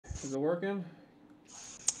Is it working?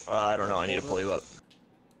 I don't know. I need to pull you up.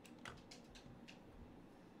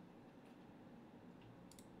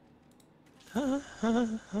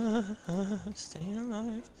 Staying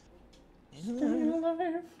alive. Staying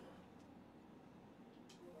alive.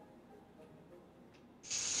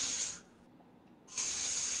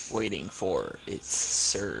 Waiting for its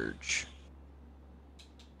surge.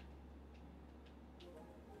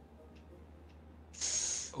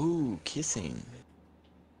 Ooh, kissing.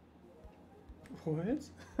 What?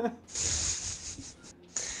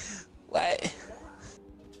 What?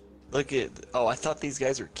 Look at. Oh, I thought these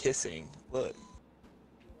guys were kissing. Look.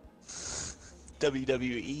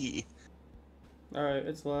 WWE. All right,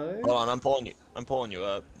 it's live. Hold on, I'm pulling you. I'm pulling you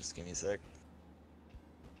up. Just give me a sec.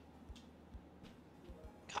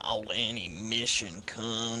 Call any mission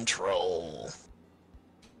control.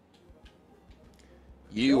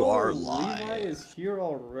 You are live. Levi is here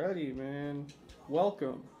already, man.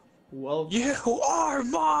 Welcome. Welcome. You are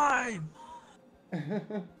mine.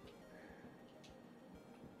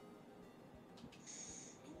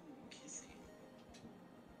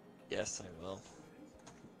 Yes, I will.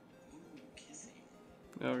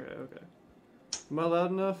 Okay, okay. Am I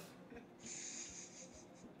loud enough?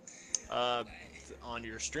 On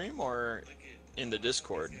your stream or in the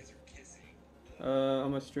Discord?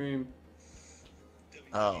 On my stream.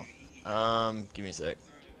 Oh, give me a sec.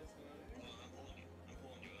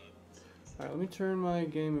 Alright, let me turn my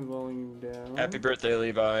gaming volume down. Happy birthday,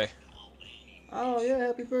 Levi. Oh, yeah,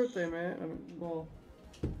 happy birthday, man. I mean, well,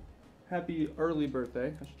 happy early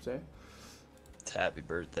birthday, I should say. It's happy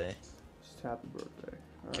birthday. Just happy birthday.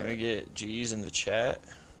 All Can right. we get G's in the chat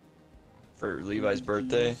for Levi's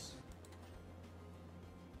birthday?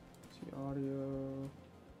 See audio.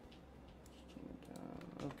 Just turn it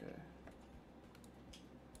down. Okay.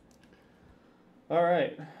 All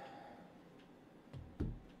right.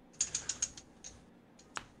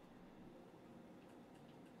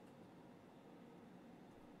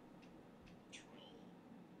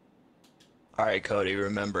 All right, Cody.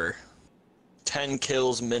 Remember, 10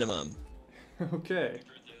 kills minimum. Okay.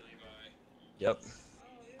 Yep.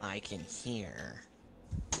 I can hear.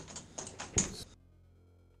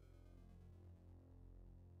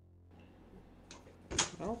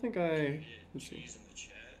 I don't think I. Let's see.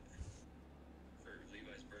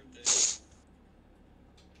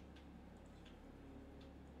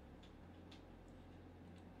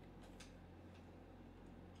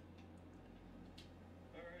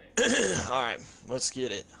 All right, let's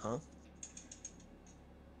get it, huh?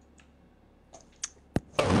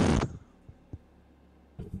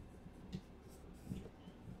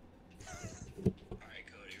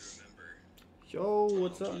 Yo,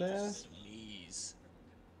 what's up, man? Sneeze.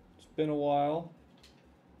 It's been a while.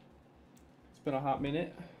 It's been a hot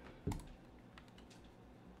minute.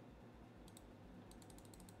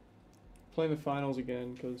 Playing the finals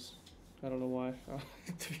again, because I don't know why,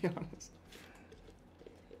 to be honest.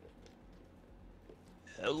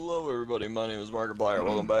 Hello, everybody. My name is Markiplier.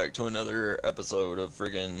 Welcome back to another episode of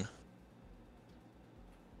friggin'.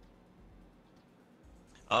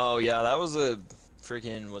 Oh yeah, that was a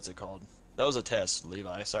freaking what's it called? That was a test,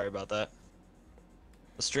 Levi. Sorry about that.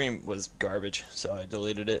 The stream was garbage, so I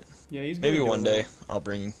deleted it. Yeah, he's Maybe gonna one go day I'll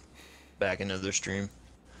bring back another stream.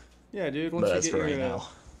 Yeah, dude. Once But you as get for your right now,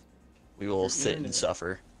 we will your sit and internet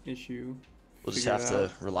suffer. issue, We'll just figure have it to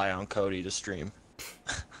out. rely on Cody to stream.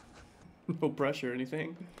 No pressure or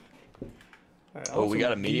anything. Alright, Oh, we also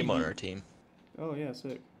got a medium on BB our team. Oh yeah,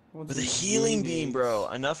 sick. I want With a some healing beam, units. bro.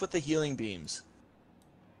 Enough with the healing beams.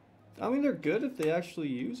 I mean, they're good if they actually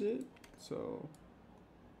use it. So.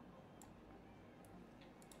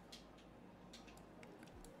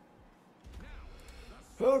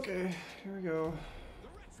 Okay, here we go.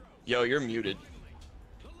 Yo, you're muted.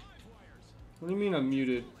 What do you mean I'm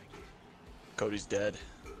muted? Cody's dead.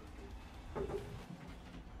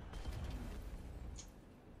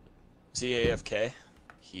 Is he AFK?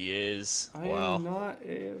 He is. I Wow. am not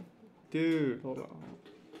a. Dude, hold on.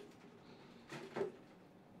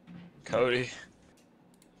 Cody.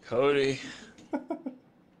 Cody.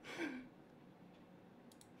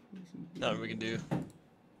 Nothing we can do.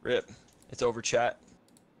 Rip. It's over, chat.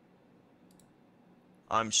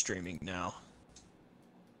 I'm streaming now.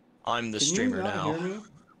 I'm the Can you streamer not now. hear me?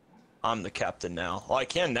 I'm the captain now. Well, I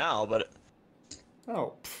can now, but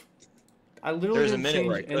Oh, I literally There's a didn't minute change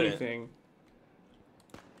where I couldn't. anything.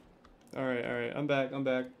 All right, I'm back. I'm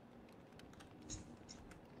back.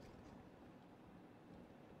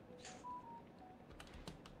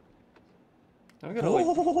 I gotta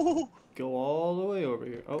like go all the way over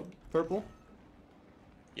here. Oh, purple.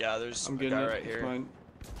 yeah, there's I'm a getting guy it. right It's here. mine.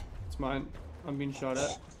 It's mine. I'm being shot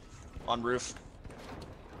at. On roof.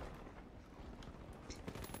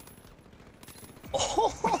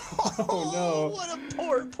 Oh, Oh, no.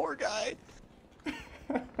 What a poor guy.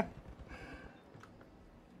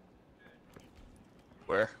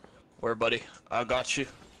 Where, buddy? I got you.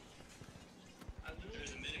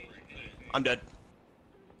 I'm dead.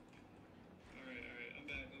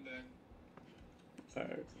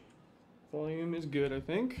 Alright. Volume is good, I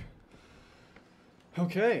think.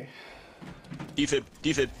 Okay.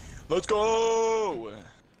 Defib. Let's go!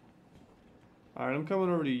 Alright, I'm coming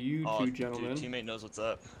over to you Oh, two gentlemen. dude, teammate knows what's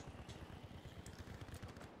up.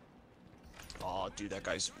 Oh, dude, that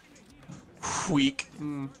guy's weak.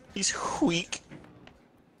 He's weak.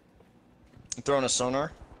 I'm throwing a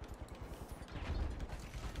sonar.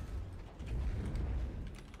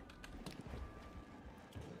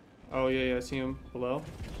 Oh, yeah, I see him below.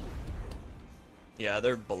 Yeah,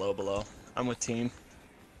 they're below. I'm with team.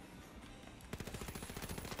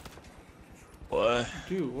 What?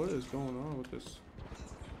 Dude, what is going on with this?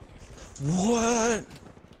 What?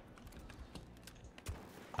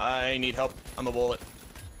 I need help. I'm a bullet.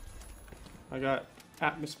 I got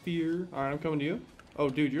atmosphere. Alright, I'm coming to you. Oh,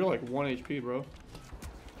 dude, you're like 1 HP, bro.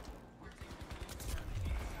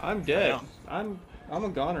 I'm dead. I'm a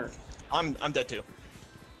goner. I'm dead too.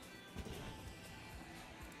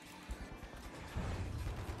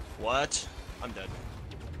 What? I'm dead.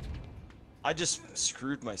 I just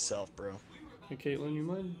screwed myself, bro. Hey, Caitlin, you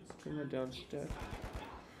mind bring that down a step?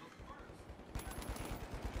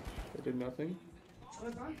 I did nothing.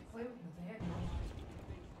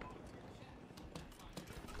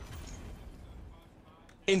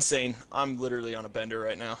 Insane. I'm literally on a bender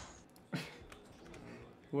right now.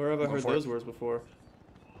 Where have I Go heard for it. those words before?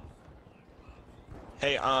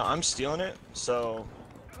 Hey, I'm stealing it, so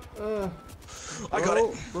I got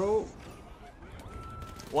Bro, it. bro.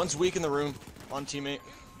 One's weak in the room. On teammate.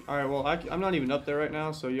 Alright, well, I'm not even up there right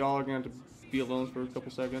now, so y'all are going to have to be alone for a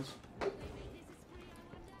couple seconds.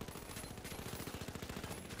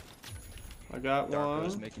 I got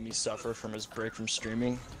Darko's one. making me suffer from his break from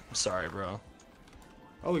streaming. I'm sorry, bro.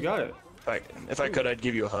 Oh, we got it. If I could, I'd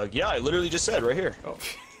give you a hug. Yeah, I literally just said right here. Oh,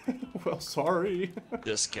 well, sorry.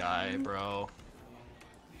 This guy, bro.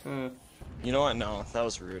 uh, You know what? No, that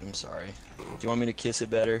was rude. I'm sorry. Do you want me to kiss it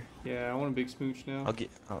better? yeah, I want a big smooch now. I'll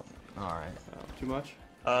get. Oh, all right. Too much?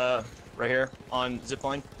 Right here on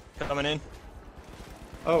zipline, coming in.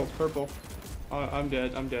 Oh, purple. I'm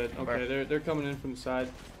dead. I'm dead. Okay, Where? they're coming in from the side.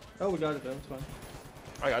 Oh, we got it though. It's fine.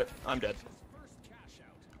 I got it. I'm dead.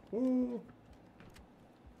 Whoa.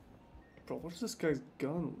 Bro, what's this guy's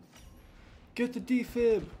gun? Get the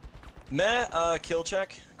defib. Matt, kill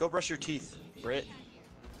check. Go brush your teeth, Brit.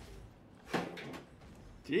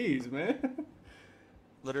 Jeez, man.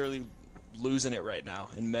 Literally losing it right now,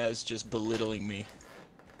 and Mez just belittling me.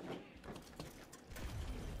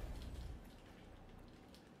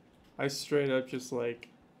 I straight up just like.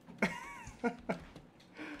 All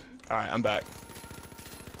right, I'm back.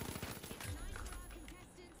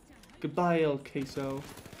 Goodbye, El Queso.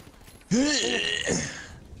 I'm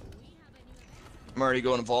already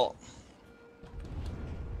going to vault.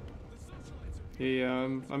 Yeah,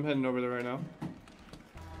 I'm heading over there right now.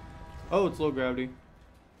 Oh, it's low gravity.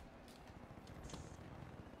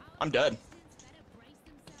 I'm dead.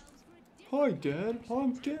 Hi, Dad.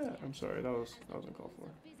 I'm dead. I'm sorry. That was uncalled for.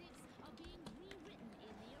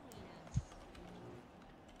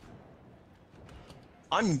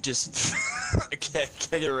 I'm just. I can't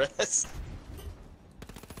get a rest.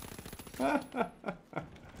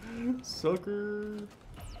 Sucker.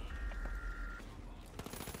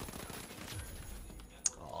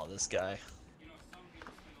 Oh, this guy.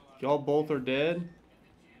 Y'all both are dead.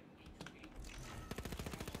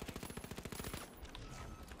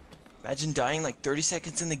 Imagine dying like 30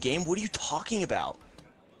 seconds in the game. What are you talking about?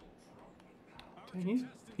 Dang,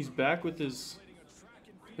 he's back with his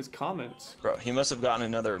comments. Bro, he must have gotten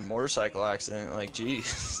another motorcycle accident. Like,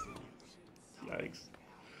 jeez. Yikes.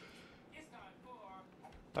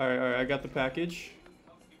 Alright, I got the package.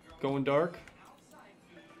 Going dark.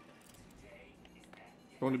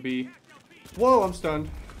 Going to be. Whoa, I'm stunned.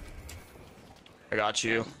 I got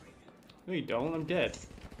you. No, you don't. I'm dead.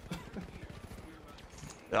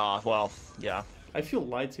 Ah, well, yeah. I feel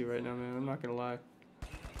lied to right now, man. I'm not gonna lie.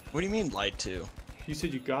 What do you mean lied to? You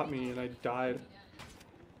said you got me and I died.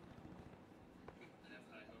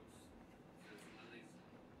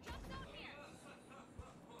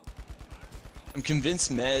 I'm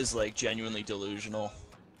convinced Mez like genuinely delusional,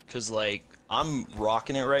 cause like I'm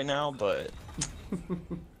rocking it right now, but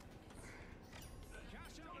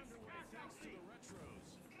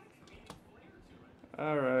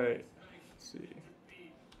Alright. Let's see.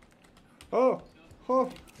 Oh! Oh!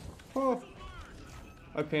 Oh!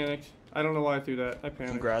 I panicked. I don't know why I threw that. I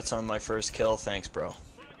panicked. Congrats on my first kill. Thanks, bro.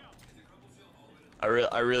 I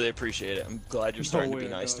really appreciate it. I'm glad you're starting to be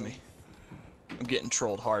nice to me. I'm getting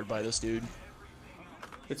trolled hard by this dude.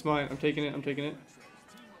 It's mine. I'm taking it. I'm taking it.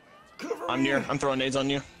 I'm near. I'm throwing nades on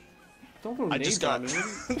you. Don't throw I nades just got. on me.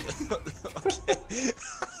 Okay.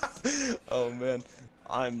 Oh man,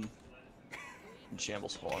 I'm in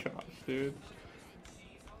shambles. Hold on. Gosh, dude.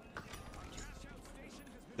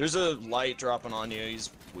 There's a light dropping on you.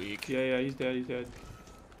 He's weak. Yeah, yeah, he's dead. He's dead.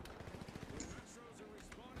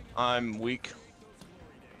 I'm weak.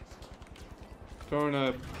 Throwing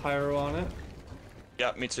a pyro on it.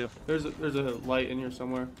 Yeah, me too. There's a light in here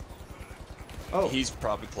somewhere. Oh. He's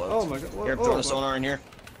probably close. Oh my god. What? Here, I'm throwing a sonar in here.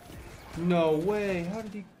 No way. How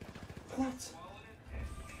did he? What?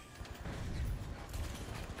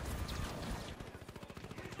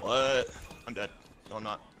 What? I'm dead. No, I'm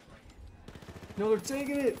not. No, they're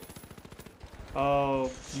taking it.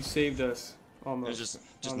 Oh, you saved us. Almost. There's just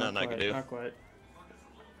Oh, nothing I quite, can do. Not quite.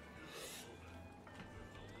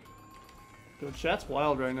 The chat's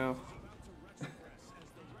wild right now.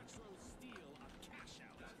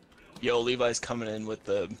 Yo, Levi's coming in with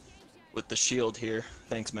the shield here.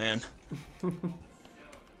 Thanks, man.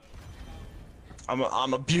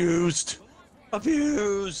 I'm abused.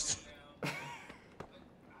 Abused.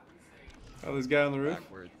 Oh, this guy on the roof?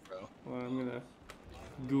 Backward, bro. Well, I'm gonna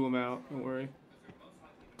goo him out, don't worry.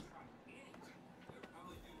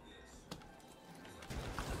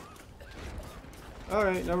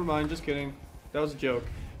 Alright, never mind, just kidding. That was a joke.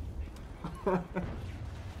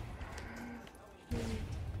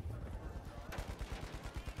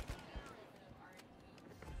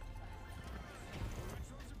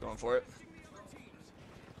 Going for it.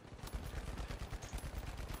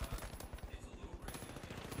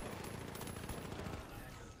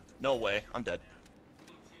 No way. I'm dead.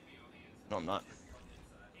 No, I'm not.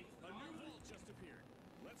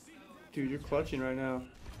 Dude, you're clutching right now.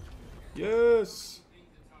 Yes!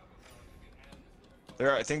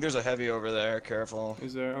 There, I think there's a heavy over there. Careful.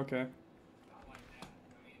 Is there? Okay.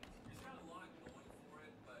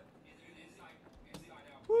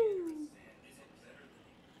 Woo!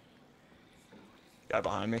 Guy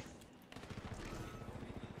behind me.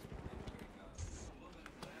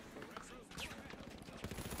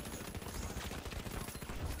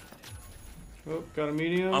 Oh, got a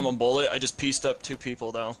medium. I'm a bullet. I just pieced up 2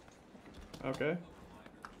 people though. Okay.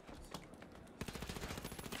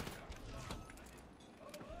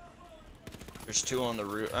 There's 2 on the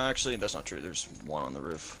roof. Actually, that's not true. There's 1 on the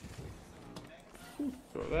roof.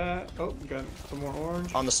 Throw that. Oh, got some more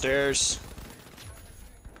orange. On the stairs.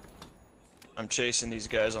 I'm chasing these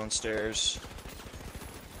guys on stairs.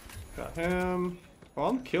 Got him. Oh,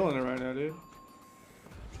 I'm killing it right now, dude.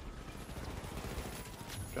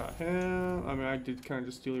 Got him. I mean, I did kind of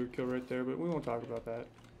just steal your kill right there, but we won't talk about that.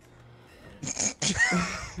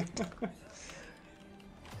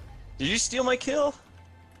 Did you steal my kill?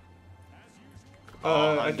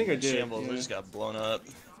 Oh, I think I in did. Shambles. Yeah. I just got blown up.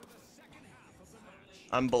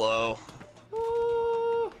 I'm below.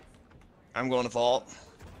 Ah. I'm going to vault.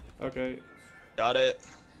 Okay. Got it.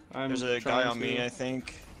 I'm There's a guy trying on me, to- I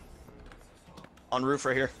think. On roof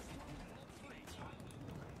right here.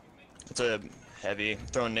 It's a heavy.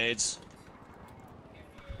 Throwing nades.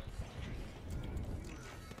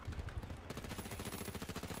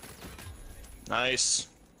 Nice.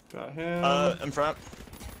 Got him. In front.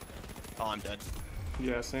 Oh, I'm dead.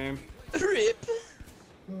 Yeah, same. Rip.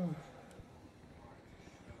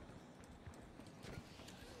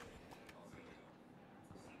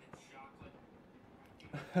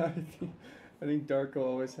 I think Dark will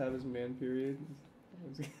always have his man period.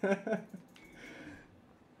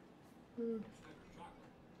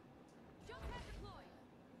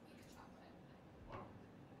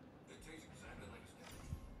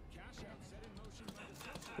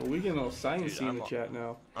 Well, we getting all science in the chat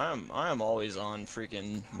now. I am always on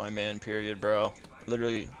freaking my man period, bro.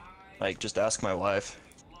 Literally, like, just ask my wife.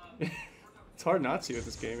 It's hard not to at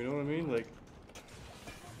this game, you know what I mean? Like,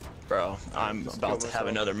 Bro, I'm Just about kill to have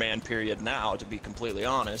myself. another man period now, to be completely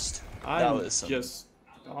honest. That I'm was some just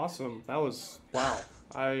awesome. That was wow.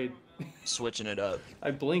 I switching it up.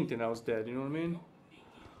 blinked and I was dead. You know what I mean?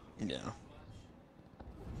 Yeah.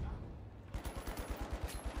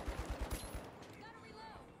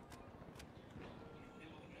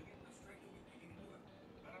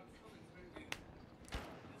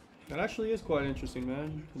 That actually is quite interesting,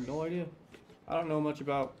 man. No idea. I don't know much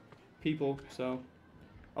about people, so.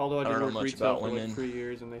 Although I don't did know work much retail about for like women. 3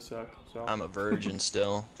 years and they suck. So. I'm a virgin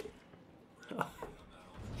still.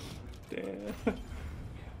 Damn.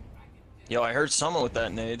 Yo, I heard someone with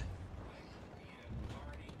that nade.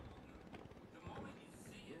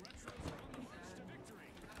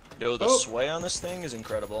 Yo, the sway on this thing is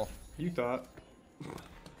incredible. You thought.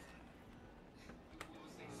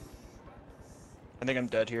 I think I'm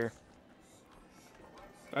dead here.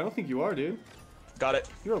 I don't think you are, dude. Got it.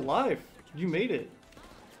 You're alive. You made it.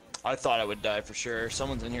 I thought I would die for sure.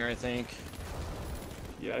 Someone's in here, I think.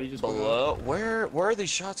 Yeah, you just Below? Where are these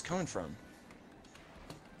shots coming from?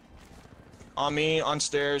 On me, on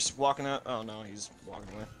stairs, walking up. Oh no, he's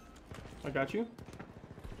walking away. I got you.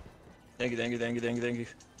 Thank you, thank you, thank you, thank you, thank you.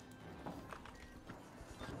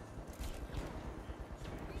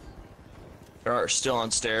 They're still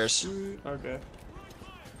on stairs. Okay.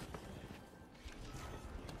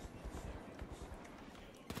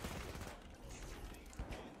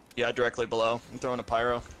 Yeah, directly below. I'm throwing a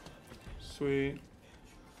pyro. Sweet.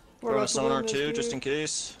 Throwing a sonar too, just in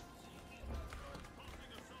case.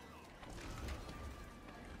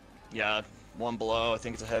 Yeah, one below. I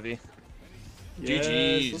think it's a heavy. Yes,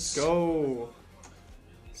 GG's. let's go.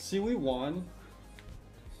 See, we won.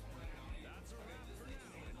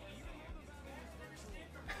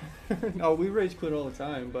 No, we rage quit all the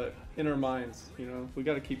time, but in our minds, you know, we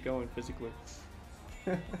got to keep going physically.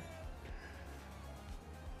 Damn,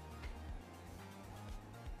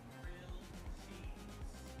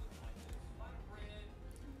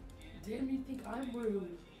 you think I'm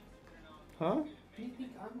rude? Huh? You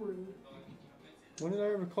think I'm rude? When did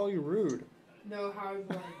I ever call you rude? No, how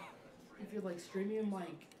like if you're like streaming,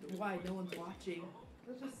 like why no one's watching?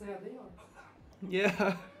 That's just sad they are.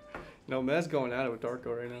 Yeah. No, Mez going at it with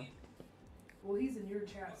Darko right now. Well, he's in your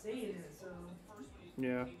chat saying it, so.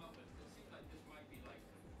 Yeah.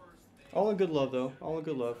 All in good love, though. All in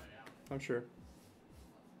good love. I'm sure.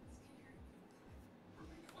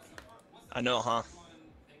 I know, huh?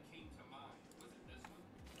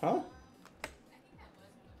 Huh?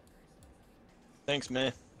 Thanks,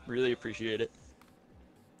 man. Really appreciate it.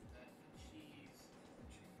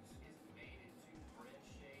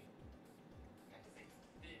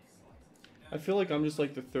 I feel like I'm just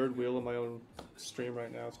like the third wheel of my own stream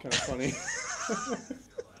right now. It's kind of funny.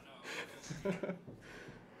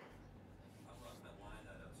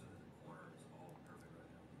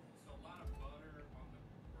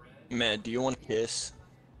 Man, do you want a kiss?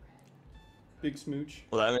 Big smooch.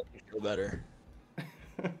 Well, that makes me feel better.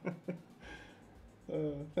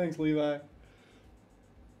 Thanks, Levi.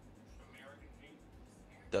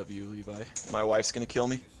 W, Levi. My wife's gonna kill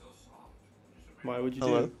me. Why would you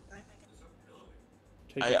Hello? do?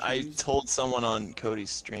 Take your I keys? told someone on Cody's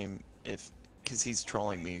stream because he's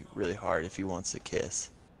trolling me really hard if he wants a kiss.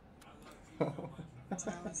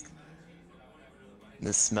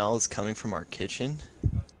 The smell is coming from our kitchen.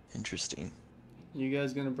 Interesting. You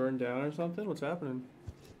guys gonna burn down or something? What's happening?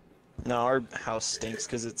 No, our house stinks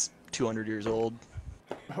because it's 200 years old.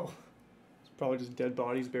 Oh, it's probably just dead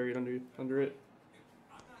bodies buried under it.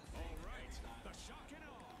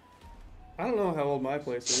 I don't know how old my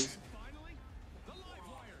place is. I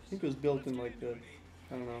think it was built in like the,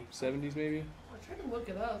 I don't know, 70s maybe? I tried to look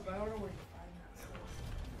it up, but I don't know where to find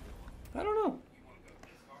that. I don't know.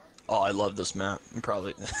 Oh, I love this map. I'm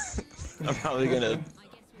probably gonna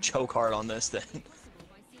choke hard on this then.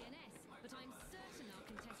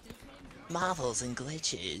 Marvels and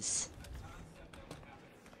glitches.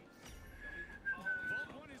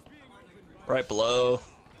 Right below.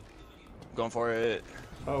 Going for it.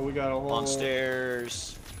 Oh, we got a whole... On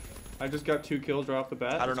stairs. I just got 2 kills right off the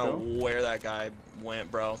bat. I don't Let's know go. where that guy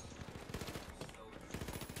went, bro.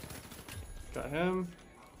 Got him.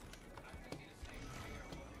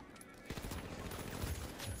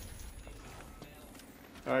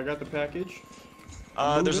 Alright, got the package.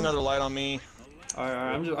 There's Moving. another light on me.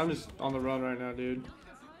 Alright, I'm just on the run right now, dude.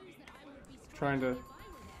 Trying to...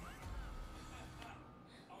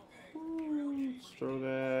 Let's throw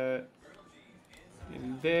that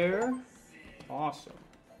in there. Awesome.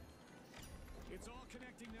 It's all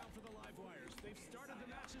connecting now for the live wires. They've started the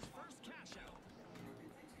match's first cash out.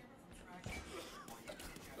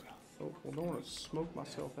 Oh, well, don't want to smoke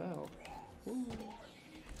myself out. Ooh.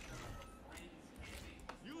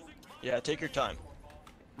 Yeah, take your time.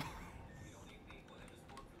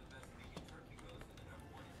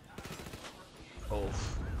 Oh,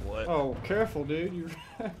 what? Oh, careful, dude. You.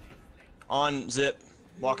 On zip,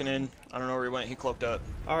 walking in. I don't know where he went. He cloaked up.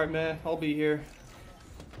 All right, man. I'll be here.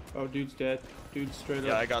 Oh, dude's dead. Dude's straight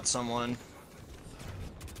Yeah, up. I got someone.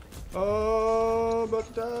 Oh,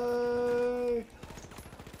 but die.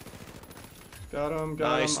 Got him.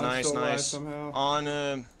 Got Nice, him. I'm nice, still alive nice. somehow. On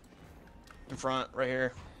in front, right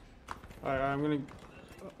here. All right, I'm gonna.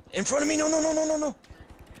 In front of me! No, no, no, no, no, no!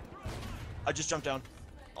 I just jumped down.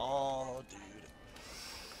 Oh, dude.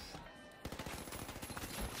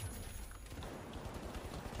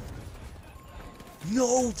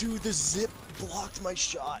 No, dude, the zip blocked my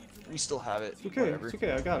shot. We still have it. It's okay. Whatever. It's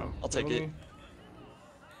okay. I got him. I'll take You know it. what I mean?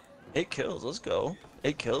 8 kills. Let's go.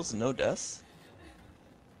 8 kills, no deaths.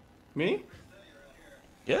 Me?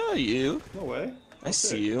 Yeah, you. No way. I Okay.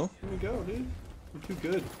 see you. Here we go, dude. You're too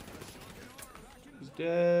good. He's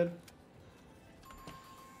dead.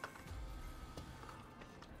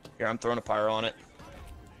 Here, I'm throwing a pyro on it.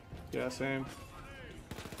 Yeah, same.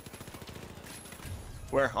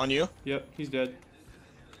 Where? On you? Yep, he's dead.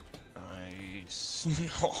 Nice.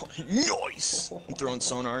 Nice. I'm throwing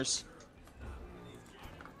sonars.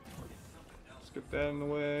 Let's get that in the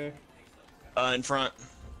way. In front.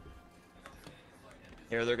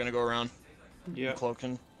 Here, they're gonna go around. Yeah.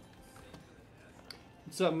 Cloaking.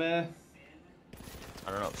 What's up, man?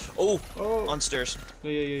 I don't know. Oh! Oh. On stairs.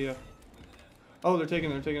 Yeah. Oh, they're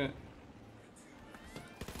taking it.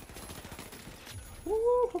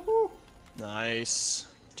 Woo-hoo-hoo. Nice.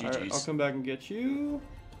 Alright, I'll GG's. come back and get you.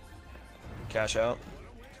 Cash out.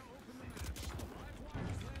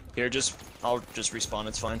 Here, I'll just respawn,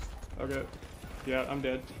 it's fine. Okay. Yeah, I'm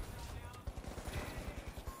dead.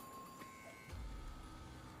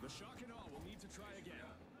 The shock and awe will need to try again.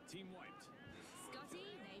 Team wiped.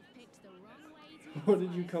 Scotty, they've picked the wrong way to What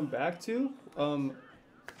did you come back to?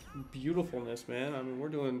 Beautifulness, man. I mean, we're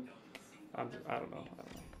doing. I don't know.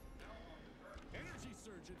 Energy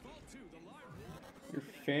surge at Vault 2, the live war. Your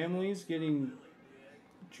family's getting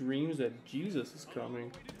dreams that Jesus is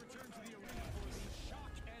coming. Return to the arena for the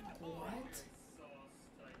shock and awe. What?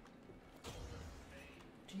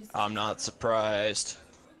 Jesus. I'm not surprised.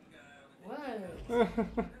 What?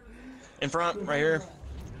 In front, right here.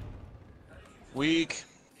 Weak.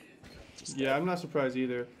 Yeah, I'm not surprised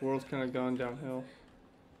either. World's kind of gone downhill.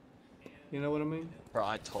 You know what I mean? Bro,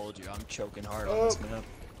 I told you, I'm choking hard on this map.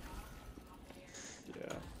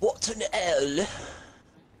 Yeah. What an L?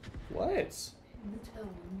 What? You tell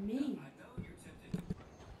me.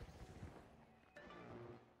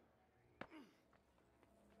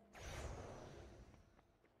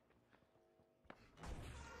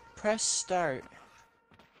 Press start.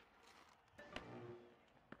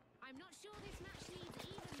 I'm not sure this match needs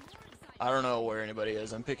even more excitement. I don't know where anybody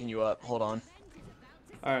is. I'm picking you up. Hold on.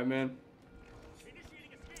 All right, man.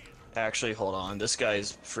 Actually, hold on. This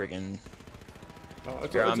guy's friggin'. Oh,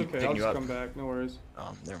 it's, Here, it's I'm okay. picking I'll you just up. come back. No worries.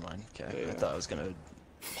 Oh, never mind. Okay. Yeah, I yeah. thought I was gonna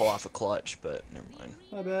pull off a clutch, but never mind.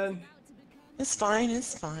 My bad. It's fine.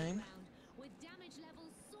 It's fine. With damage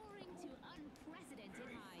levels soaring to unprecedented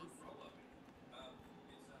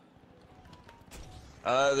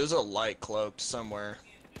highs. There's a light cloaked somewhere.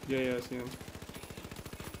 Yeah, I see him.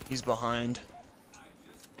 He's behind.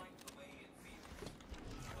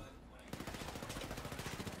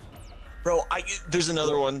 Bro, there's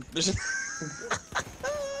another one. There's.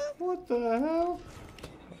 What the hell?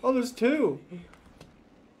 Oh, there's two.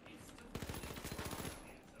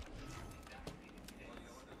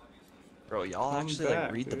 Bro, y'all I'm actually back,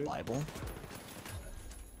 like read the dude. Bible?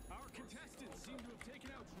 Our contestants seem to have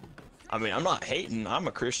taken out I mean, I'm not hating. I'm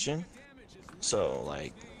a Christian, so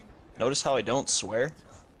like, notice how I don't swear.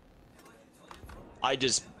 I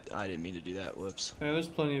didn't mean to do that. Whoops. And there's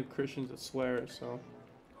plenty of Christians that swear, so.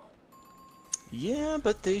 Yeah,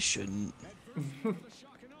 but they shouldn't. the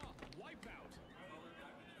shock and awe. Wipeout.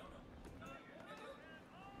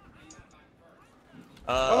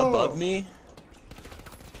 Oh. Above me.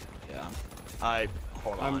 Yeah.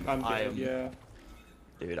 Hold on. I'm I dead. am, Yeah.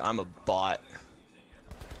 Dude, I'm a bot.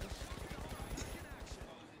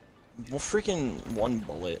 Well, freaking one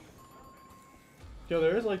bullet. Yo,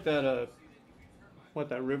 there is like that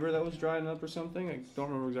that river that was drying up or something. I don't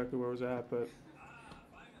remember exactly where it was at, but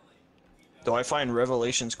Though I find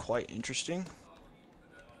Revelations quite interesting.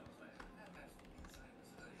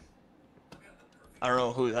 I don't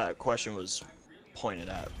know who that question was pointed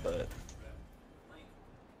at, but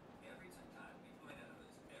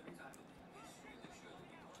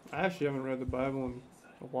I actually haven't read the Bible in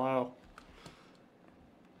a while.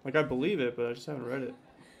 Like, I believe it, but I just haven't read it.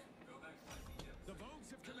 The Vogues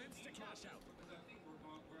have commenced to cash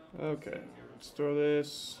out. Okay, let's throw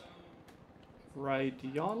this right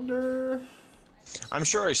yonder. I'm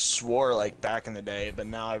sure I swore like back in the day, but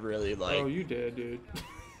now I've really Oh, like you did, dude.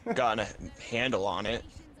 gotten a handle on it.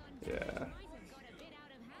 Yeah.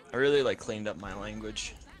 I really like cleaned up my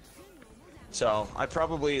language. So I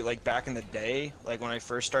probably like back in the day, like when I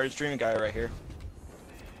first started streaming, guy right here,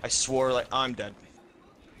 I swore like I'm dead.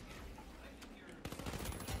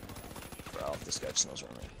 Bro, this guy just knows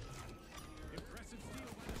where I'm at.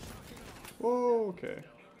 Whoa, okay.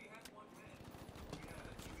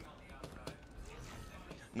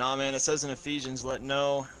 Nah, man, it says in Ephesians, let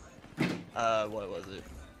no, what was it?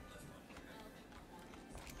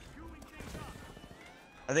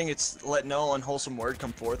 I think it's let no unwholesome word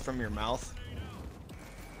come forth from your mouth.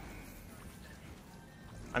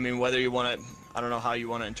 I mean, whether you want to, I don't know how you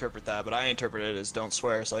want to interpret that, but I interpret it as don't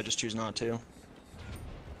swear, so I just choose not to.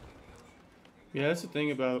 Yeah, that's the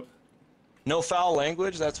thing about. No foul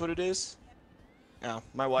language, that's what it is? Yeah,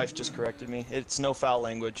 my wife just corrected me. It's no foul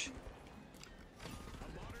language.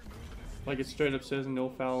 Like it straight up says no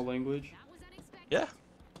foul language. That was unexpected. Yeah.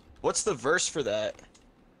 What's the verse for that?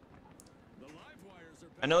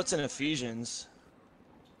 I know it's in Ephesians.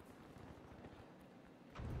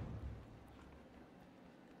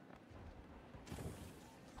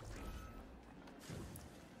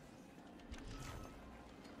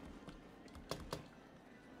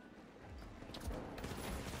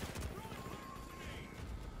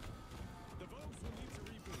 The Vogues will need to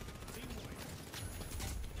reboot. Team White.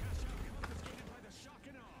 Cash out confiscated by the shock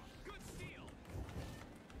and awe. Good steal.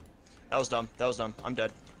 That was dumb. That was dumb. I'm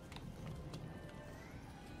dead.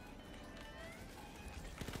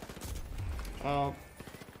 Oh.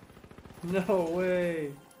 No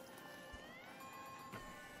way.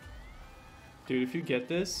 Dude, if you get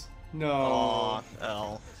this, no. Aw,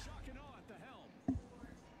 L. Shock and awe at the helm.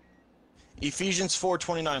 Ephesians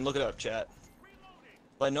 4:29. Look it up, chat.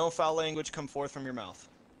 Let no foul language come forth from your mouth.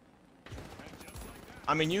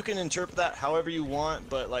 I mean, you can interpret that however you want,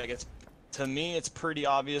 but like it's, to me, it's pretty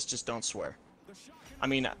obvious. Just don't swear. I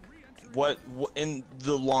mean, what in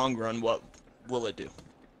the long run, what will it do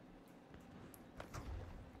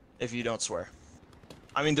if you don't swear?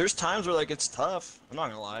 I mean, there's times where like it's tough. I'm not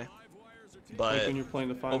gonna lie, Like but when you're playing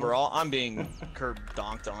the final. overall, I'm being curb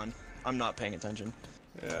donked on. I'm not paying attention.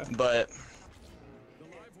 Yeah. But The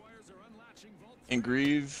live wires are unlatching vault. and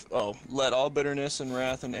grieve. Oh, let all bitterness and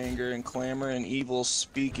wrath and anger and clamor and evil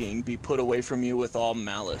speaking be put away from you with all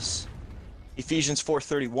malice. Ephesians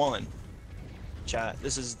 4:31. Chat.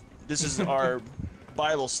 This is our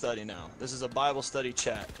Bible study now. This is a Bible study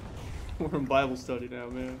chat. We're in Bible study now,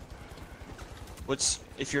 man.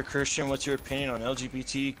 If you're Christian, what's your opinion on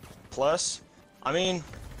LGBT plus? I mean,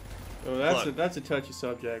 Oh, Look. that's a touchy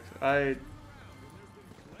subject.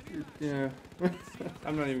 Yeah.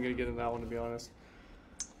 I'm not even gonna get into that one, to be honest.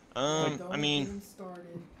 Don't I mean, get him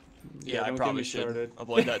started. yeah, I don't get probably me should started.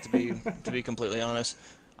 avoid that to be completely honest.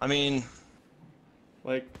 I mean,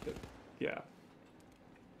 Like, yeah.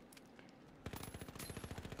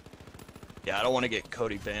 yeah, I don't want to get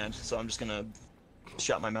Cody banned, so I'm just gonna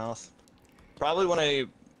shut my mouth. Probably when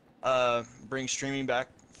I bring streaming back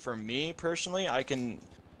for me personally, I can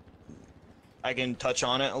touch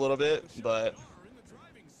on it a little bit, but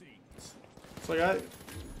It's like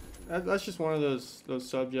that's just one of those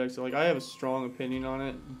subjects. Like I have a strong opinion on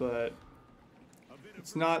it, but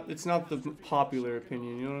it's not the popular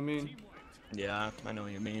opinion. You know what I mean? yeah, I know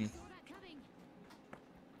what you mean. Saw that coming.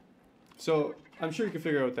 So I'm sure you can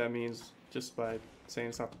figure out what that means just by saying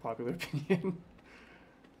it's not the popular opinion.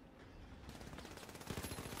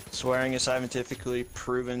 Swearing is scientifically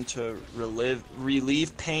proven to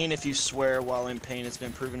relieve pain if you swear while in pain. It's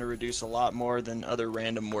been proven to reduce a lot more than other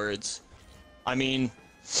random words. I mean,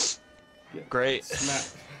 Yeah. great.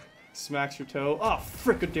 Smacks your toe. Oh,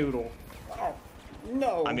 frickadoodle. Oh,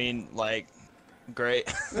 no. I mean, like,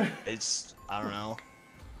 great. It's, I don't know.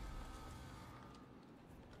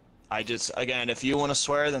 Again, if you want to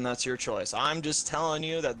swear, then that's your choice. I'm just telling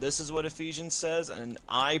you that this is what Ephesians says, and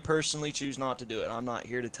I personally choose not to do it. I'm not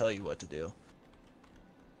here to tell you what to do.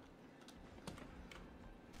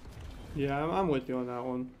 Yeah, I'm with you on that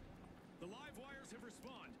one. The live wires have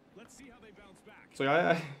respawned. Let's see how they bounce back. So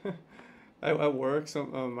at work,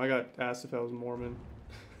 I got asked if I was Mormon.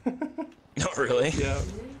 No, really?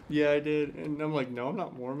 Yeah, I did, and I'm like, no, I'm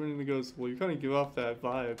not Mormon. And he goes, well, you kind of give off that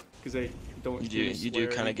vibe because they don't. You do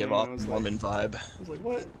kind of give off Mormon vibe. I was like,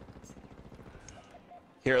 what?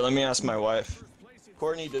 Here, let me ask my wife.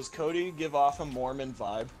 Courtney, does Cody give off a Mormon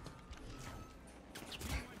vibe?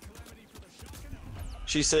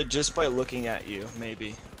 She said just by looking at you,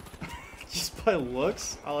 maybe. Just by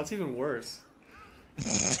looks? Oh, that's even worse.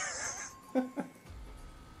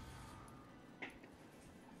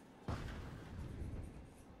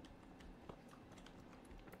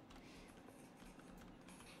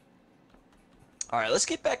 All right, let's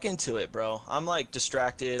get back into it, bro. I'm like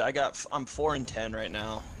distracted. I'm 4-10 right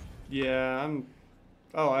now. Yeah,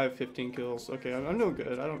 I have 15 kills. Okay, I'm no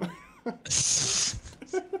good. I don't.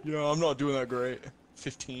 Yeah, I'm not doing that great.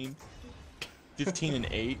 15 and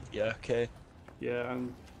 8. Yeah, okay. Yeah,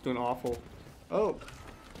 I'm doing awful. Oh,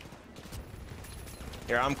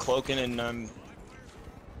 Here, I'm cloaking and I'm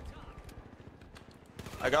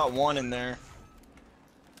I got one in there.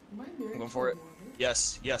 Am I married I'm going to for a it. Mormon?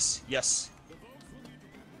 Yes, yes, yes.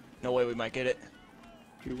 No way we might get it.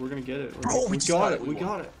 Dude, we're gonna get it. Oh, we we just got got it. it. We We got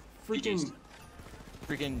won. it. Freaking. GG's.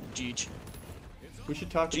 Freaking Jeej. We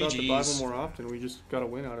should talk about the Bible GG's. more often. We just got a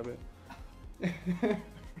win out of it.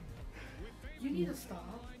 You need to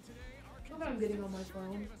stop. Look what I'm getting on my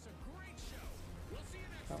phone.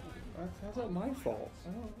 How's that my fault?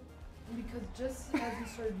 I don't. Because just as you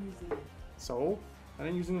started using it. So? I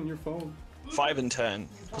didn't use it on your phone. 5 and 10.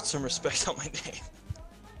 Put some respect on my name.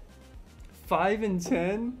 5 and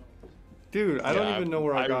 10? Dude, I don't Yeah, even know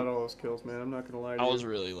where I I- got all those kills, man. I'm not gonna lie to I you. was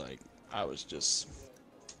really like, I was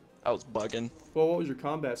bugging. Well, what was your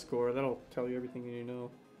combat score? That'll tell you everything you need to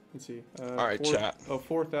know. Let's see. Alright, chat. Oh,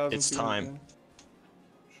 4,000. It's time.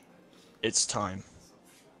 It's time.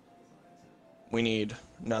 We need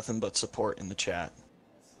nothing but support in the chat.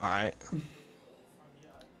 Alright?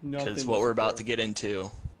 Because what we're about to get into,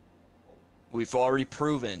 we've already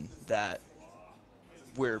proven that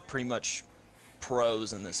we're pretty much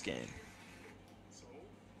pros in this game.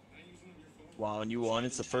 Wow, and you won.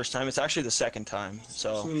 It's the first time. It's actually the second time.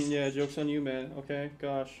 So Yeah, joke's on you, man. Okay,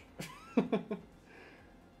 gosh.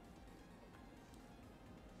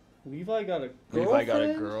 Levi got a girlfriend? Levi got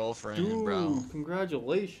a girlfriend, Dude, bro.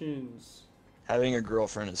 congratulations. Having a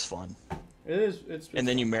girlfriend is fun. It is. It's. And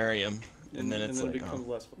then you marry him, and then and it's then like, it becomes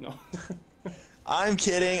oh. less fun. No. I'm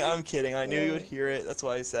kidding. I'm kidding. I knew you would hear it. That's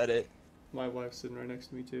why I said it. My wife's sitting right next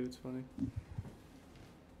to me too. It's funny.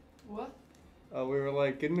 What? We were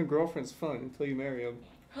like, getting a girlfriend's fun until you marry him.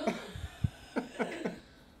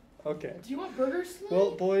 Okay. Do you want burgers tonight?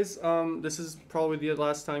 Well, boys, this is probably the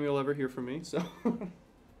last time you'll ever hear from me. So.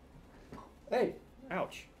 Hey!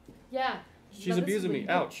 Ouch! Yeah. She's No, this abusing is me.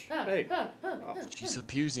 what you Ouch! do. Hey! She's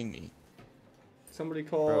abusing me. Somebody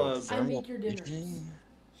call. Bro, I make your dinners. vision.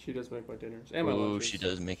 She does make my dinners and my Ooh, lunches. she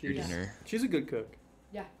does make your She's- dinner. She's a good cook.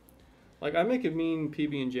 Yeah. Like I make a mean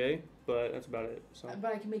PB and J, but that's about it. So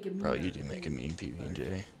But I can make it Bro, meaner. you do make a mean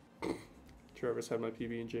PB&J. Travis had my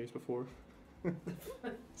PB and J's before.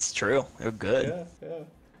 It's true. They're good. Yeah, yeah.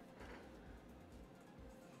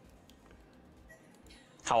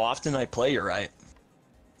 How often I play, you're right.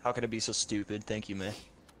 How could it be so stupid? Thank you, man.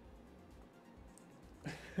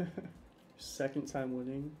 Second time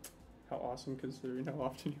winning. How awesome considering how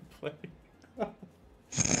often you play.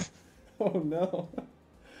 Oh no.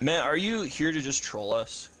 Man, are you here to just troll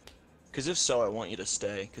us? Because if so, I want you to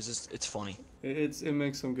stay. Because it's funny. It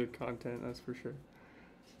makes some good content, that's for sure.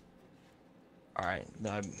 Alright,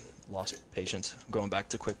 now I've lost patience. I'm going back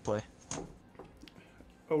to quick play.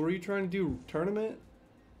 Oh, were you trying to do tournament?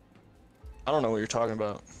 I don't know what you're talking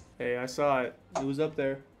about. Hey, I saw it. It was up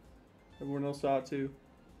there. Everyone else saw it too.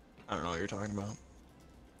 I don't know what you're talking about.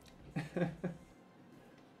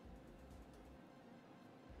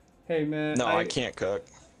 Hey man. No, I can't cook.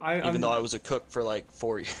 Even though I was a cook for like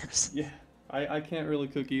 4 years. Yeah, I can't really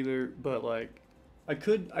cook either, but like, I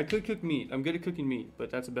could cook meat. I'm good at cooking meat, but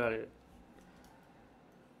that's about it.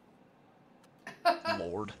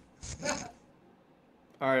 Lord.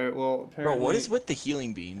 All right, well Bro, apparently. what is with the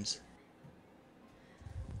healing beams?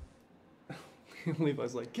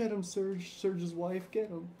 Levi's like, get him, Serge. Serge's wife, get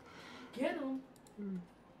him. Get them.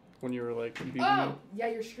 When you were like beating Oh, yeah,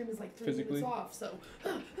 your stream is like 3 Physically? minutes off, so.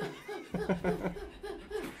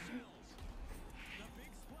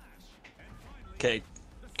 Okay,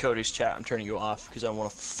 Cody's chat, I'm turning you off because I want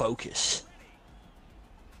to focus.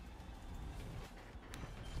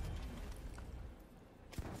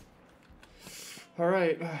 All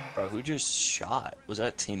right. Bro, who just shot? Was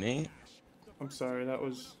that teammate? I'm sorry. That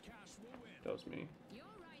was me. You're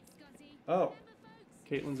right, Scotty. Oh,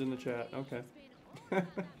 Caitlin's in the chat. Okay.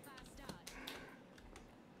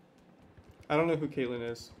 I don't know who Caitlin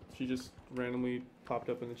is. She just randomly popped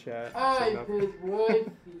up in the chat. said nothing.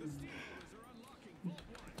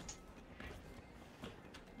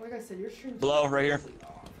 Like I said, your stream's Below, right here. really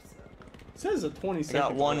off, so. It says a 20 I second.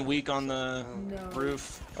 got 1 delay. week on the No.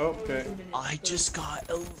 roof. Oh, okay. I just got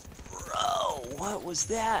a bro. What was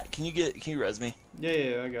that? Can you res me?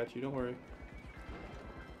 Yeah, I got you. Don't worry.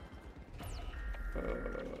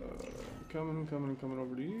 Coming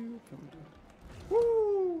over to you.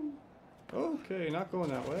 Woo! Okay, not going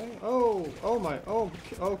that way. Oh my. Oh,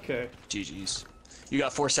 okay. GG's. You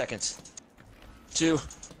got 4 seconds. 2,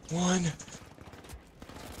 1.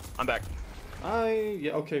 I'm back.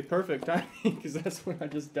 Yeah, okay, perfect timing, because that's when I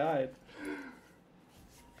just died.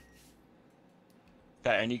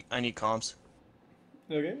 Okay, I need comms.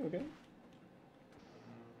 Okay.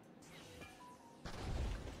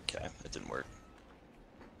 Okay, it didn't work.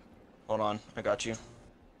 Hold on, I got you.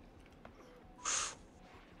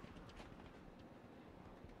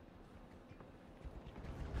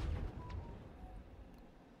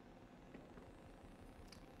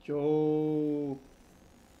 go.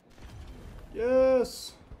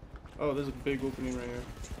 Yes. Oh, there's a big opening right here.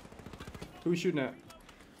 Who are we shooting at?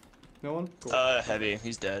 No one? Cool. Heavy.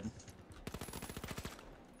 He's dead.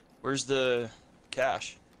 Where's the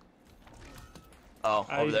cash? Oh,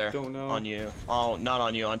 I over there. don't know. On you. Oh, not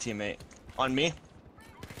on you, on teammate. On me?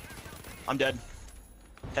 I'm dead.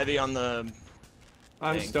 Heavy on the...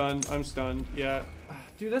 I'm thing. stunned. I'm stunned. Yeah.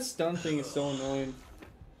 Dude, that stun thing is so annoying.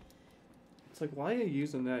 It's like, why are you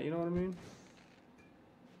using that? You know what I mean?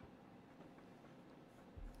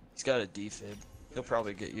 He's got a defib. He'll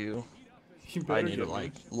probably get you. You I better need to, get me.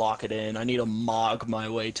 like, lock it in. I need to mog my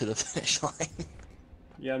way to the finish line.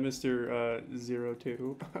 Yeah, Mr.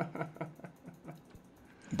 02.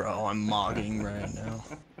 Bro, I'm mogging right now.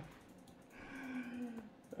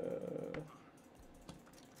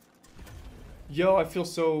 Yo, I feel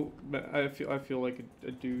so. I feel like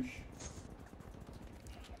a douche.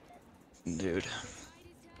 Dude.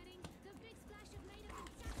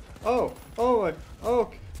 Oh,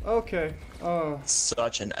 okay. Oh,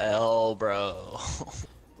 Such an L, bro.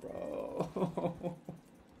 bro.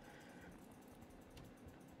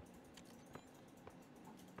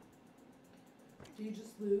 Do you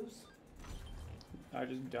just lose? I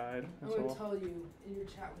just died. I'm That's gonna all. tell you in your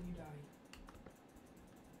chat when you die.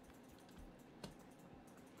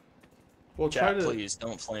 Well, try Chat, to please,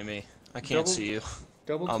 don't flame me. I can't Double- see you.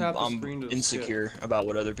 double tap the I'm screen to skip. insecure about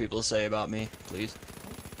what other people say about me, please.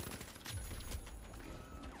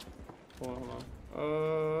 Hold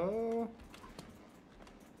on.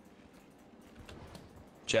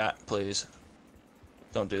 Chat, please.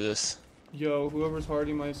 Don't do this. Yo, whoever's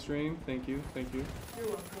harding my stream, thank you. You're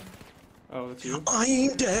welcome. Oh, that's you.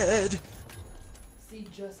 I'm dead! See,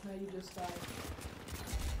 just now you just died.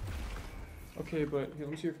 Okay, but here, let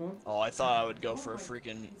me see your phone. Oh, I thought I would go for a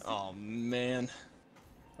freaking... Oh, man.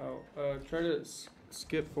 Oh, try to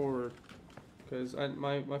skip forward, cause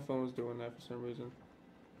my phone was doing that for some reason.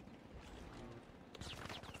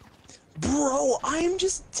 Bro, I'm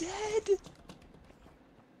just dead!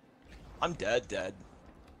 I'm dead.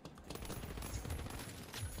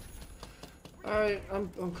 Alright,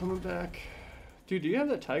 I'm coming back. Dude, do you have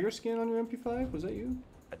that tiger skin on your MP5? Was that you?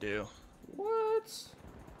 I do. What?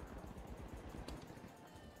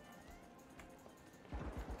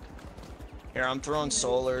 Here, I'm throwing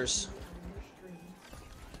solars.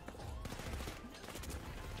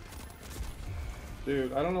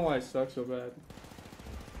 Dude, I don't know why I suck so bad.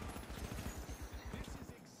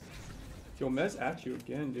 Yo, Mez at you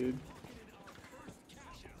again, dude.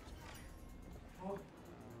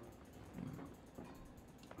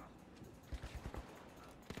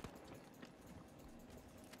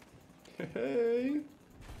 Hey.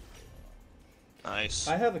 Nice.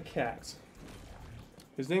 I have a cat.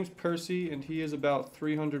 His name's Percy, and he is about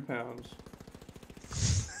 300 pounds.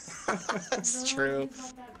 That's No, true. he's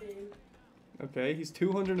not that big. Okay, he's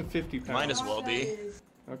 250 pounds. Might as Not well that be. big.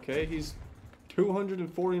 Okay, he's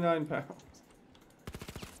 249 pounds.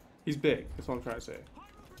 He's big, that's what I'm trying to say.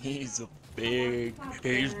 He's a big...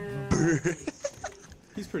 He's Yeah. big.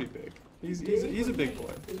 He's pretty big. He's a big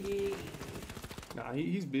boy. Big. Nah,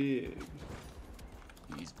 he's big.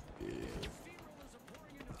 He's big.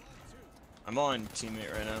 I'm on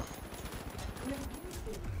teammate right now.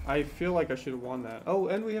 I feel like I should have won that. Oh,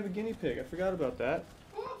 and we have a guinea pig. I forgot about that.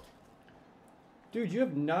 Dude, you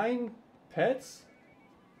have 9 pets?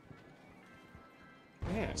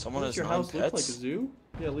 Man, Someone does has your 9 house look like a pets? zoo?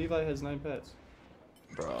 Yeah, Levi has 9 pets.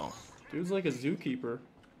 Bro. Dude's like a zookeeper.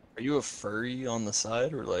 Are you a furry on the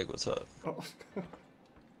side, or like, what's up? Oh.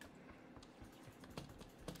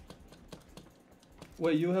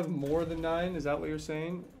 Wait, you have more than 9? Is that what you're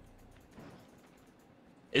saying?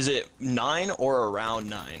 Is it 9 or around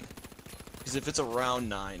 9? Because if it's around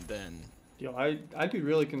 9, then... Yo, I'd be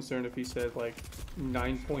really concerned if he said like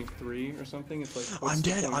 9.3 or something. It's like what's I'm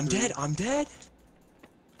dead, I'm 0.3? dead, I'm dead!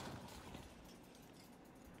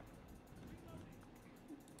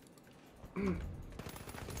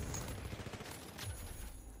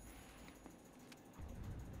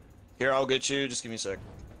 Here, I'll get you. Just give me a sec.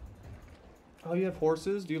 Oh, you have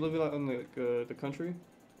horses? Do you live out in the country?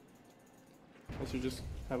 Unless you just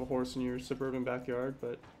have a horse in your suburban backyard,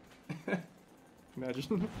 but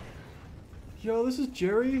imagine. Yo, this is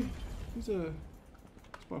Jerry. He's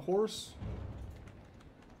my horse.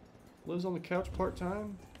 Lives on the couch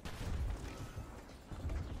part-time.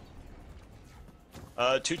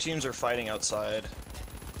 2 teams are fighting outside.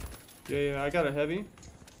 Yeah, I got a heavy.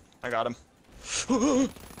 I got him.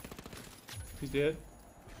 He's dead.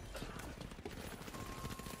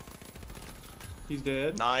 He's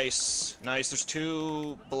dead. Nice. Nice. There's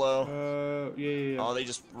 2 below. Yeah. Oh, they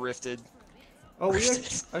just rifted. Oh, we Where's actually,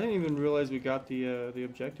 this? I didn't even realize we got the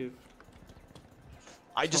objective.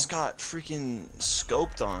 I just got freaking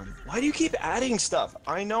scoped on. Why do you keep adding stuff?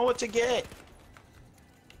 I know what to get.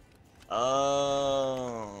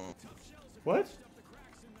 Oh. What?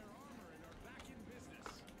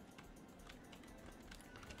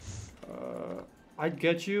 I'd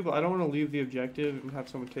get you, but I don't want to leave the objective and have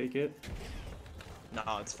someone take it. No,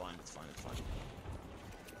 it's fine. It's fine. It's fine.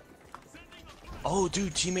 Oh,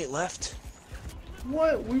 dude, teammate left.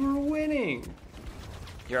 What? We were winning.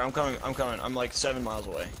 Here, I'm coming. I'm coming. I'm like 7 miles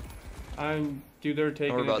away. Dude, they're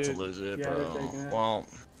taking We're it. about to dude. lose it, Yeah, bro. they're taking it. Well,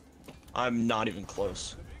 I'm not even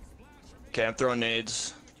close. Okay, I'm throwing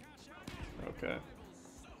nades. Okay.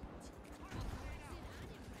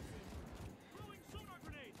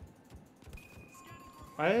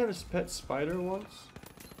 I had a pet spider once.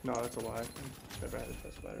 No, that's a lie. I've never had a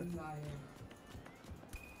pet spider. Liar.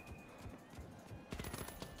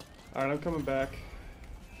 Alright, I'm coming back.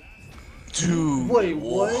 Dude. Wait,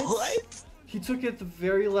 what? What? He took it at the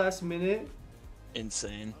very last minute?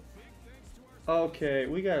 Insane. Okay,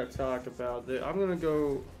 we gotta talk about this. I'm gonna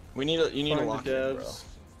go We need a. You need to find lock the it in, bro. devs.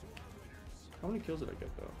 How many kills did I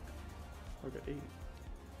get though? I got 8.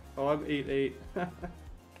 Oh, I'm 8-8.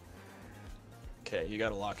 Okay, you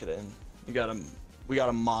gotta lock it in. You gotta. We got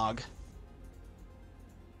a Mog.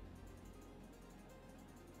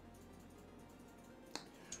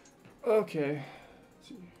 Okay. Let's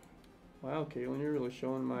see. Wow, Caitlin, you're really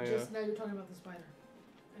showing my. Just now you're talking about the spider.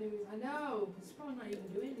 Anyways, I know. It's probably not even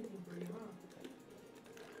doing anything for you, huh?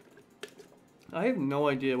 I have no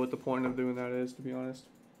idea what the point of doing that is, to be honest.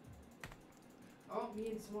 Oh, me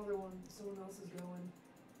and someone else is going.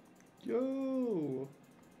 Yo.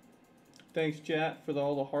 Thanks, chat, for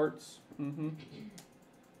all the hearts. Mm-hmm.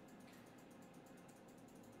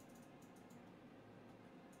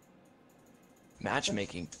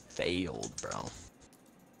 Matchmaking failed, bro.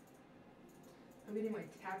 I'm getting my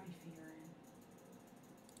tappy finger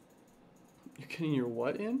in. You're getting your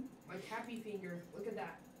what in? My tappy finger. Look at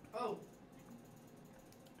that. Oh.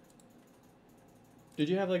 Did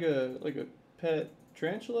you have like a pet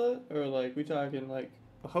tarantula, or like we talking like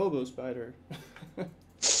a hobo spider?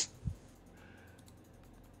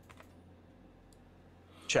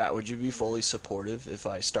 Chat, would you be fully supportive if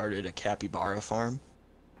I started a capybara farm?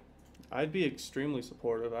 I'd be extremely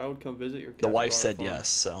supportive. I would come visit your. The wife capybara said farm. yes,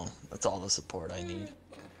 so that's all the support I need.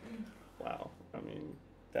 Wow. I mean,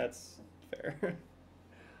 that's fair.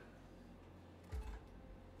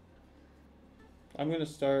 I'm gonna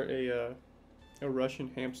start a Russian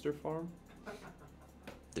hamster farm.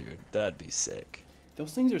 Dude, that'd be sick.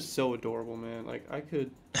 Those things are so adorable, man. Like I could.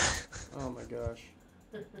 Oh my gosh.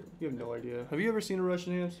 You have no idea. Have you ever seen a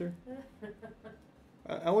Russian hamster?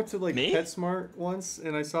 I went to like Me? PetSmart once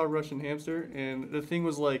and I saw a Russian hamster and the thing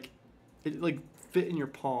was like, it like fit in your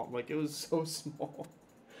palm. Like it was so small.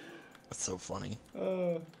 That's so funny.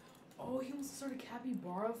 Oh, he wants to start a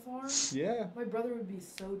capybara farm? Yeah. My brother would be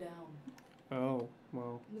so down. Oh,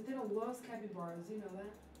 well, Nathaniel loves capybaras, you know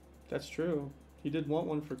that? that's true. He did want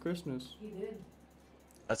one for Christmas. He did.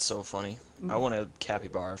 That's so funny. I want a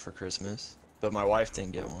capybara for Christmas, but my wife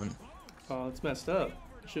didn't get one. Oh, it's messed up.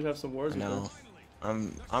 You should have some words I with know.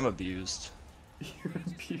 I'm abused. her. You're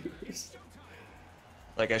abused.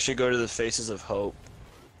 Like I should go to the Faces of Hope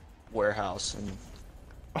warehouse and.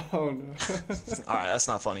 Oh no. All right, that's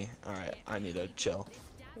not funny. All right, I need to chill.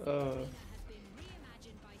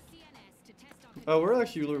 Oh, we're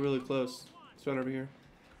actually really close. It's right over here.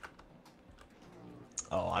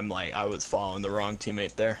 Oh, I was following the wrong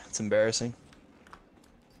teammate there. It's embarrassing.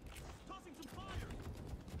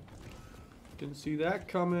 Didn't see that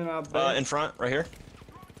coming, I bet. In front, right here.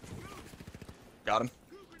 Got him.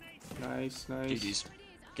 Nice, nice. GG's.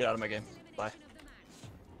 Get out of my game. Bye.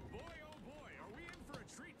 Boy, oh boy, are we in for a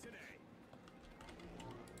treat today?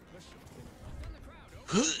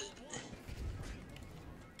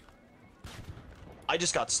 I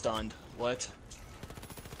just got stunned. What?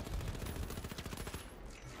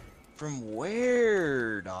 From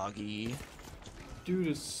where, doggy? Dude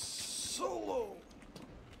is solo.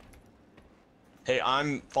 Hey,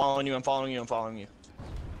 I'm following you. I'm following you. I'm following you.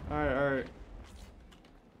 Alright, alright.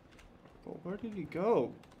 Well, where did he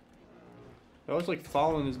go? I was like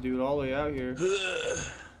following this dude all the way out here.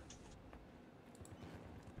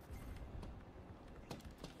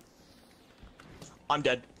 I'm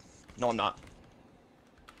dead. No, I'm not.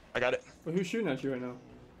 I got it. But who's shooting at you right now?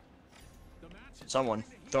 Someone.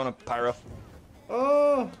 Throwing a pyro.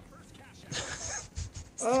 Oh!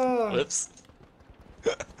 Oh! Whoops.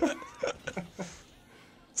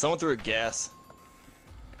 Someone threw a gas.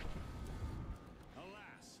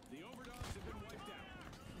 Alas, the overdogs have been wiped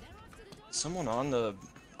out. someone on the...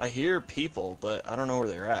 I hear people, but I don't know where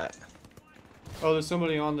they're at. Oh, there's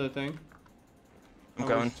somebody on the thing. I'm I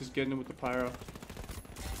going. was just getting him with the pyro.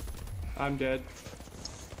 I'm dead.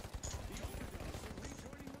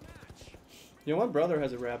 You know, my brother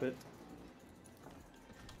has a rabbit.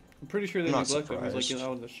 I'm pretty sure they I'm not neglected him. He's like surprised.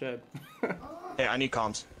 out in the shed. Hey, I need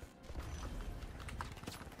comms.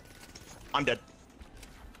 I'm dead.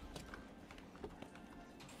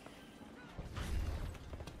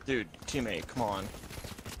 Dude, teammate, come on.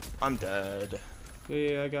 I'm dead.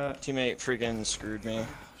 Yeah, I got. Teammate freaking screwed me.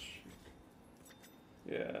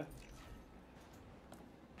 Yeah.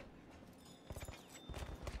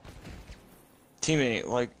 Teammate,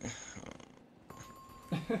 like...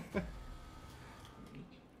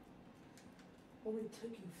 Only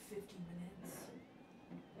took you 50 minutes.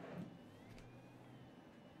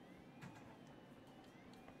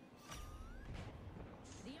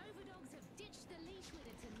 The overdogs have ditched the leash with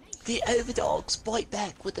a tenacious The overdogs bite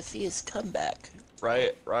back with a fierce comeback.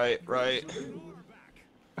 Right.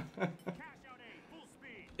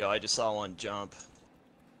 Yo, I just saw one jump.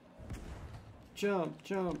 Jump,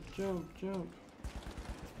 jump, jump, jump.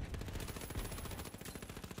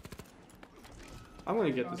 I'm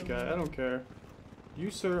gonna get this guy. I don't care. You,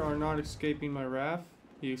 sir, are not escaping my wrath.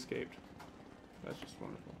 He escaped. That's just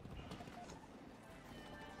wonderful.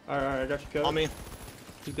 Alright, I got you covered. On me.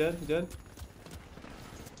 He's dead? He's dead?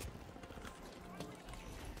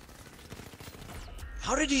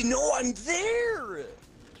 How did he know I'm there?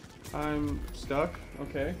 I'm stuck.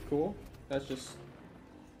 Okay, cool. That's just...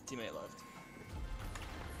 Teammate left.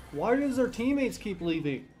 Why does our teammates keep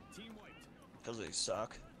leaving? Because they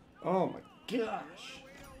suck. Oh my gosh.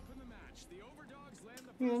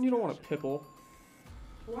 Man, you don't want a pipple.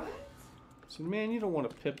 What? So, man, you don't want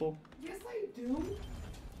a pipple. Yes, I do.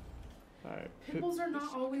 Alright. Pimples are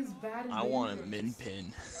not always bad and I want a dangerous. min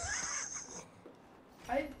pin.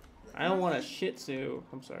 I don't want a shih tzu.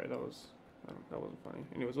 I'm sorry, that wasn't funny.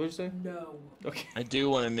 Anyways, what'd you say? No. Okay. I do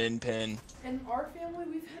want a min pin. In our family,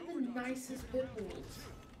 we've had the nicest pit bulls.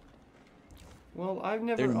 Well, I've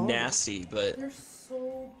never They're owned nasty, but They're so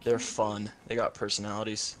cute. they're fun. They got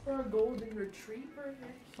personalities. For a golden retriever.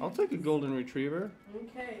 I'll take a golden retriever.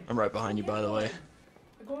 Okay. I'm right behind you, by the way.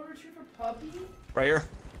 A golden retriever puppy, Right here.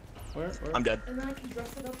 Where? I'm dead. and then I can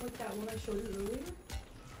dress it up like that one I showed you earlier.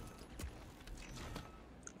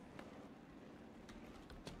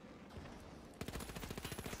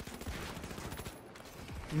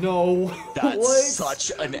 No. That's What?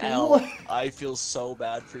 such an L. What? I feel so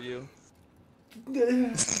bad for you.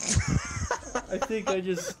 I think I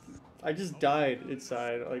just died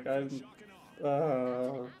inside. Like I'm.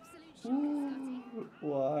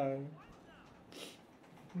 Why?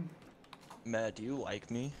 Matt, do you like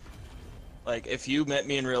me? Like, if you met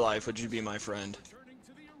me in real life, would you be my friend?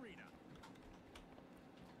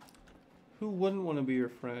 Who wouldn't want to be your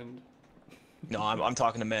friend? No, I'm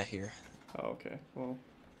talking to Matt here. Oh, okay. Well,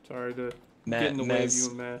 sorry to Matt, get in the way of Mez. you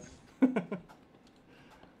and Matt.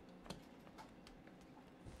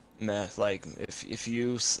 Matt, like, if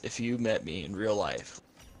you met me in real life,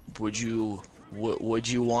 would you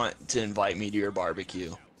want to invite me to your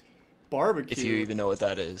barbecue? Barbecue. If you even know what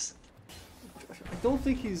that is. I don't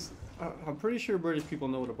think he's. I'm pretty sure British people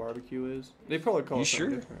know what a barbecue is. They probably call You it something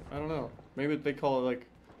sure? different. I don't know. Maybe they call it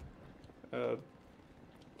like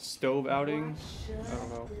stove outing. I don't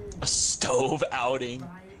know. A stove outing.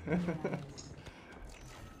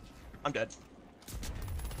 I'm dead.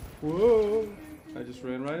 Whoa! I just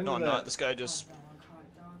ran right into No, I'm that. not. This guy just.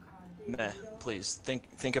 Meh. Please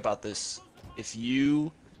think about this. If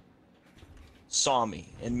you saw me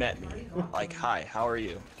and met me, like, hi, how are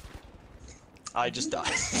you? I just died.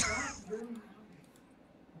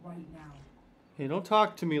 Right now. Hey, don't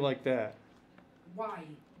talk to me like that. Why?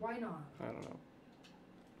 Why not? I don't know.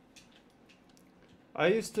 I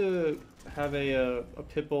used to have a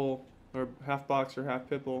pit bull, or half boxer, half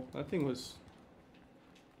pit bull. That thing was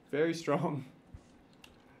very strong.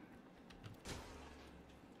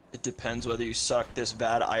 It depends whether you suck this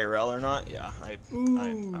bad IRL or not. Yeah,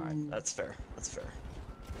 alright, that's fair. That's fair.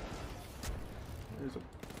 There's a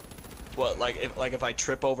What, like if I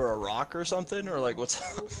trip over a rock or something, or like what's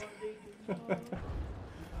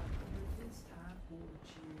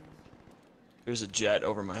There's a jet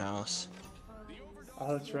over my house.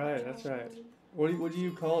 Oh, that's right. That's right. What do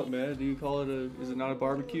you call it, man? Do you call it is it not a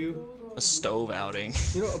barbecue? A stove outing.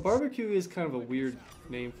 You know, a barbecue is kind of a weird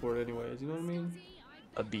name for it anyways. You know what I mean?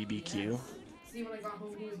 A BBQ. See, when I got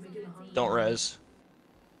home, he was making a honey. Don't res.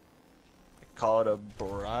 Call it a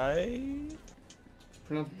bride?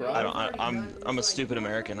 Pronounce I don't I'm a stupid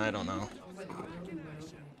American, I don't know.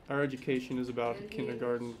 our education is about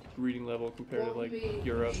kindergarten reading level compared to like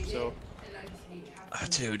Europe. So And I just hate half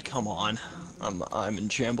the Dude, come on. I'm in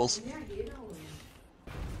shambles. Yeah, I hate Halloween.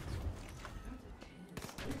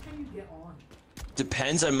 Every time you get on.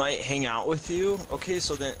 Depends, I might hang out with you. Okay,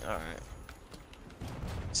 so then, alright.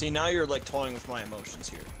 See, now you're like toying with my emotions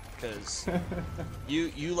here. Because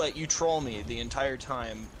you troll me the entire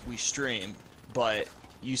time we stream, but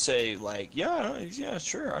you say like, yeah,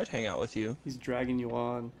 sure, I'd hang out with you. he's dragging you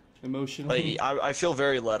on emotionally. Like, I feel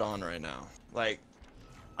very let on right now. Like,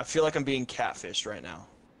 I feel like I'm being catfished right now.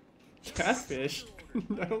 Catfish?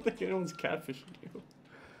 I don't think anyone's catfishing you.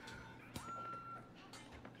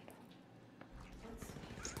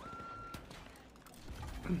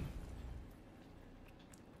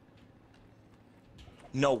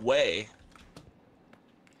 No way.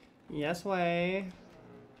 Yes way.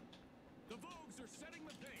 The Vogues are setting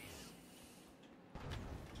the pace.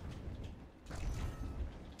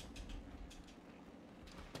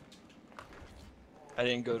 I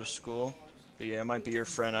didn't go to school, but yeah, I might be your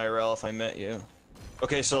friend IRL if I met you.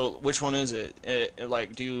 Okay, so which one is it?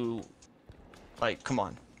 Like, do you... Like, come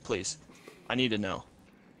on, please. I need to know.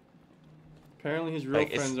 Apparently his real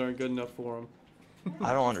Like, if- friends aren't good enough for him.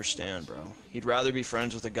 I don't understand, bro. He'd rather be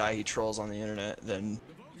friends with a guy he trolls on the internet than...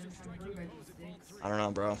 I don't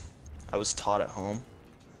know, bro. I was taught at home.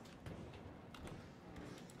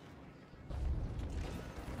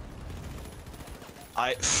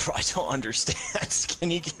 I don't understand.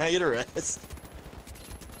 Can I get a rest?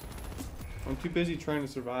 I'm too busy trying to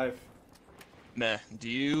survive. Meh. Do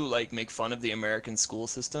you, like, make fun of the American school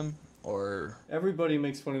system? Or... Everybody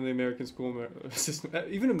makes fun of the American school system.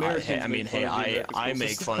 Even Americans. I mean, make fun hey, of the American I school make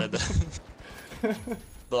system. fun of the...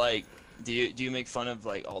 But, like, do you make fun of,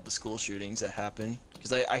 like, all the school shootings that happen?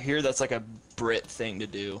 Because I hear that's, like, a Brit thing to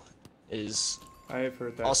do. Is... I have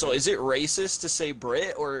heard that. Also, is it racist to say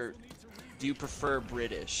Brit, or do you prefer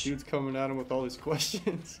British? Dude's coming at him with all these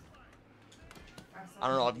questions. I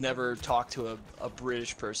don't know, I've never talked to a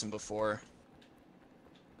British person before.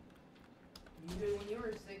 You did when you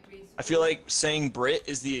were sick, basically. I feel like saying Brit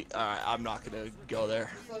is the... I'm not gonna go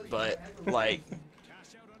there. But, like,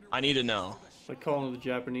 I need to know. Like calling the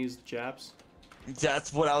Japanese Japs.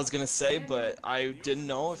 That's what I was gonna say, but I didn't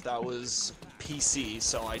know if that was PC,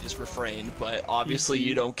 so I just refrained. But obviously PC?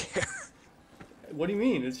 you don't care. What do you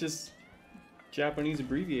mean? It's just Japanese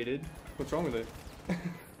abbreviated. What's wrong with it?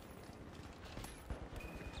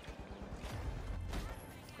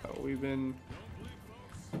 Oh, we've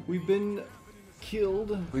been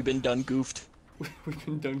killed. We've been done goofed. We've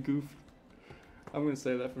been done goofed. I'm gonna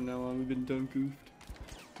say that from now on. We've been done goofed.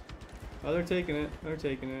 Oh, they're taking it. They're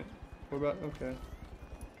taking it. What about? Okay.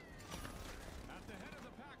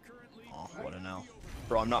 Oh, what a no.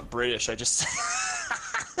 Bro, I'm not British, I just...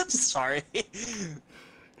 Sorry.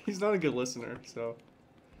 He's not a good listener, so.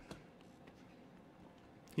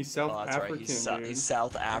 He's South Oh, that's African, right, dude. he's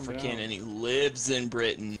South African down. and he lives in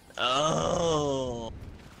Britain. Oh.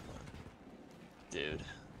 Dude.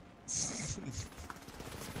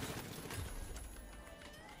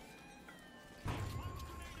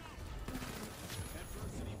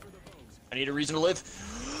 I need a reason to live.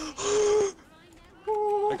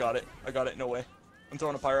 I got it. I got it. No way. I'm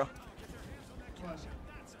throwing a pyro.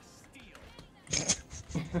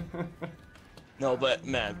 No, but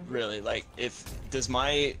man, really, like, does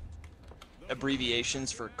my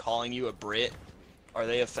abbreviations for calling you a Brit, are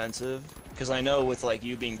they offensive? Because I know with like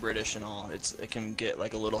you being British and all, it can get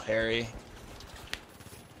like a little hairy.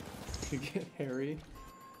 To get hairy.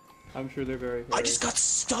 I'm sure they're very hairy. I just got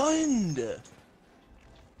stunned. Does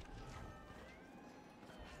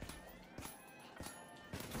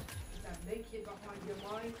that make it behind your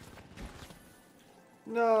mind?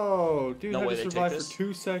 No, dude No had way to they take survive this? for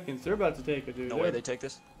 2 seconds. They're about to take it, dude. No way they take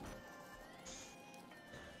this.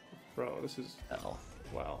 Bro, this is L.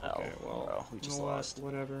 wow. L, Okay, well, bro, we you just know what? lost.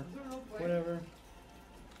 Whatever. Is there no play? Whatever.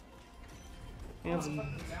 And some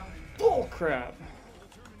Fucking down. bull crap.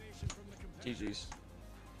 GG's.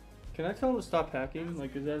 Can I tell him to stop hacking?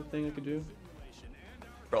 Like, is that a thing I could do?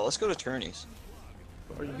 Bro, let's go to tourneys.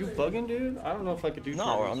 Are you bugging, dude? I don't know if I could do.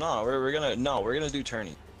 No, tourneys. no, we're gonna do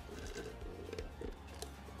tourney.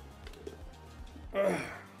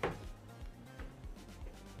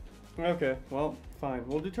 Okay, well, fine.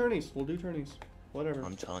 We'll do tourneys. We'll do tourneys. Whatever.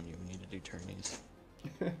 I'm telling you, we need to do tourneys.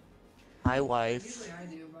 Hi, wife. Usually I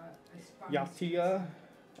do, but I find Yatia.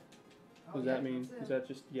 Oh, What does yeah, that mean? that's Is it. that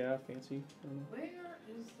just yeah, fancy? I don't know. Where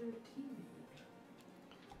is their TV?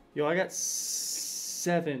 Yo, I got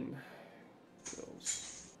 7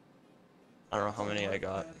 kills. I don't know how many I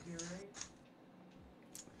got.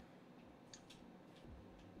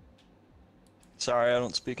 Sorry, I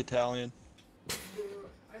don't speak Italian. I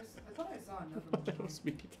thought I saw another I one. don't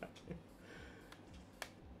speak Italian.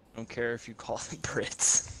 I don't care if you call them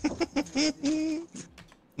Brits.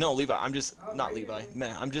 No, Levi, I'm just not Levi.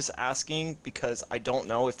 Man, I'm just asking because I don't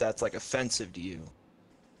know if that's like offensive to you.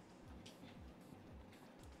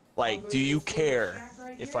 Like, do you care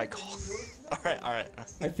if I call? All right.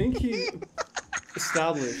 I think he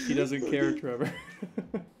established he doesn't care, Trevor.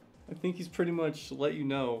 I think he's pretty much let you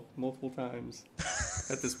know multiple times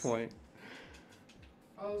at this point.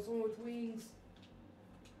 Oh, someone with wings.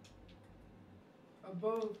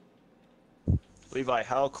 Above. Levi,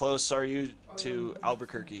 how close are you to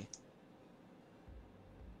Albuquerque?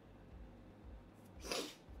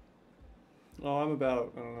 Oh, I'm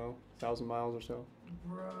about, I don't know, 1,000 miles or so.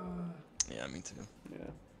 Bruh. Yeah, me too. Yeah.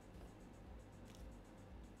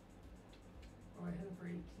 Oh, I hit him for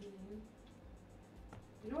 18.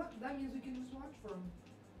 You know what? That means we can just watch for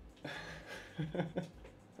him.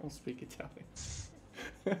 I don't speak Italian.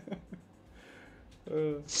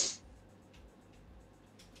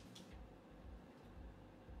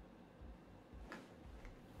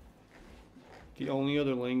 The only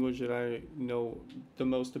other language that I know the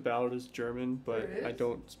most about is German, but There it I is?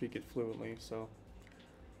 don't speak it fluently, so.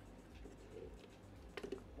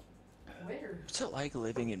 Where? What's it like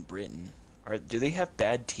living in Britain? Do they have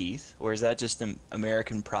bad teeth, or is that just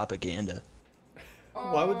American propaganda?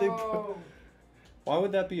 Why would they Oh, Why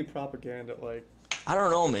would that be a propaganda? Like, I don't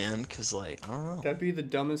know, man. Cause like I don't know. that'd be the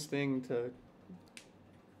dumbest thing to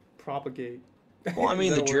propagate. Well, I Is mean,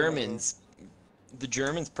 that the a word? I don't know. The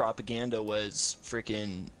Germans' propaganda was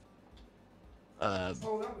freaking. oh, that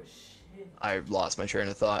was shit. I lost my train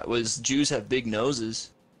of thought. Was Jews have big noses?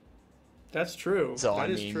 That's true. So, That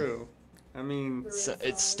I is mean- true. I mean,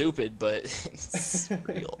 It's stupid, but it's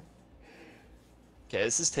real. Okay,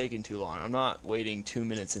 this is taking too long. I'm not waiting 2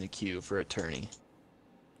 minutes in a queue for a tourney.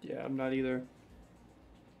 yeah, I'm not either.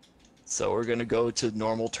 So we're gonna go to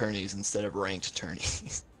normal tourneys instead of ranked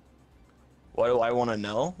tourneys. Why do I want to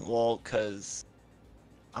know? Well, cause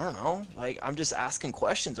I don't know. Like I'm just asking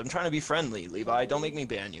questions. I'm trying to be friendly, Levi. Don't make me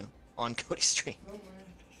ban you on Cody Stream. Don't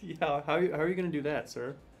worry. Yeah, how are you gonna do that,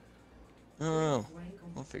 sir? I don't know. Flank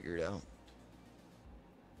 'em. We'll figure it out.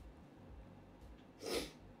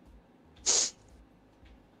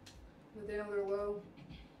 But down there low.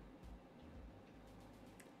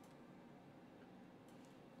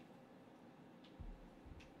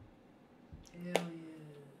 Hell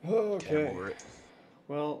yeah. Okay, I'm over it.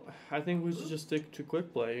 Well, I think we should just stick to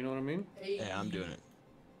quick play. You know what I mean? Hey. Yeah, I'm doing it.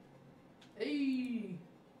 Hey.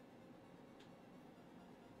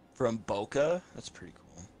 From Boca? That's pretty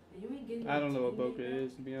cool. You ain't getting I don't know what your Boca teammate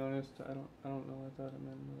is, to be honest. I don't know. I thought it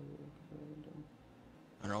meant.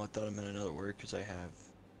 I don't know. I thought I meant another word because I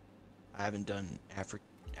haven't done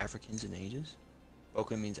Africans in ages.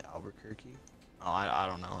 Boca means Albuquerque. Oh, I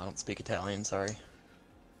don't know. I don't speak Italian. Sorry.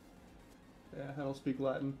 Yeah, I don't speak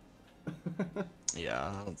Latin.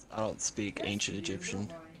 Yeah, I don't speak Yes, ancient you do,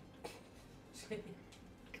 Egyptian. don't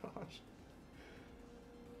Gosh.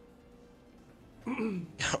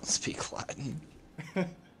 I don't speak Latin.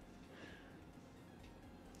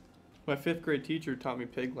 My 5th grade teacher taught me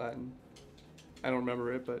Pig Latin. I don't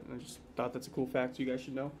remember it, but I just thought that's a cool fact you guys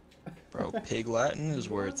should know. Bro, Pig Latin is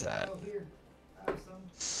You where want it's some? at. Oh, here. Have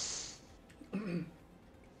some.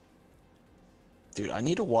 Dude, I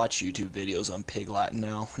need to watch YouTube videos on Pig Latin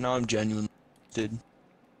now. Now I'm genuinely interested.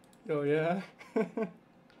 Oh yeah.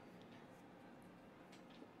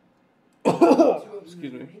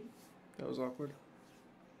 Excuse me. That was awkward.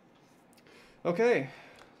 Okay,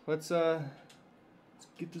 let's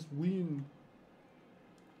get this win.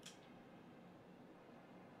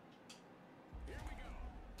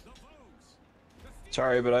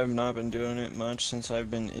 Sorry, but I've not been doing it much since I've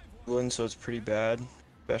been in England, so it's pretty bad.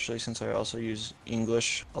 Especially since I also use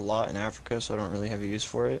English a lot in Africa, so I don't really have a use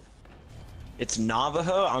for it. It's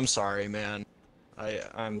Navajo? I'm sorry, man.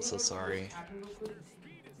 I'm so sorry.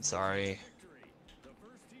 I'm sorry.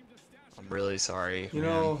 I'm really sorry. You man.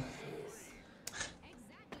 know,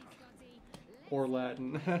 Exactly, Scotty. or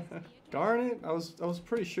Latin. Darn it! I was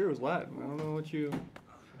pretty sure it was Latin. I don't know what you.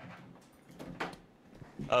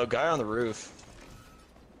 Oh, guy on the roof.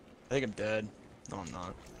 I think I'm dead. No, I'm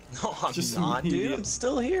not. No, I'm Just not, dude. immediate. I'm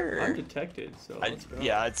still here. I'm detected, so let's go.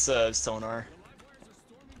 Yeah, it's sonar.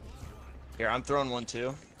 Here, I'm throwing one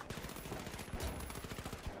too.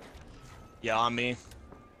 Yeah, on me.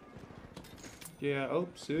 Yeah. Oh,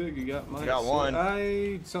 Sig, you got my. I got one.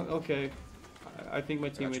 Okay. I think my I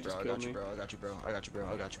got you, teammate bro. just I killed got you, me. bro. I got you, bro. I got you, bro.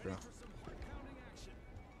 I got you, bro.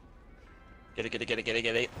 Get it, get it, get it, get it,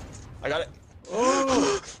 get it. I got it.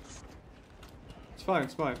 Oh! It's fine.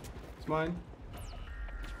 It's fine. It's mine.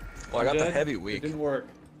 Well, I got the Dead? heavy It weak. didn't work.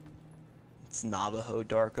 It's Navajo,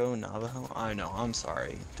 Darko, Navajo. I know. I'm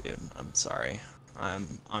sorry, dude. I'm sorry.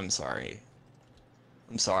 I'm sorry.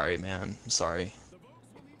 I'm sorry, man. I'm sorry.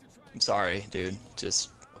 I'm sorry, dude. Just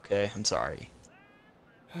okay. I'm sorry.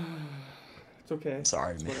 It's okay. I'm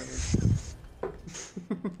sorry, It's man.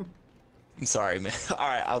 whatever. I'm sorry, man. All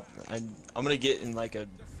right, I'm gonna get in like a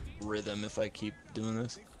rhythm if I keep doing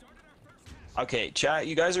this. Okay, chat.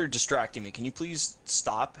 You guys are distracting me. Can you please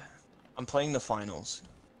stop? I'm playing the finals.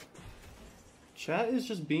 Chat is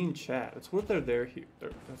just being chat. That's what they're there here.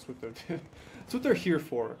 That's what they're. That's what they're here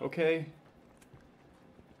for. Okay.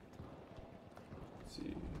 Let's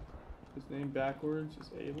see. His name backwards is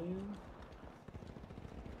Alien.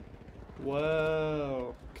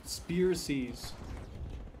 Whoa. Conspiracies.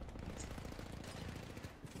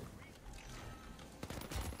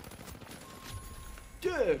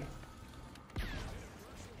 Dude.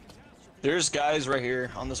 There's guys right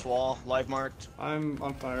here on this wall, live marked. I'm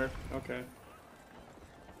on fire. Okay.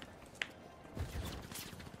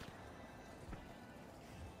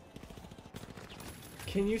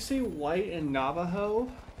 Can you say white in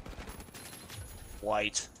Navajo?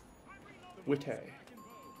 White. Witte.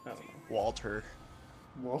 I don't know. Walter.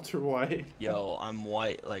 Walter White. Yo, I'm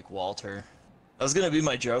white like Walter. That was gonna be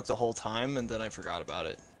my joke the whole time, and then I forgot about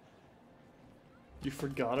it. You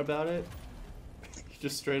forgot about it? You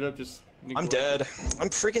just straight up just. I'm dead. I'm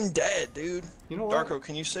freaking dead, dude. You know what? Darko,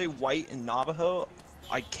 can you say white in Navajo?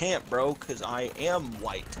 I can't, bro, because I am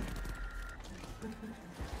white.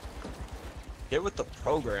 Get with the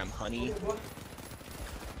program, honey.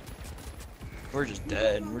 We're just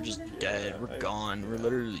dead. We're just dead. We're gone. We're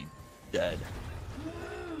literally dead.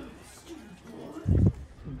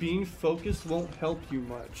 Being focused won't help you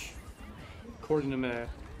much, according to me.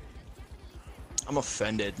 I'm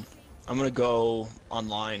offended. I'm gonna go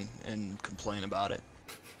online and complain about it.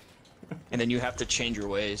 And then you have to change your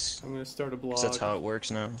ways. I'm gonna start a blog. 'Cause that's how it works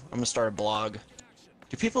now. I'm gonna start a blog.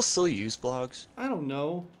 Do people still use blogs? I don't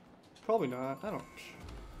know. Probably not. I don't.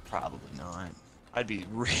 Probably not. I'd be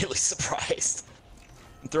really surprised.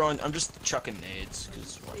 I'm just chucking nades,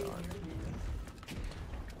 because why not?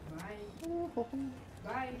 Bye.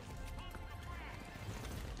 Bye.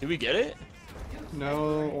 Did we get it?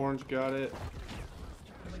 No, Orange got it.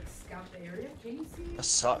 Like scout the area. Can you see? That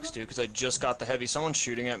sucks, dude, because I just got the heavy. Someone's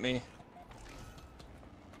shooting at me.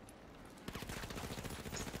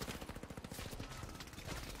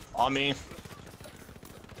 On me.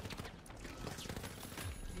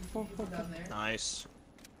 People down there. Nice.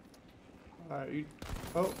 Alright, you.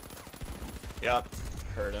 Oh, Yep.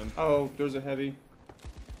 Heard him. oh, there's a heavy.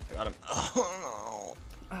 Got him. Oh,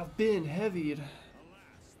 I've been heavied.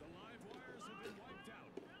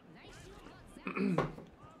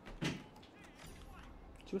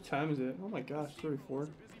 So what time is it? Oh my gosh, 34.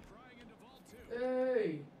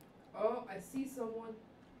 Hey! Oh, I see someone.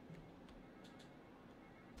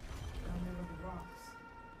 Down there with the rocks.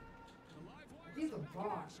 I think it's a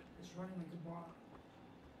bot. It's running like a bot.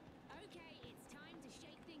 Okay, it's time to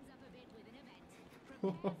shake things up a bit with an event.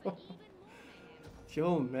 Prepare for even more mayhem.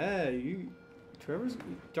 Yo, man,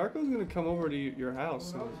 Darko's gonna come over to your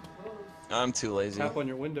house Oh, and that was close. I'm too lazy. tap on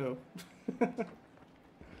your window. Yeah,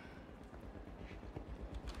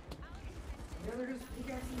 they're just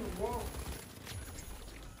pickaxing the wall.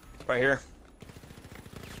 Right here.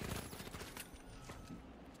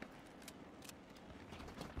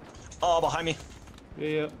 Oh, behind me.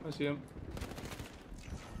 Yeah, I see him.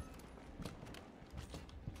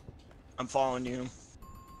 I'm following you.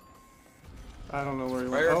 I don't know where he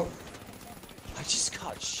Right went. here. Oh, I just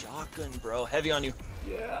got shotgun, bro. Heavy on you.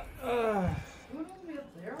 yeah. Who knows me up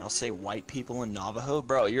there? I'll say white people in Navajo,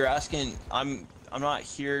 bro. You're asking. I'm not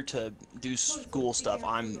here to do school stuff.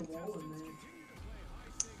 I'm, The wall in there.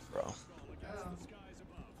 bro.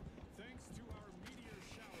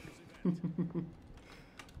 Oh.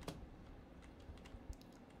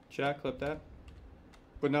 Chat, clip that.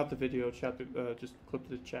 But not the video, chat, just clip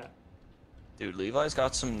the chat. Dude, Levi's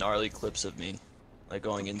got some gnarly clips of me, like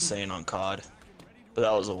going insane on COD. But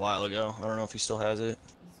that was a while ago. I don't know if he still has it.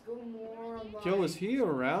 Let's go more on Yo, was he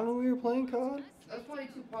around when we were playing COD? That's probably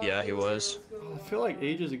too popular. Yeah, he was. Let's go I feel like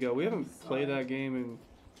ages ago. We haven't played that game in,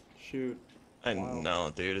 shoot. I Wow.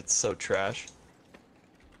 know, dude. It's so trash.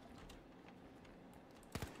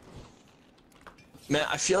 Man,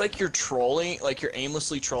 I feel like you're trolling, like you're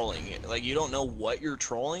aimlessly trolling it. Like you don't know what you're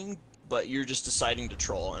trolling, but you're just deciding to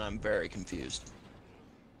troll, and I'm very confused.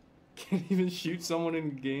 Can't even shoot someone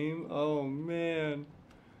in game? Oh, man.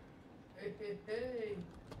 Hey, hey, hey.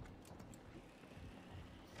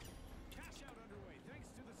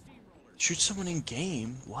 Shoot someone in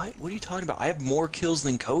game? What? What are you talking about? I have more kills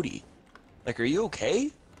than Cody. Like, are you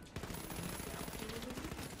okay?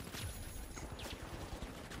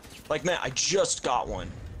 Like, man, I just got one.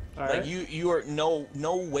 All Like, right. you are no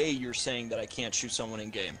way you're saying that I can't shoot someone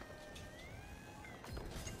in game.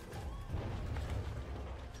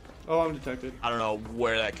 Oh, I'm detected. I don't know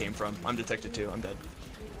where that came from. I'm detected too. I'm dead.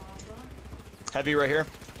 Heavy right here.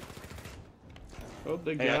 Oh,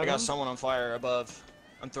 they Hey, got I got him. someone on fire above.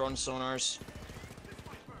 I'm throwing sonars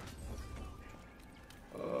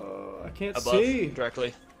I can't above see.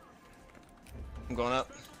 directly. I'm going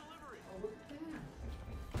up. Oh, look at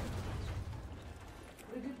that.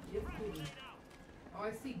 What a good gift for me. Oh,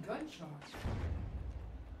 I see gunshots.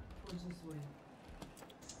 Towards this way.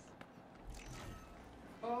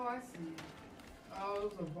 Oh, I see. Oh, it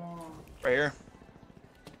was a bomb. Right here.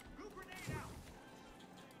 Yeah.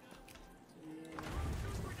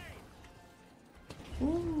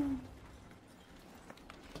 Ooh.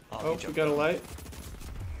 Oh, Oh, he we jumped got a down. light.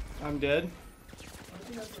 I'm dead. I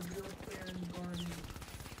think that's a real player in the garden.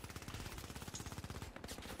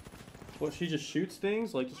 What, she just shoots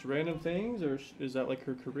things? Like just random things? Or is that like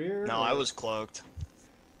her career? No, or- I was cloaked.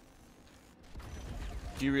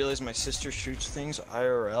 Do you realize my sister shoots things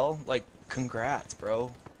IRL? Like, congrats,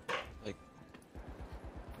 bro. Like,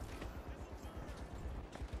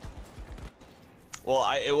 well,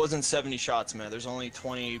 it wasn't 70 shots, man. There's only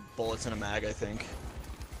 20 bullets in a mag, I think.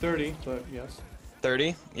 30, but yes.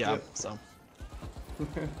 30? Yeah, Yep. so.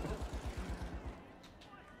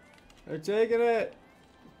 They're taking it.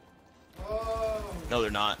 Oh! No,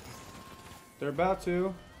 they're not. They're about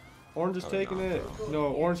to. Orange is No, they're taking not, it. bro. No,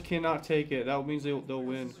 Orange cannot take it. That means they'll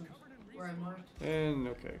win. Where I marked. And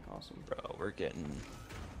okay, awesome. Bro, we're getting...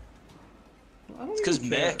 I don't It's because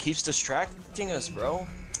even care. Matt keeps distracting us, bro.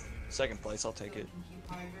 Second place, I'll take it. Keep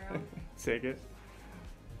high ground. Take it.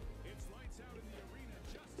 It's lights out in the arena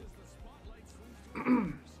just as the spotlight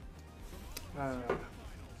swings to Uh, finals.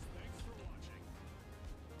 Thanks for watching.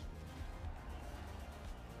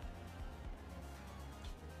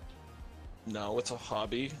 No, it's a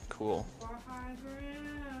hobby. Cool. Far high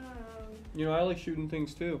ground. you know, I like shooting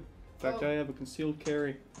things too. In fact, Oh. I have a concealed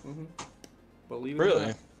carry. Believe it Really? or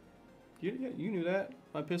not. You knew that?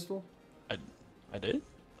 My pistol? I did?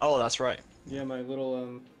 Oh, that's right. Yeah, my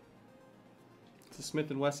little it's a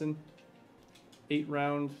Smith & Wesson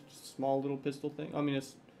 8-round small little pistol thing. I mean,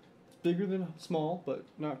 it's bigger than small, but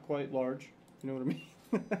not quite large. You know what I mean?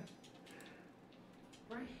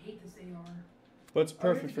 I hate this AR. But it's Oh,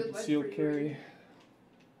 perfect for good light concealed for you. carry.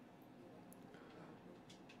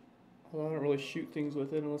 Although I don't really shoot things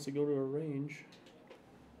with it unless I go to a range.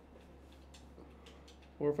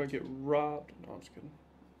 Or if I get robbed. No, I'm just kidding.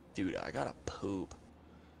 Dude, I gotta poop.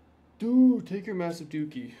 Dude, take your massive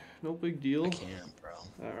dookie. No big deal. I can't, bro.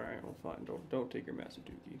 Alright, well fine. Don't take your massive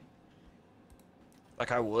dookie.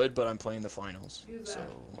 Like, I would, but I'm playing the finals. Who's So,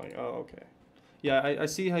 that? Like, oh, okay. Yeah, I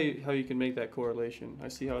see how you can make that correlation. I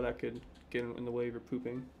see how that could get in the way of your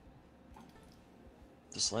pooping.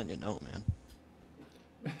 just letting you know, man.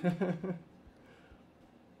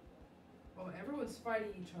 Oh, everyone's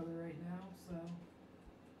fighting each other right now, so.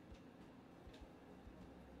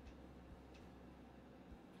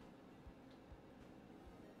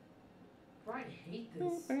 I hate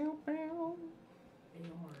this AR.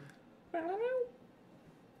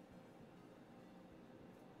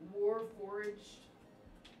 War forged.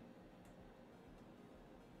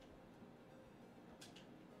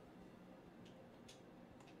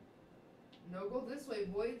 No, go this way,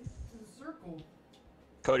 boy. To the circle.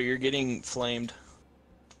 Cody, you're getting flamed.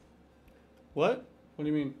 What? What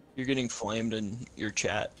do you mean? You're getting flamed in your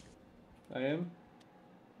chat. I am?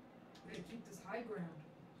 We gotta keep this high ground.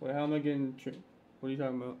 Wait, how am I getting... What are you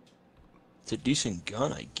talking about? It's a decent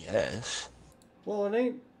gun, I guess. Well, it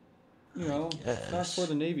ain't... You know, it's not Yes. for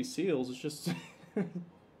the Navy SEALs. It's just... it's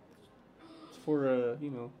for, you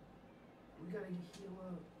know... We gotta heal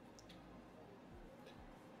up.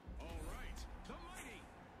 All right, the mighty,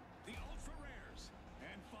 the ultra rares,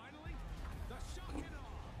 and finally, the shock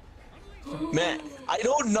and awe. Man, I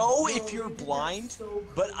don't know if you're blind,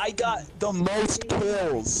 but I got the most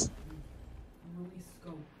kills. Release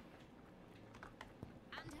scope.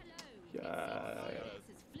 And hello. Yeah. It seems Fighters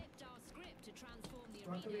has flipped our script to transform the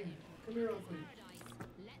Come arena here. into Come here real quick. paradise.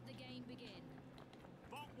 Let the game begin.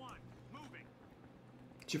 Vault 1, moving.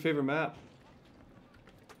 What's your favorite map?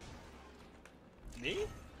 Me?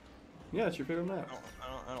 Yeah, it's your favorite map.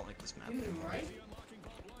 I don't like this map. Dude, right? Unlocking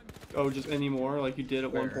Vault 1. Oh, just any more like you did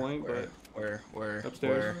at one point, but... Where?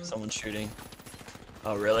 Upstairs. Someone's shooting.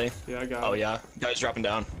 Oh, really? Yeah, I got Oh, it. yeah. Guys dropping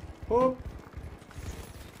down. Oh!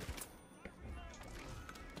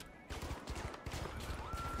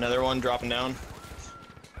 Another one dropping down.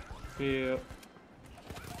 Yeah.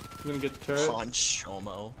 I'm gonna get the turret.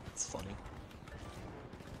 Ponchomo. It's funny.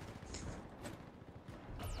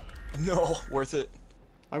 No, worth it.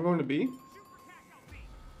 I'm going to B. A wipeout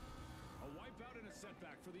and a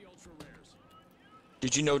setback for the ultra rares.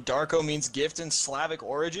 Did you know Darko means gift in Slavic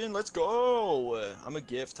origin? Let's go! I'm a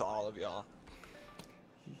gift to all of y'all.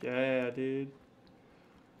 Yeah, dude.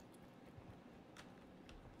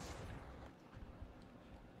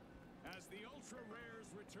 As the ultra rares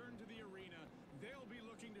return to the arena, they'll be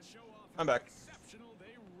looking to show off I'm how back. exceptional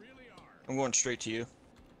they really are. I'm going straight to you.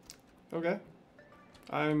 Okay.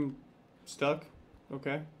 I'm stuck.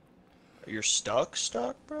 Okay. You're stuck,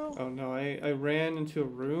 bro? Oh no, I ran into a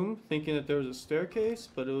room thinking that there was a staircase,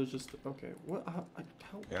 but it was just okay. What? How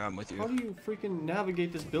Yeah, I'm with how you. do you freaking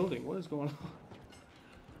navigate this building? What is going on?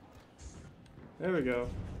 There we go.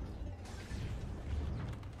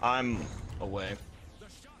 I'm away.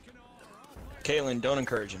 Caitlin, don't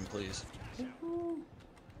encourage him, please.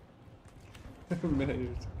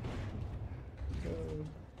 Man,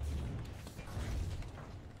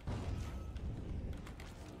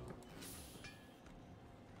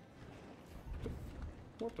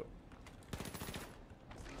 what the?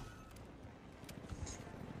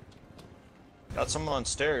 Got someone on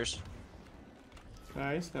stairs.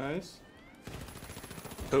 Nice, nice.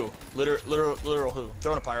 Who? Literal who?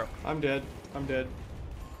 Throwing a pyro. I'm dead. I'm dead.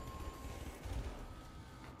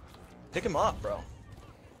 Pick him up, bro.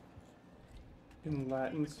 In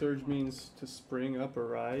Latin, surge means to spring up or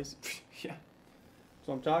rise. Yeah, that's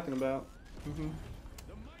what I'm talking about. Mm-hmm.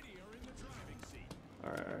 The mighty are in the driving seat.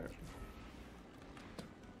 All right, all right.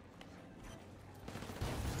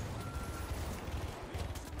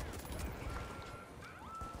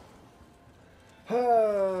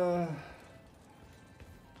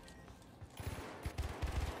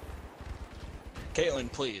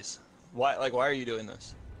 Caitlin, please. Why are you doing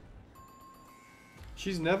this?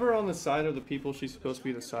 She's never on the side of the people she's supposed to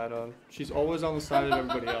be the side on. She's always on the side of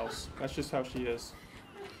everybody else. That's just how she is.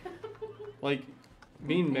 Like,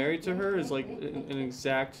 being married to her is like an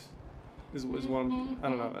exact is what I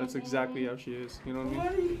don't know. That's exactly how she is. You know what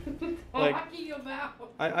I mean? What are you Like- talking about?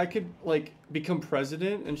 I could like become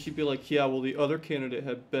president and she'd be like, yeah, well the other candidate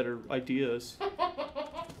had better ideas. You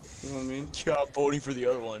know what I mean? Yeah, I'm voting for the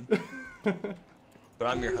other one. But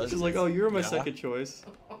I'm your husband. She's like, oh, you're my Yeah. second choice.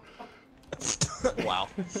 Wow.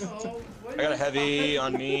 Oh, what I got are a you heavy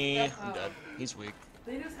on talking me. I'm about? dead. He's weak.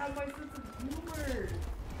 They just have my sense of humor.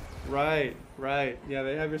 Right, right. Yeah,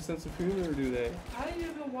 they have your sense of humor, do they? I didn't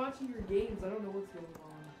even been watching your games. I don't know what's going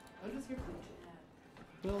on. I'm just here for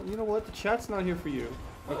the chat. Well, you know what? The chat's not here for you.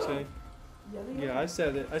 Okay. Yeah, they Yeah, are. I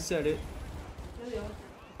said it. I said it. Yeah, they are.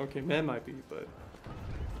 Okay, man might be, but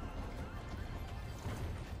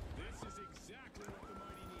This is exactly what the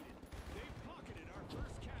mighty needed. They pocketed our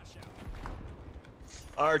first cash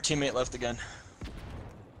out. Our teammate left again.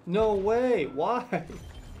 no way. Why?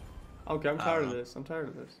 Okay, I'm I tired don't of know. this. I'm tired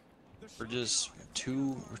of this. We're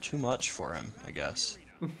too much for him, I guess.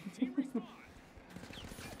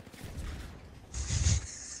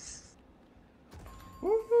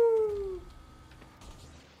 Woohoo!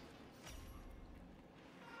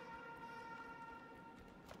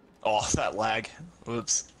 Oh, that lag.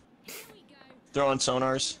 Oops. Here we go. Throwing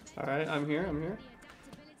sonars. All right, I'm here. I'm here.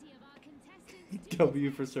 The adaptability of our contestants to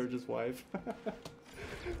W for Surge's wife.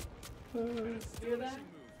 Hear that?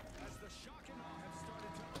 As the shock and awe have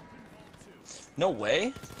started to open vault 2. No way.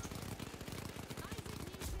 Isaac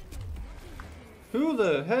Newton Who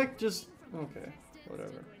the heck just? Okay, contestants whatever.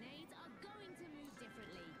 to grenades are going to move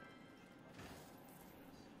differently.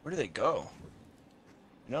 Where do they go?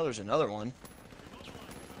 I know there's another one.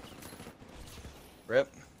 Rip.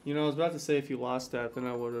 You know, I was about to say if you lost that, then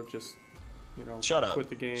I would have just, you know, Shut up. quit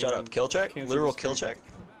the game. Shut up. and Kill check? canceled Literal the kill stream. check?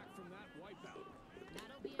 Back from that wipeout.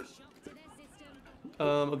 That'll be a shock to their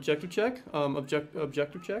system. Objective check.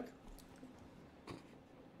 Objective check.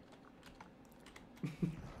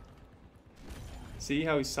 See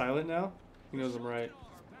how he's silent now? He knows I'm right.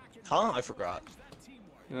 Huh? I forgot.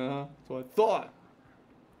 That's what I thought.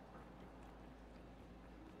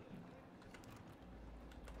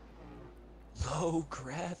 Low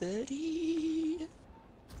gravity.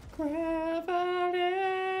 Gravity.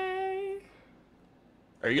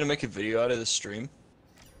 Are you gonna make a video out of this stream?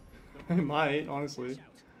 I might, honestly.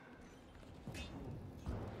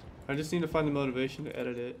 I just need to find the motivation to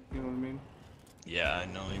edit it. You know what I mean? Yeah, I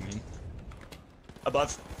know what you mean.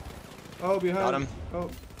 Above. Oh, behind. Got him.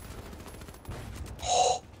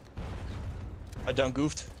 Oh, I done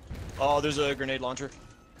goofed. Oh, there's a grenade launcher.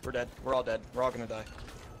 We're dead. We're all dead. We're all gonna die.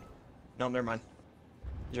 No, never mind.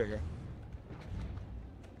 He's right here.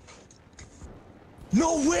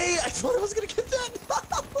 No way! I thought I was gonna get that!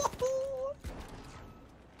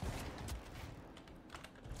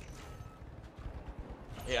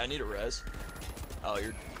 Yeah, I need a res. Oh,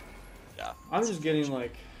 you're... Yeah. I'm just getting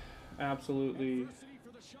like absolutely. Adversity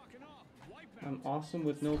for the shock and awe. Wipeout. I'm awesome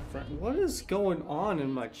with no friend. What is going on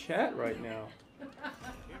in my chat right now?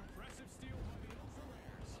 Impressive steal by the Ultra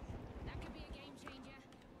Rares. That could be a game changer.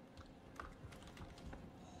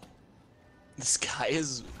 This guy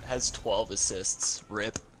has 12 assists.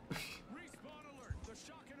 Rip. Respawn alert. The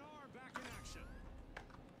shock and awe are back in action.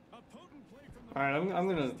 A potent play from the All right, I'm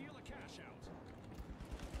gonna. steal a cash out.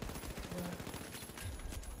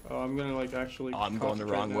 Oh, I'm gonna like actually. Oh, I'm going the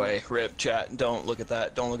concentrate wrong now. way. Rip, chat. Don't look at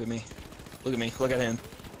that. Don't look at me. Look at me. Look at him.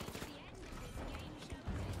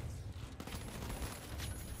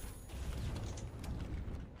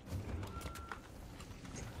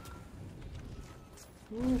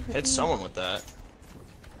 Hit someone with that.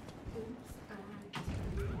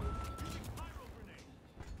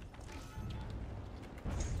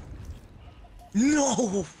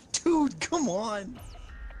 No! Dude, come on!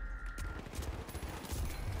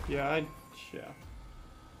 Yeah, yeah.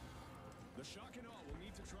 The shock and awe will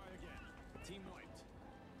need to try again. Team wiped.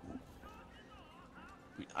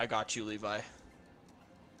 I got you, Levi.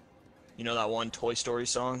 You know that one Toy Story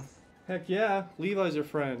song? Heck yeah, Levi's your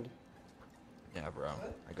friend. Yeah, bro.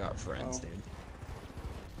 I got friends, Oh. dude.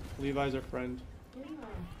 Levi's our friend. Yeah.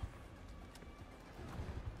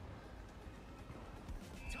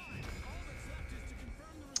 Time. All that's left is to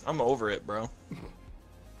confirm the result. I'm over it, bro. And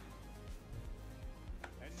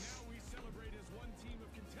now we celebrate as one team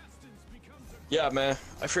of contestants becomes a Yeah, man.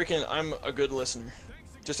 I'm a good listener.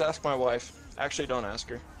 Just ask my wife. Actually, don't ask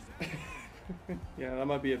her. Yeah, that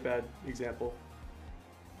might be a bad example.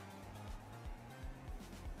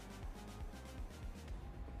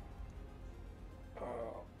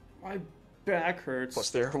 My back hurts.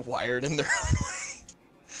 Plus, they're wired in their own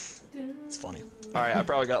way. It's funny. Alright, I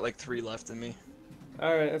probably got like 3 left in me.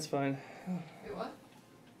 All right, that's fine. Wait, what?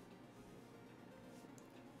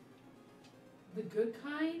 The good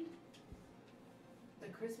kind?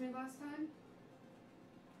 That Chris made last time?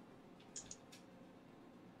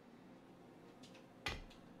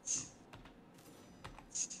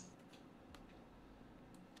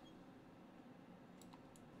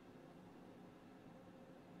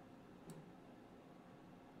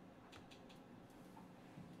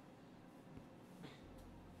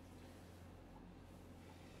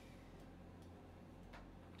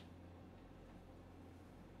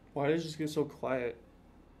 Why did it just get so quiet?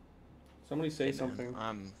 Somebody say Hey, man, something.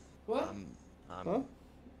 What? Huh? I don't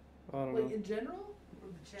Like know. in general? Or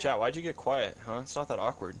the chat? Chat, why'd you get quiet, huh? It's not that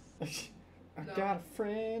awkward. I No. got a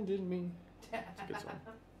friend in me. It's a good song.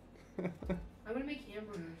 I'm gonna make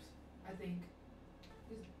hamburgers, I think.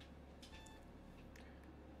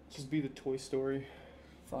 Just be the Toy Story.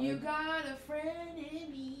 Fine. You got a friend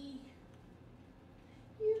in me.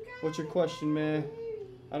 You got What's your a question, man? friend in me.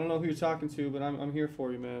 I don't know who you're talking to, but I'm here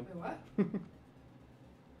for you, man. Wait, what?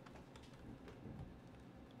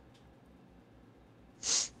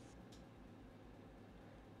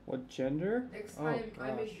 What gender? Next Oh, time I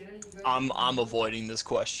gosh. make dinner, you guys. I'm avoiding this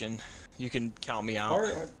question. You can count me out.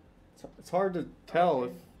 Hard, it's hard to tell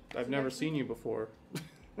Okay. if I've So never next seen you before.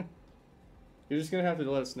 You're just gonna have to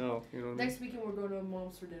let us know. You know what I mean? Next weekend we're going to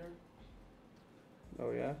mom's for dinner.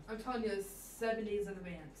 Oh yeah. I'm telling you, 7 days in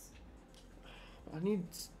advance. I need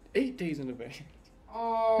 8 days in advance.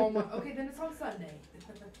 Oh my. Okay, then it's on Sunday.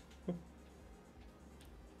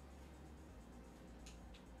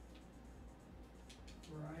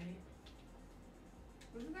 Right.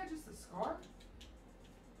 Wasn't that just a scar?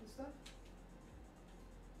 And stuff?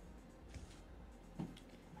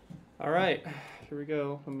 All right, here we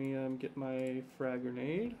go. Let me get my frag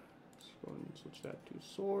grenade. Let's go and switch that to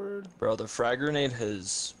sword. Bro, the frag grenade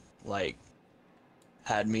has, like,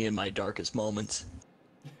 had me in my darkest moments.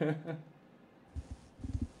 Now,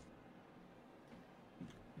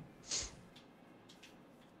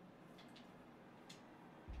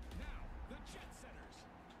 the Jet Setters,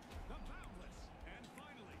 the Boundless, and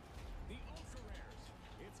finally, the Ultra Rares.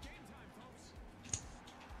 It's game time, folks.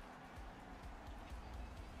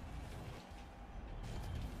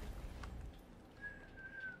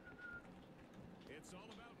 It's all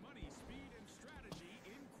about money, speed, and strategy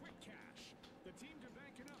in Quick Cash. The team to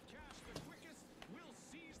bank enough cash the quickest will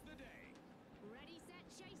seize the day. Ready, set,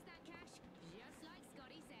 chase that cash, just like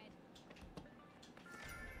Scotty said.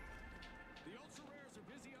 The Ultra Rares are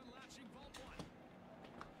busy unlatching Vault 1.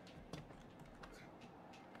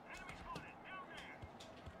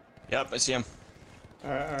 Yep, I see him.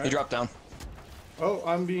 All right, all He right. dropped down. Oh,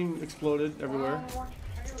 I'm being exploded everywhere. Oh,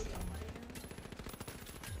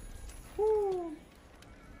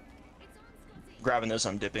 grabbing this.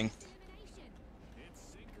 I'm dipping.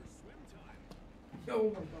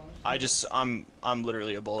 Oh my gosh. I'm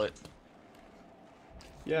literally a bullet.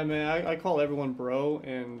 Yeah, man, I call everyone bro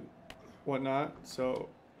and whatnot, so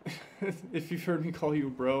if you've heard me call you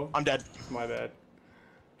bro, I'm dead. my bad.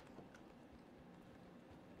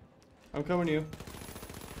 I'm coming to you.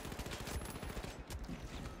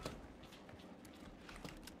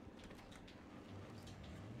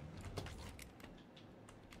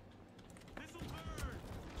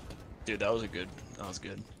 Dude, that was good. That was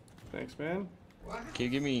good. Thanks, man. What? Can you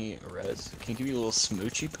give me a res? Can you give me a little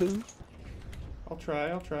smoochy poo? I'll try.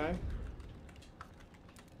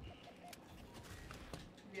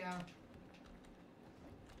 Yeah.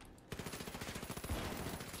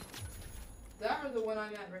 That or the one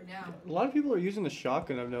I'm at right now. A lot of people are using the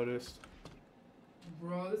shotgun, I've noticed.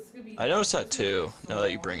 Bro, this is gonna be. I noticed that this is gonna too, be now so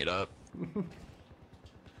that you bring it up. long.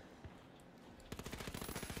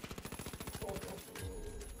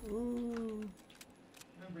 Oh. Ooh.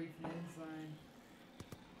 I'm breaking inside.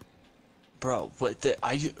 Bro, what the,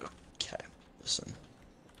 okay, listen.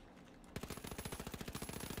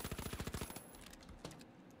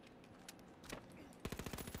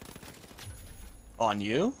 On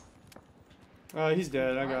you? He's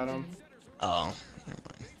dead. I got him. Oh, never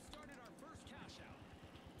mind. Started our first cash out.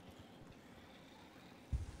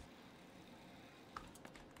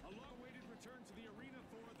 A long-awaited return to the arena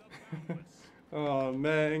for the Boundless. Oh,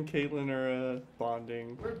 Matt and Caitlyn are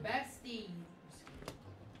bonding. We're besties.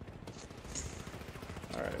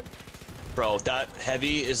 All right. Bro, that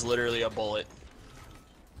heavy is literally a bullet.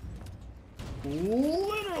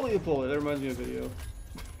 Literally a bullet. That reminds me of a video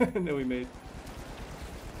that we made.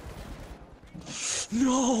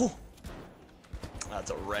 No!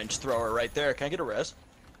 That's a wrench thrower right there. Can I get a res?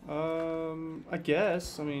 I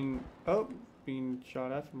guess. I mean, oh, being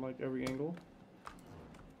shot at from like every angle.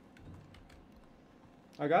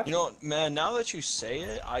 I got You know what, man, now that you say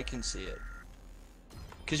it, I can see it.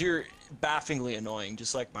 Because you're baffingly annoying,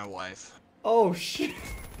 just like my wife. Oh shit,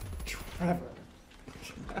 Trevor.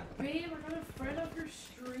 Babe, I got a friend off your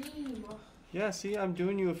stream. Yeah, see, I'm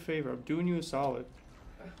doing you a favor. I'm doing you a solid.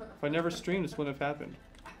 If I never streamed, this wouldn't have happened.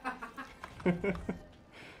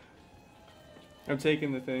 I'm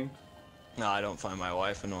taking the thing. No, I don't find my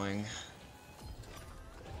wife annoying.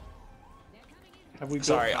 Have we built-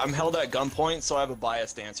 Sorry, I'm held at gunpoint, so I have a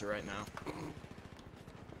biased answer right now.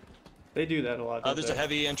 They do that a lot. don't There's they? a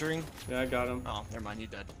heavy entering. Yeah, I got him. Oh, never mind, he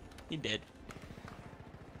dead. He did.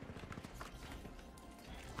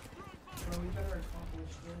 Bro, we better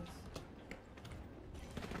accomplish this.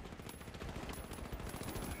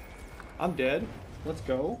 I'm dead. Let's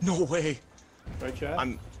go. No way. Right, chat?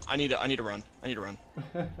 I need to run. I need to run.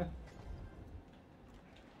 I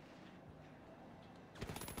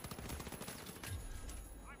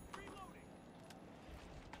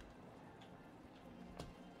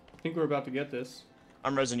think we're about to get this.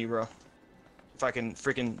 I'm resing you, bro. If I can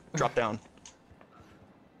freaking drop down.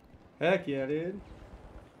 Heck yeah, dude.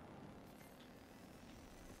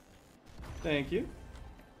 Thank you.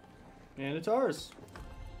 And it's ours.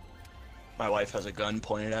 My wife has a gun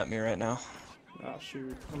pointed at me right now. Oh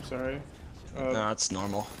shoot. I'm sorry. No, it's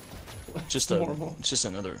normal. Just normal. It's just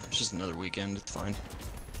another weekend. It's fine.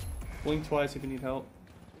 Blink twice if you need help.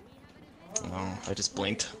 No, I just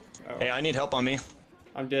blinked. Oh. Hey, I need help on me.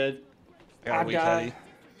 I'm dead. I got a weak died. heavy.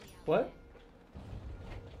 What?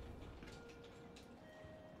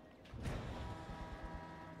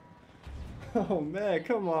 Oh man,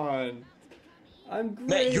 come on. I'm great.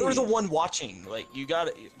 Matt, you're the one watching. Like, you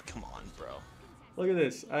gotta. Come on, bro. Look at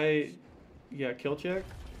this. Yeah, kill check.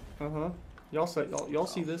 Uh-huh. Y'all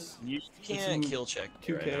see this? You It's can't in kill check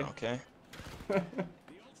me 2K. right now, okay? The Ultra Rares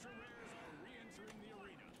are re-entering the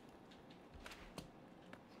arena.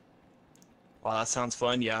 Wow, that sounds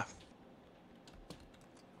fun. Yeah.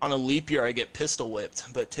 On a leap year, I get pistol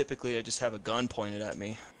whipped, but typically I just have a gun pointed at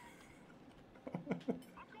me.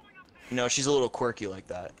 You know, she's a little quirky like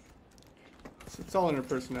that. It's all in her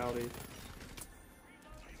personality.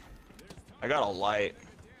 I got a light.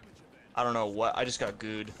 I don't know what. I just got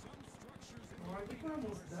gooed. Oh, I think we're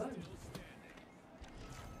almost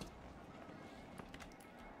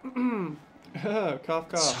done. Cough,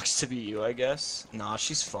 cough. Sucks to be you, I guess. Nah,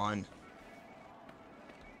 she's fun.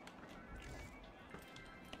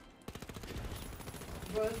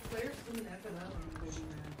 Bro, this player's coming F it up on the baby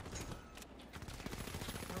man.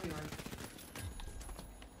 There we are.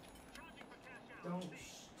 Don't.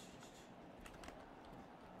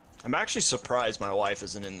 I'm actually surprised my wife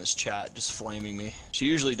isn't in this chat, just flaming me. She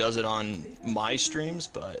usually does it on my streams,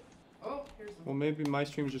 but Oh, here's some. Well, maybe my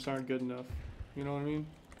streams just aren't good enough. You know what I mean?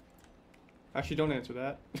 Actually, don't answer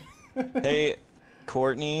that. hey,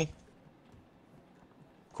 Courtney,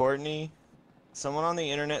 someone on the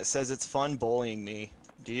internet says it's fun bullying me.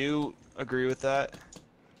 Do you agree with that?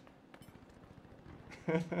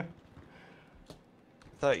 I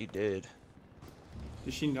thought you did.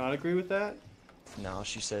 Does she not agree with that? No,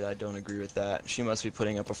 she said I don't agree with that. She must be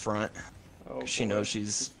putting up a front. Oh, She boy. knows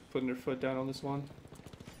she's... Putting her foot down on this one.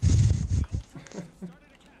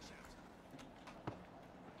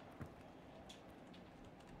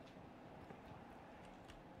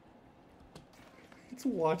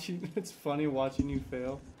 It's funny watching you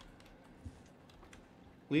fail.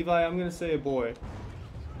 Levi, I'm gonna say a boy.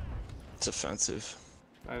 It's offensive.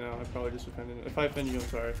 I know, I probably just offended him. If I offend you, I'm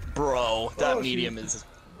sorry. Bro, that Oh, medium is...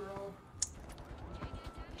 Bro.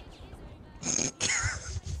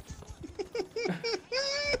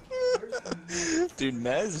 Dude,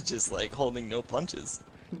 Mez is just like holding no punches.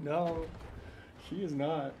 No, she is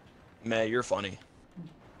not. Meh, you're funny.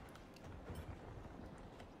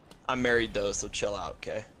 I'm married though, so chill out,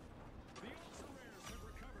 okay? The ultra rares have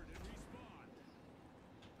recovered and respawned.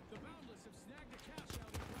 The Boundless have snagged the cash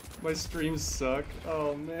out of My streams suck.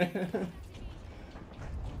 Oh man.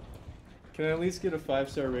 Can I at least get a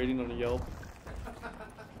 5-star rating on Yelp?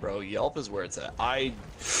 Bro, Yelp is where it's at. 4.5.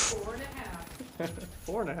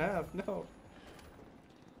 4.5? No.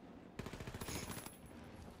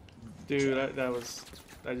 Dude,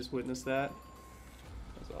 I just witnessed that.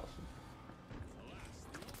 That's awesome.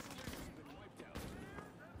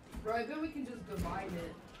 Bro, I bet we can just divide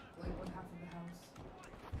it, like one half of the house.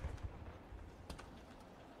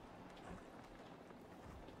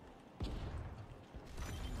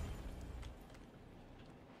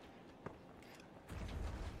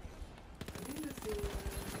 I think this is...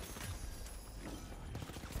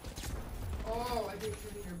 Oh, I think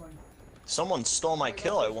it's nearby. Someone stole my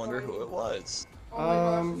kill, I wonder who it was. Oh my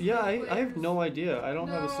gosh, it's Yeah, two I have players. no idea. I don't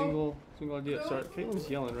have a No. single idea. No. Sorry, Caitlin's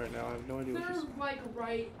yelling right now. I have no idea what They're she's. like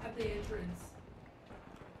right at the entrance.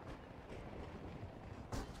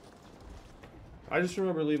 I just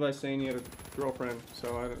remember Levi saying he had a girlfriend,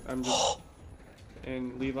 so I'm just.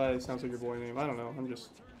 And Levi sounds like your boy name. I don't know. I'm just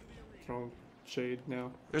throwing shade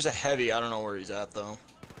now. There's a heavy, I don't know where he's at though.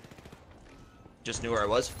 Just knew where I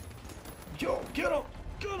was. Yo, get him!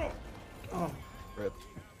 Get him! Oh, Rip.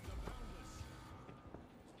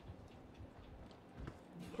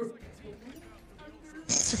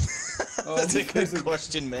 Oh, That's a these guys good are-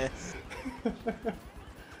 question, man.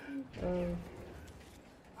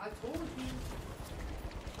 I told you.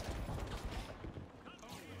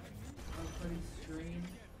 I'm pretty screen.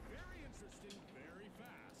 very interesting very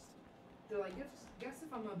fast. They're like, guess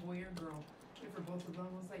if I'm a boy or girl. And for both of them,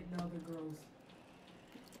 I was like, no, they're girls.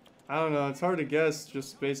 I don't know. It's hard to guess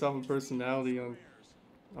just based off of personality on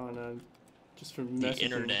just from The messaging.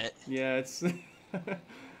 internet. Yeah, it's.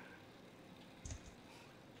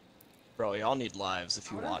 Bro, y'all need lives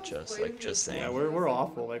if you What watch else us, plays like just this saying. Yeah, we're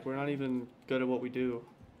awful. Like we're not even good at what we do.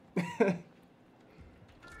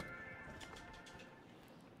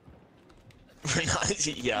 We're not,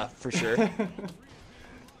 yeah, for sure.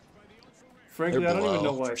 Frankly, They're I don't even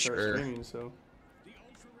know below, why I for started sure. streaming. So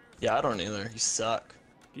Yeah, I don't either. You suck.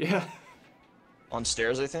 yeah. On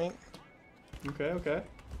stairs, I think. Okay. Okay.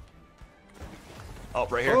 Oh,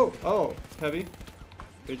 right here. Oh, heavy.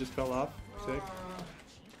 They just fell off. Sick.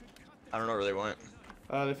 I don't know where they went.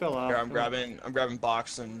 They fell off. Here, I'm grabbing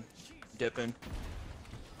box and dipping.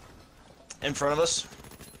 In front of us.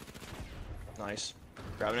 Nice.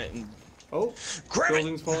 Grabbing it and Oh, grab it.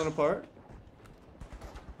 building's falling apart.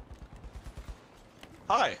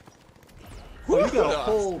 Hi. Oh, you got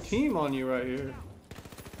a Woo! whole team on you right here.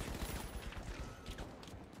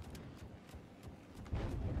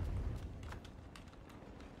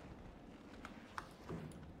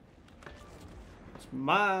 It's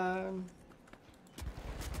mine.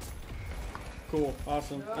 Cool,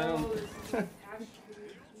 awesome. I No, don't. this is attached to it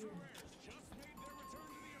here.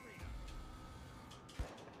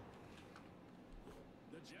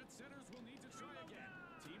 The Jet Setters will need to try again.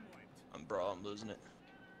 Team wiped. Bro, I'm losing it.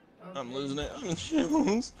 Okay. I'm losing it. I'm in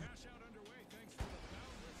shambles. Cash out underway thanks to the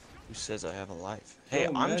Boundless. Who says I have a life? Hey, Yo,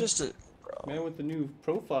 I'm man. just a... Bro, Man with the new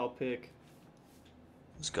profile pic.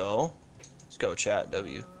 let's go. Let's go, chat,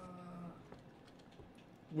 W.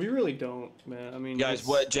 We really don't, man. I mean, Guys, it's-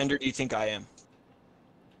 what gender do you think I am?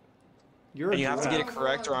 You're a And you have to get it giraffe.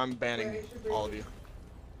 correct or I'm banning all of you.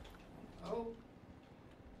 Oh.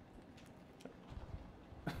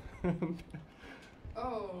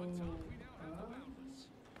 Oh.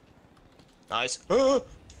 Nice.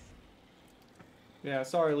 Yeah,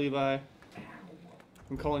 sorry, Levi.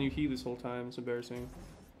 I'm calling you he this whole time. It's embarrassing.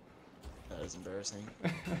 That is embarrassing.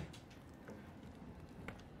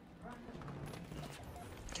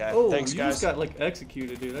 Okay, Oh, thanks you guys. just got like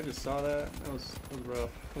executed, dude. I just saw that. That was rough.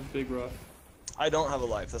 That was big rough. I don't have a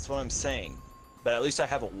life, that's what I'm saying. But at least I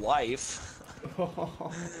have a wife. Got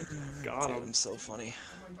Dude, him. I'm so funny.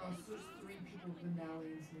 Oh my gosh, there's 3 people with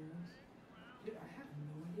medallions here. Dude, I have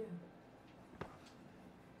no idea.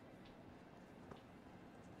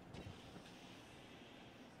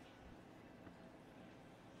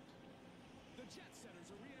 The jet setters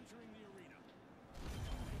are re-entering the arena.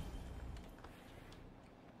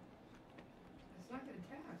 It's not gonna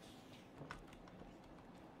catch.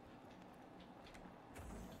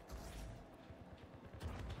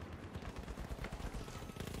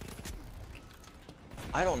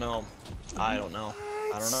 I don't know. I don't know.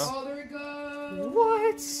 I don't know. Oh, there it goes.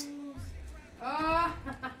 What? Ah.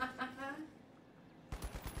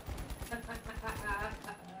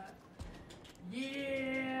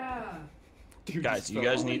 Yeah. Dude, Guys, you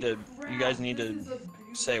guys need to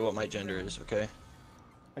say what my gender is, okay?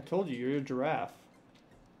 I told you, you're a giraffe.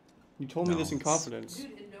 You told me No, this in it's- confidence.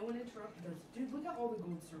 Dude, and no one interrupted us. Dude, look at all the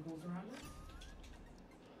gold circles around us.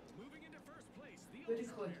 Moving into first place, the Way to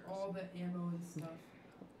collect all the ammo and stuff.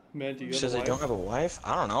 Man, do you have Says a I wife? don't have a wife?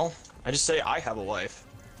 I don't know. I just say I have a wife.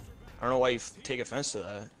 I don't know why you take offense to that.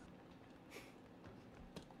 a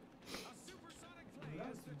supersonic play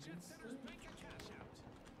as the jet setters make a cash out.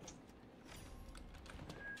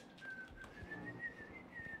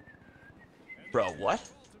 Bro, what?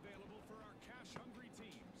 Vault available for our cash-hungry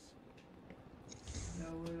teams.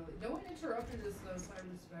 No, literally. No one interrupted us though, so I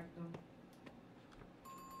respect them.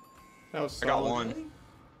 That was I got solid. one. Really?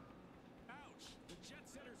 Ouch! The jet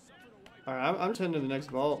setters suffered a wipe. Alright, I'm tending to the next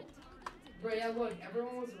vault. Bro, yeah, look,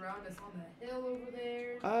 everyone was around us on the hill over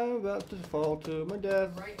there. I'm about to fall to my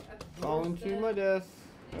death. Right at the Falling to doorstep. my death.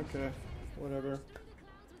 Okay, whatever. Through the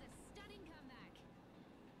clouds with a stunning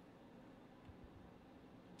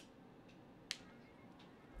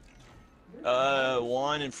comeback.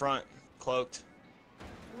 One in front, cloaked.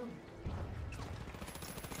 Oh,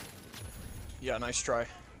 Yeah, nice try. and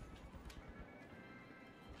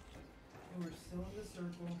we're still in the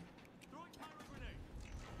circle. Throwing power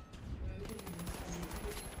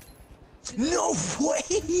grenade. No way!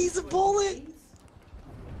 He's a bullet!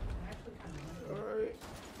 Alright.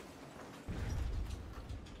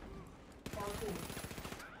 Parkour.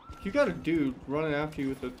 You got a dude running after you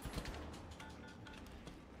with a...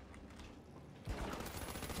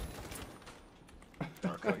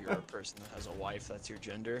 Marco, you're a person that has a wife, that's your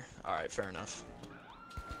gender? Alright, fair enough.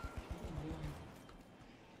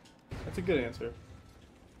 That's a good answer.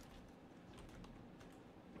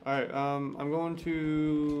 Alright, I'm going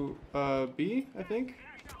to B, I think.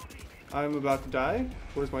 I'm about to die.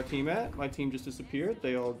 Where's my team at? My team just disappeared.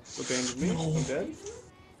 They all abandoned me. I'm dead. Bringing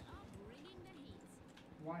the heat.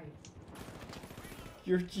 Why?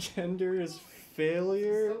 Your gender is Still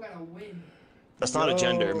failure? gotta win. That's not a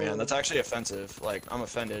gender, No. man. That's actually offensive. Like, I'm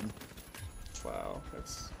offended. Wow,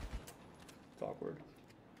 that's awkward.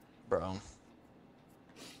 Bro.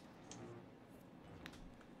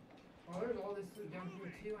 Oh, there's all this food down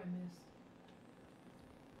here too I missed.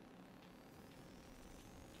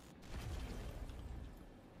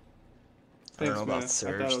 I don't Thanks, know man. about I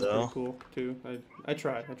Surge, thought it was though. pretty cool, too. I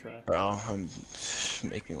tried. Bro,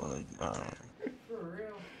 make me wanna, I don't know. For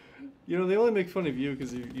real. You know, they only make fun of you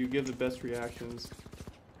because you give the best reactions.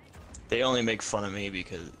 They only make fun of me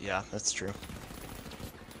because, yeah, that's true.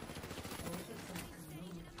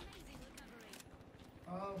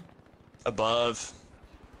 Oh, Above.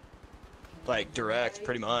 Like, direct,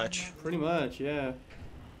 pretty much. Pretty much, yeah.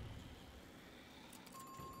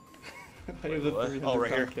 I have the what? 300 Oh,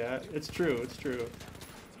 right pound cat. It's true, it's true. They wanted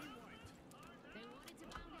to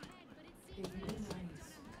bound ahead, but it it'd seems be nice.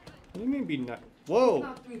 What do you mean be not? It's Whoa!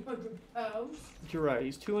 not 300 pounds. You're right,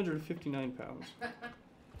 he's 259 pounds.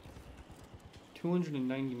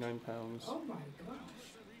 299 pounds. Oh my gosh.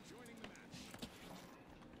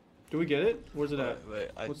 Do we get it? Where's it at? Wait,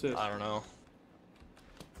 What's this? I don't know.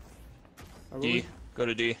 Are D. we- Go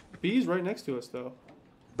to D. B's right next to us, though.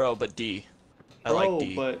 Bro, but D. I Bro, like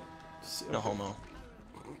D. but... No homo.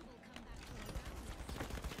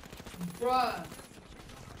 Bruh.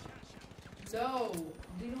 No.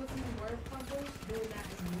 Do you know what's even worse, Campos? Doing that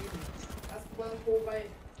in the That's one whole by.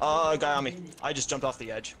 A guy on me. I just jumped off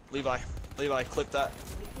the edge. Levi, clip that.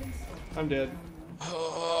 I'm dead.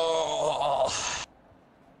 Oh.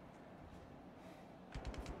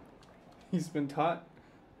 He's been taught.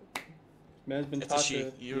 Man's been It's a taught she.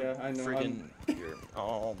 to... You Yeah, I know. friggin' you're,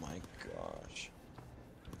 oh my gosh.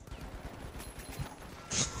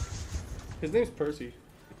 His name's Percy.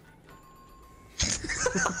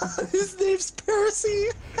 His name's Percy.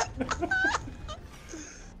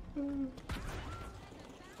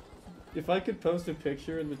 If I could post a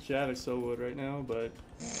picture in the chat, I so would right now, but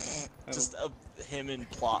I Just him in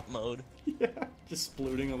plot mode. yeah, just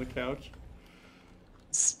splooting on the couch.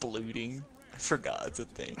 Splooting. I forgot it's a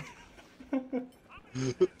thing.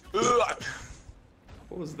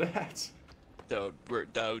 What was that? Dude, we're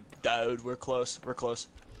close. We're close.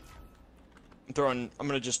 I'm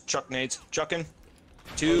gonna just chuck nades. Chucking.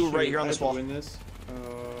 Two Oh, right shoot, here on I this have to wall. Win this.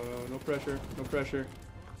 No pressure. No pressure.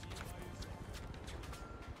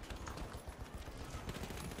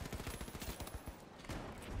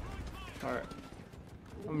 All right.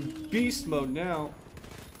 I'm in beast mode now.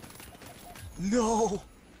 No.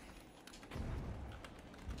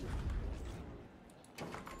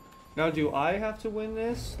 Now, do I have to win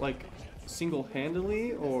this, like,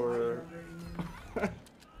 single-handedly, or?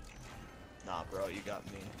 Nah, bro, you got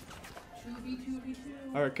me.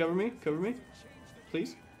 2v2v2. All right, cover me,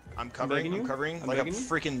 please, I'm covering. begging I'm you. covering I'm like a begging you.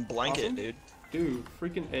 freaking blanket, Awesome. dude. dude.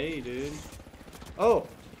 Freaking A, dude. Oh. All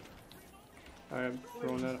right, I'm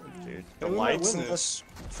throwing that. Dude, Hey, the we might lights win in this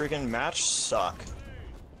freaking match suck.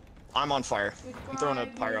 I'm on fire. I'm throwing a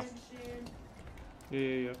pyro.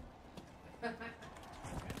 Yeah.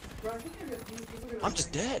 I'm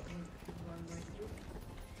just dead.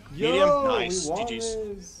 Yo, Medium? Nice. we won GG's.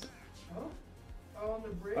 this. Oh, on the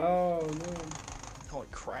bridge? Oh no. Holy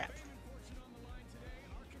crap.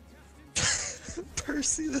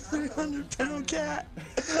 Percy the 300-pound cat.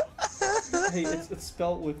 Hey, it's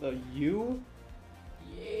spelled with a U.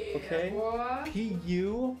 Yeah, Okay. boy.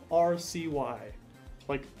 P-U-R-C-Y.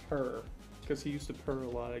 Like purr. Because he used to purr a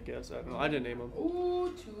lot, I guess. I don't know. I didn't name him.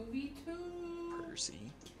 Ooh, 2v2.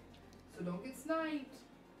 Percy. So don't get sniped.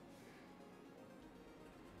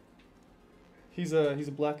 He's a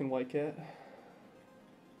black and white cat.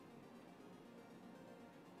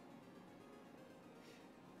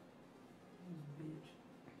 Bitch.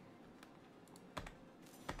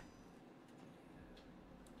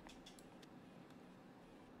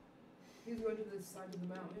 He's going to this side of the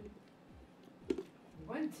mountain.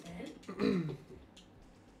 110?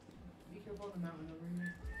 Be careful on the mountain over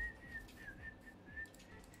here.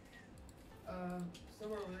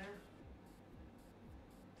 Somewhere over there.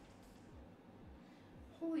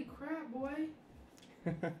 Holy crap, boy.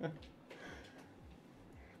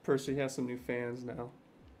 Percy has some new fans now.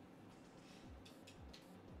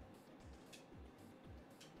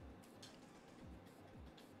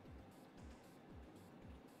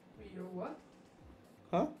 Wait, you're what?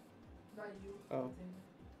 Huh? Not you. Oh.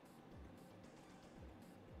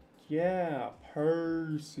 Yeah,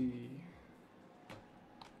 Percy.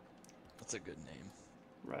 That's a good name.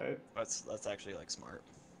 Right. That's actually like smart.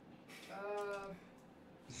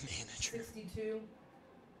 Manager. 62.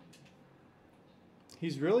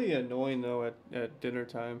 He's really annoying though at dinner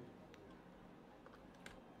time.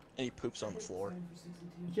 And he poops on the floor. Sign for 62.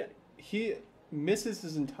 Yeah, he misses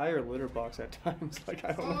his entire litter box at times. Like,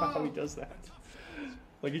 I don't know how he does that.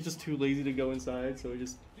 Like, he's just too lazy to go inside, so he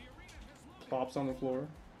just plops on the floor.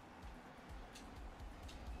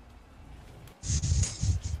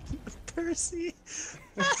 Percy.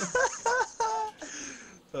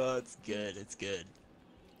 Oh, it's good. It's good.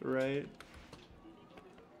 Right?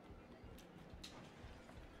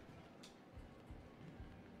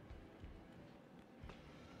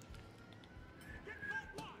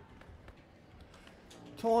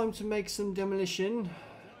 Time to make some demolition.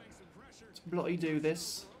 Let's bloody do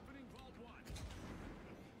this.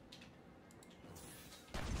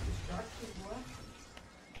 Distraction, what?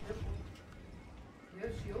 Careful. You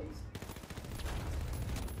have shields?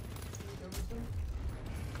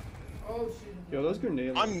 Oh shit. Yo, those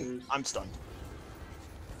grenade launchers. I'm stunned.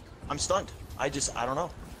 I'm stunned. I don't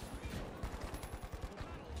know.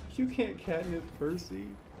 You can't catnip Percy.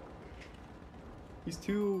 He's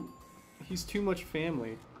too much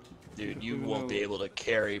family. Dude, you Even won't be though- able to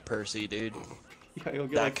carry Percy, dude. Yeah, he'll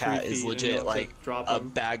get That like 3 cat feet is and legit you'll have to like drop a him.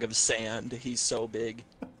 bag of sand. He's so big.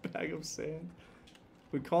 Bag of sand.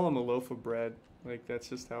 We call him a loaf of bread. Like, that's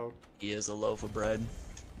just how He is a loaf of bread.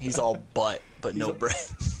 He's all butt, but no He's a- bread.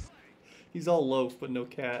 he's all loaf but no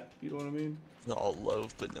cat. You know what I mean? He's all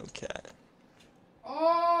loaf, but no cat.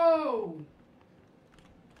 Oh!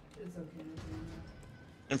 It's okay.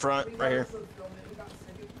 In front, We right here. also filmed it. We got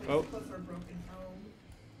second place Oh. plus our broken home.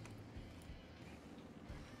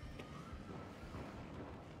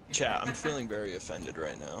 Chat, I'm feeling very offended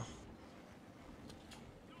right now.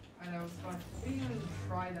 I know, it's fun. We didn't even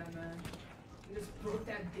try that, man. We just broke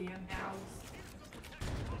that damn house.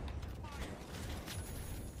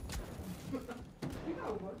 We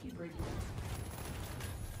got lucky breaking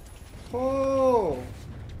it. Oh!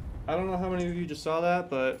 I don't know how many of you just saw that,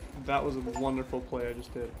 but that was a wonderful play I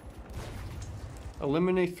just did.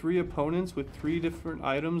 Eliminate 3 opponents with 3 different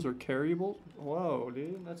items or carryable. Whoa,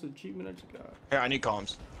 dude, that's an achievement I just got. Here, I need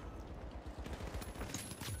comms.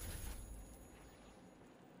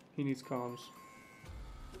 He needs comms.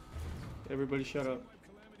 Everybody shut up.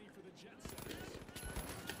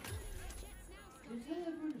 Is that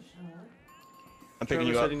ever a shower? I'm picking Trevor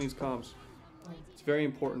you said up. he needs comms. It's a very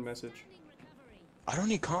important message. I don't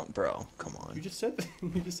need comp, bro. Come on. You just said that.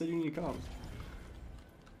 You just said you need comms.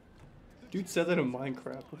 Dude said that in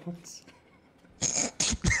Minecraft once.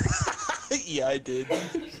 Yeah, I did.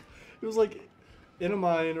 It was like in a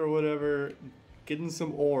mine or whatever, getting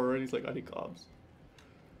some ore, and he's like, I need comms.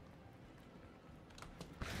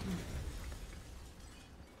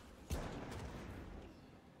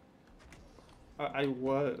 I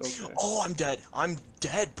what? Okay. Oh, I'm dead. I'm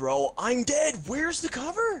dead, bro. I'm dead. Where's the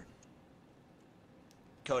cover?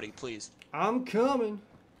 Cody, please. I'm coming.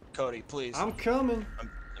 Cody, please. I'm coming. I'm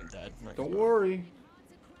dead. I'm not Don't gonna- worry.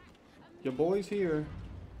 Your boy's here.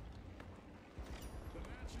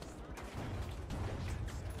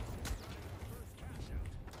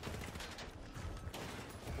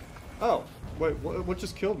 Oh, wait, what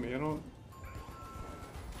just killed me? I don't...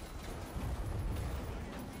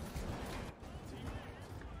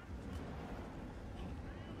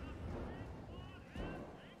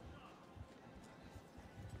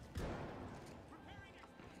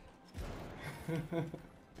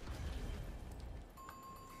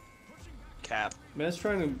 Cap. Man's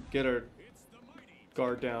trying to get our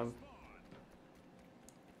guard down.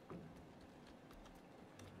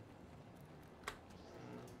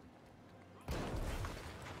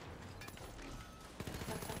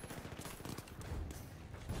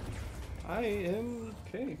 I am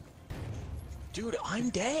okay. Dude, I'm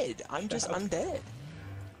dead. I'm just undead.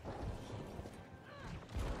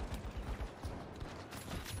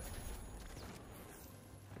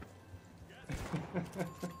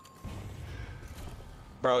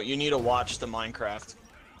 Bro, you need to watch the Minecraft.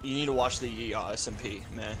 You need to watch the SMP,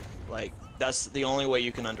 man. Like, that's the only way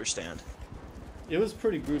you can understand. It was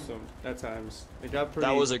pretty gruesome at times. It got pretty.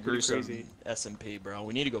 That was a pretty gruesome crazy. SMP, bro.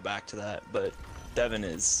 We need to go back to that, but Devin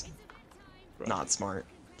is Bro. not smart.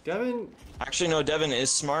 Devin, Actually, no, Devin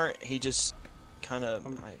is smart. He just kind of.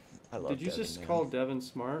 I love. did you Devin, just man. call Devin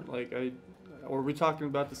smart? Like or are we talking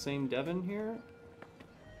about the same Devin here?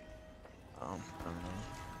 I don't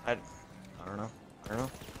know. I don't know. I don't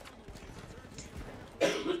know.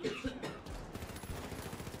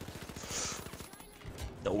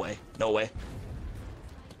 No way. No way.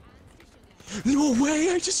 No way!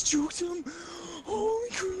 I just juked him! Holy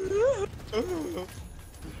crap!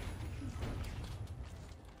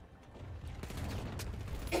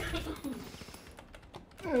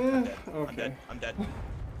 I'm Okay. dead. I'm dead.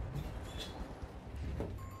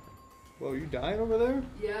 Whoa, you dying over there?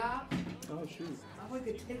 Yeah. Oh shoot. I'm like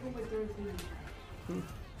a tickle my throat food.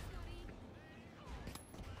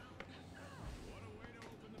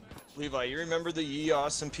 Levi, you remember the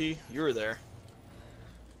Yos SMP? You were there.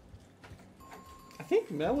 I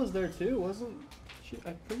think Mel was there too, wasn't she?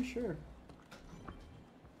 I'm pretty sure.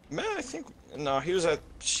 Man, I think no, he was at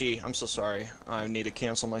I'm so sorry. I need to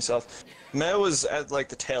cancel myself. Matt was at like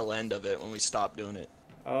the tail end of it when we stopped doing it.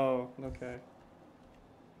 Oh, okay.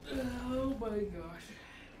 Oh my gosh.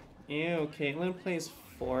 Ew, Caitlyn plays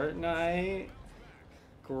Fortnite.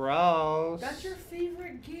 Gross. That's your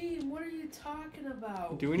favorite game. What are you talking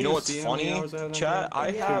about? Do we You need know to what's see how many funny, hours I have on chat? there? I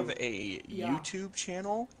Yeah. have a Yeah. YouTube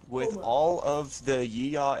channel with my- all of the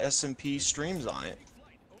Yeehaw SMP streams on it.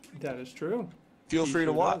 That is true. Feel He free to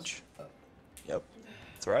sure watch. Yep,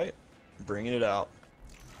 that's right. Bringing it out.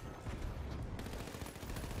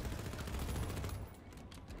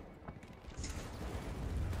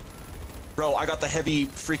 Bro, I got the heavy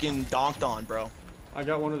freaking donked on, bro. I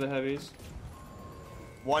got one of the heavies.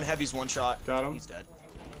 One heavy's one shot. Got him. He's dead.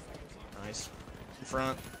 Nice. In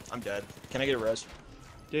front. I'm dead. Can I get a res?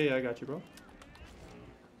 Yeah, I got you, bro.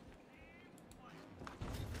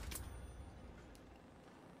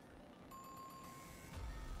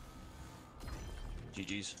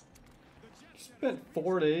 GG's. Spent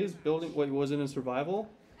 4 days building. Wait, was it in survival,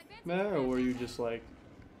 Matt, or were you just like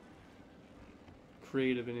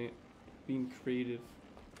creative in it, being creative?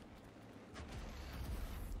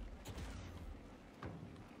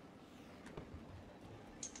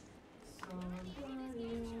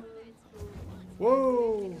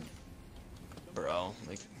 Whoa! Bro,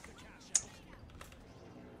 like.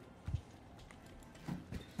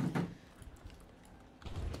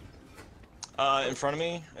 In front of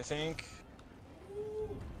me, I think.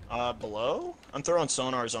 Below? I'm throwing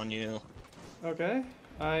sonars on you. Okay,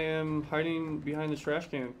 I am hiding behind the trash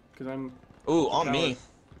can because I'm. Ooh, on Tower. me.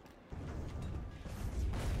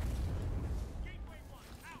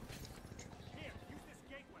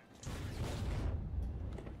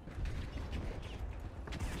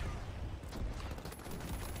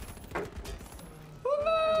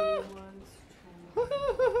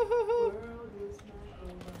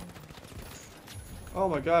 Oh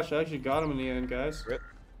my gosh, I actually got him in the end, guys. Rip.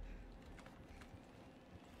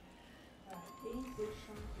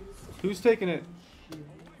 Who's taking it?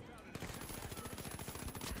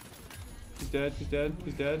 He's dead, he's dead,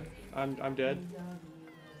 he's dead. I'm dead.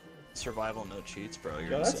 Survival, no cheats, bro.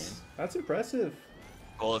 You're Yeah, insane. that's impressive.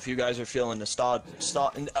 Well, if you guys are feeling if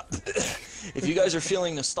you guys are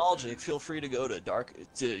feeling nostalgic, feel free to go to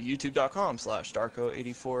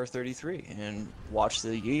youtube.com/darko8433 and watch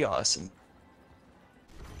the Yeos. And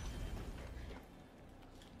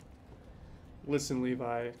Listen,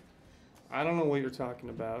 Levi, I don't know what you're talking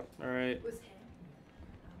about, alright? It was him.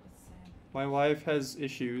 I was sad. My wife has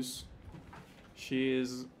issues. She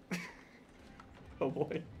is... Oh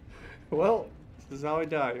boy. Well, this is how I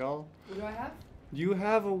die, y'all. What do I have? You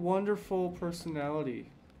have a wonderful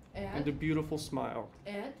personality and a And? beautiful smile.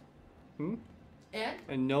 And? Hmm? And?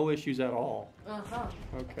 And no issues at all. Uh-huh.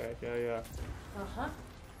 Okay, yeah. Uh-huh.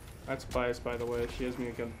 That's biased, by the way. She has me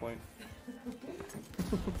at gunpoint.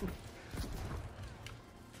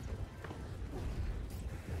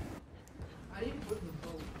 I didn't put in the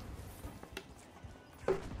boat.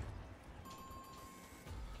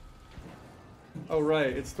 Oh right,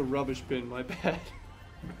 it's the rubbish bin, my bad.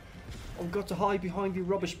 I've got to hide behind the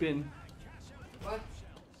rubbish bin. What?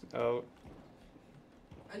 Oh,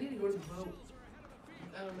 I need to go to the boat.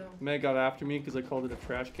 I don't know. Meg got after me because I called it a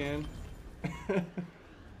trash can.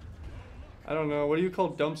 I don't know, what do you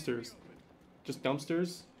call dumpsters? Just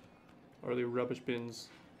dumpsters? Or are they rubbish bins?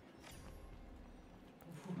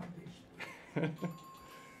 Rubbish.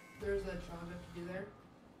 There's a challenge to do there.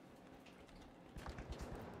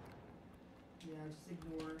 Yeah, just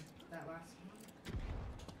ignore that last one.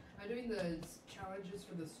 I'm doing the challenges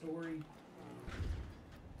for the story.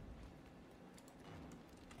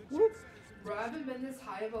 Whoop. Bro, I haven't been this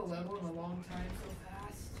high of a level in a long time so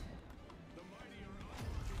fast.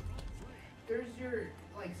 There's your,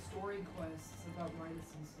 like, story quests about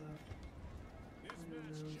Midas and stuff. What are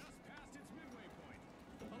those?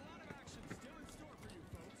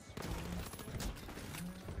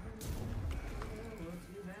 Oh,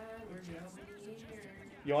 too bad we're going here.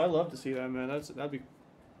 Yo, I love to see that, man. That'd be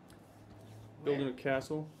building a Where?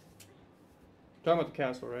 castle. Talking about the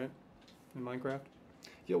castle, right? In Minecraft.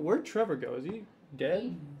 Yo, where'd Trevor go? Is he dead?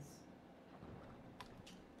 Hades.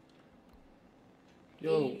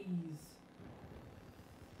 Yo. Hades.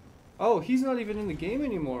 Oh, he's not even in the game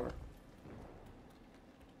anymore.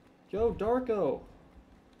 Yo, Darko.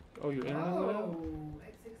 Oh, you're in that one now? Oh,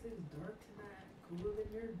 X6 is dark tonight. Cooler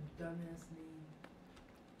than your dumbass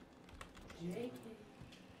name. JK.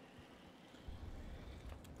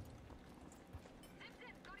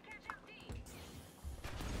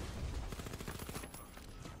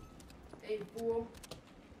 Hey, fool.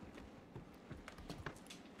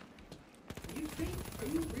 Are you fake? Are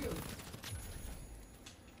you real?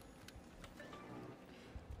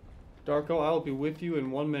 Darko, I'll be with you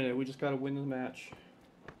in 1 minute. We just gotta win the match.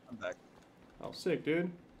 I'm back. Oh, sick, dude.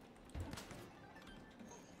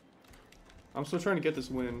 I'm still trying to get this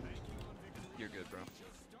win. You're good, bro.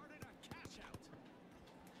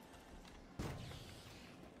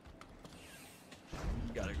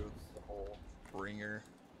 You gotta go the whole ringer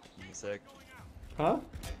in a sec. Huh?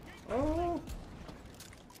 Oh.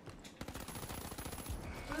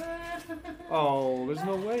 Oh, there's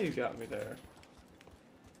no way you got me there.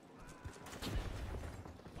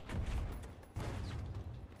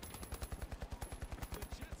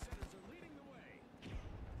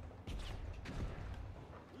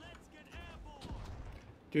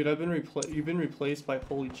 Dude, you've been replaced by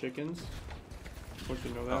holy chickens. Don't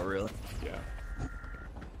you know that? Oh, really? Yeah.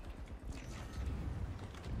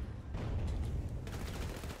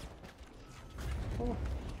 Oh.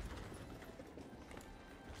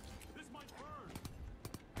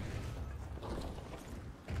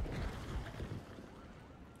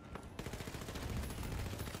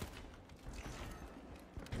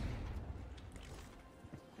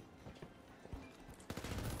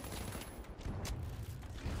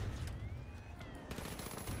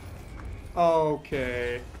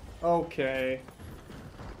 Okay. Okay.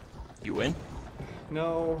 You win?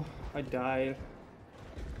 No, I died.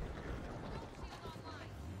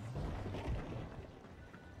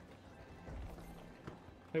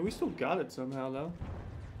 Hey, we still got it somehow, though.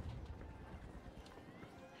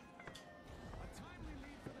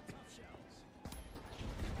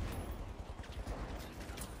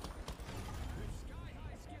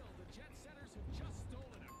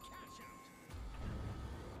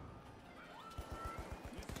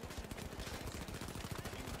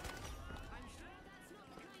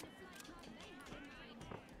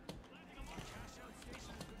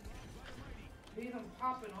 Dude, I'm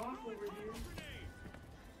popping off over here.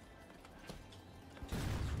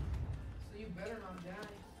 better not die.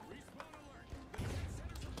 Respawn alert. The jet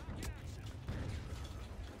setters are back in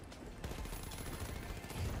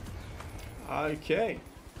action. Okay.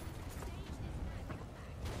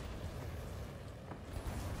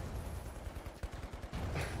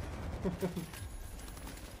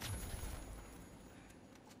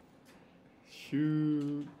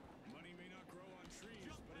 Shoot. Money may not grow on trees,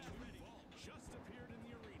 but a new vault just appeared in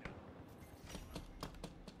the arena.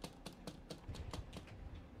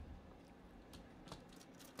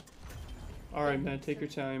 All right, man. Take your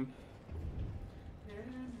time.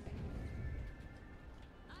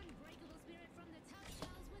 Unbreakable spirit from the tough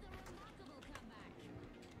shells with a remarkable comeback.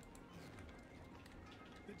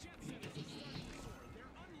 The jet setters are starting to soar.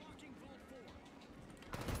 They're unlocking Vault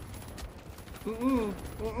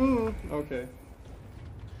 4. Okay.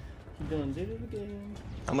 Done did it again.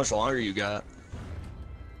 How much longer you got?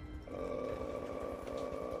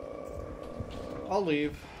 I'll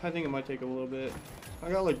leave. I think it might take a little bit. I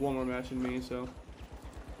got like one more match in me, so.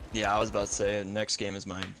 Yeah, I was about to say, next game is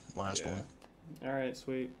my last Yeah. one. All right,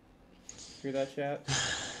 sweet. Hear that, chat?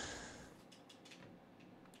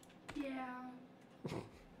 Yeah.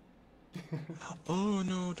 Oh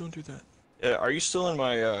no, don't do that. Are you still in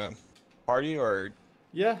my party or?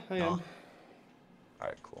 Yeah, I am. No.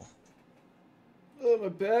 Alright, cool. Oh, my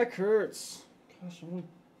back hurts. Gosh, I'm only...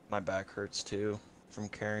 My back hurts too from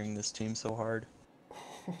carrying this team so hard.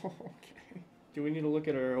 Okay. Do we need to look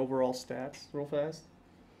at our overall stats real fast?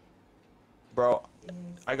 Bro,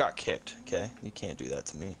 I got kicked, okay? You can't do that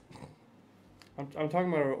to me. I'm talking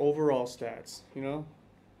about our overall stats, you know?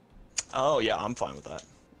 Oh yeah, I'm fine with that.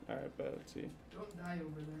 Alright, but let's see. Don't die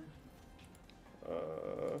over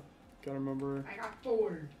there. Gotta remember. I got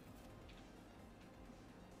 4.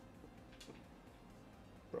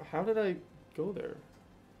 Bro, how did I go there?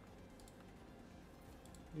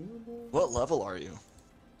 Viewable? What level are you?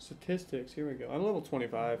 Statistics, here we go. I'm level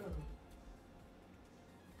 25.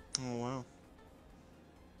 Oh wow.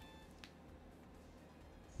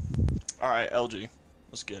 Alright, LG.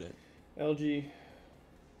 Let's get it. LG.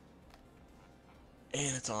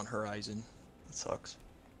 And it's on Horizon. That sucks.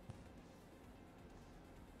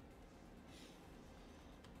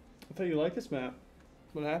 I thought you liked this map.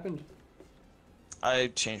 What happened? I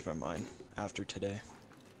changed my mind after today.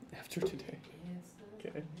 After today.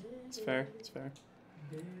 Okay. It's fair. It's fair.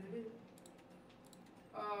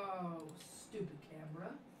 Oh, stupid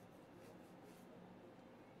camera.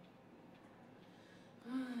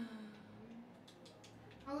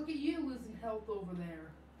 Oh, look at you losing health over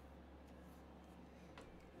there.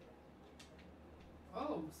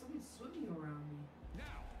 Oh, someone's swimming around me.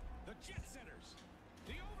 Now, the jet setters,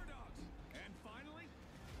 the overdogs, and finally,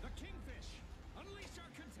 the kingfish. Unleash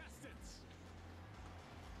our contestants.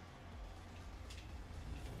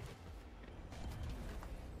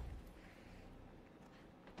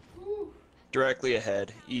 Whew. Directly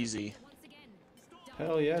ahead. Easy. Once again,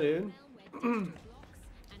 Hell yeah, dude. blocks and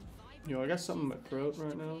Yo, I got something in my throat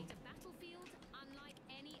right now. a battlefield unlike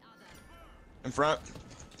any other. In front.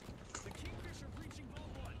 The kingfish are breaching Vault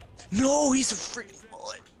 1. No, he's a freaking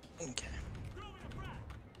bullet. Okay.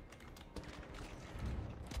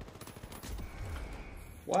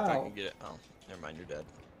 If I Wow. can get it. Oh, never mind, you're dead.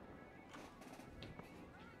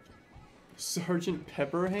 Sergeant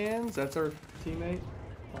Pepperhands? That's our teammate?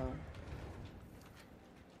 Wow.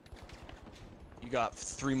 You got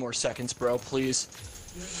 3 more seconds, bro, please.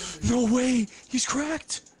 No way! He's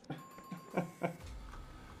cracked!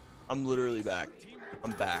 I'm literally back.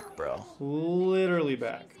 I'm back, bro. Literally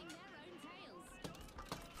back.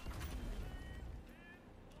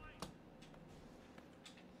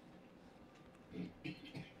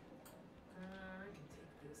 Chasing their own tails. I can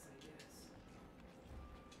take this, I guess.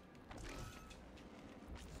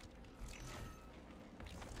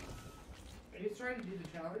 Are you trying to do the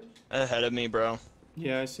challenge? Ahead of me, bro.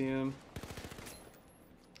 Yeah, I see him.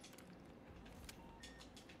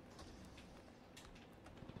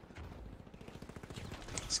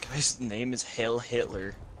 This guy's name is Hail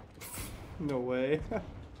Hitler. No way.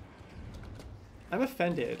 I'm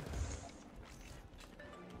offended.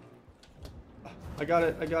 I got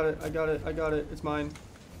it, I got it, I got it, I got it. It's mine.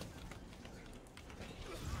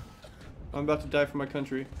 I'm about to die for my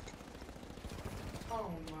country. Oh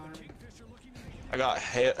my. Kingfish are looking to make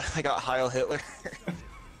it. I got Heil Hitler.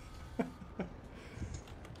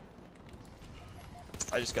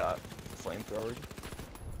 I just got flamethrower.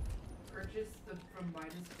 Purchase the from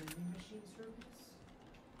Midas vending machine service.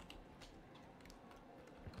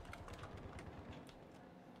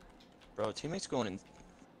 Bro, teammates going in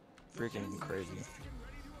freaking crazy.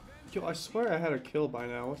 Yo, I swear I had a kill by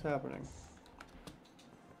now. What's happening?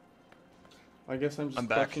 I guess I'm just I'm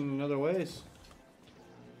back. clutching in other ways.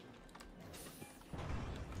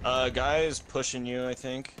 Guy is pushing you, I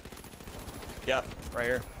think. Yep, right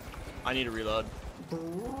here. I need to reload.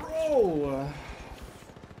 Bro!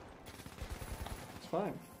 It's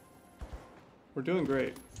fine. We're doing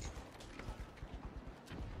great.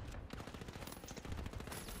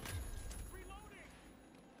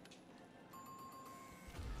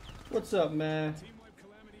 What's up, man? Team-wide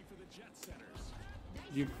calamity for the jet setters.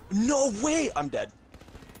 You No way! I'm dead.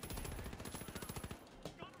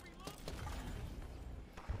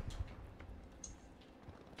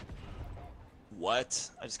 What?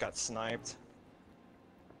 I just got sniped.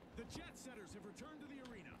 The jet setters have returned to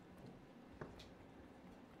the arena.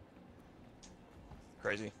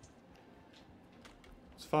 Crazy.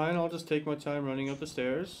 It's fine. I'll just take my time running up the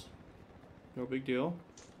stairs. No big deal.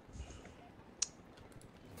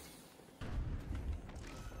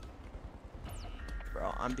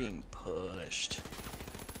 Bro, I'm being pushed.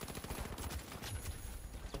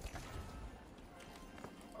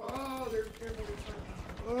 Oh, they're careful to turn.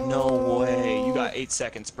 No way. You got 8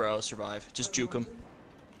 seconds, bro. Survive. Just juke him.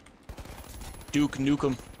 Duke, nuke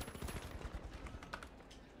him.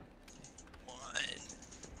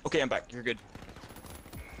 Okay, I'm back. You're good.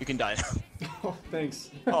 You can die now. Oh, thanks.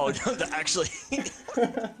 Oh, no, actually. You'll see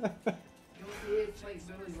it's like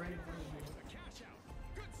literally right in front of you. The cash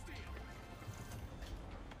out. Good steal.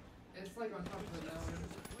 It's like on top of the mountain.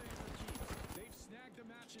 They've snagged the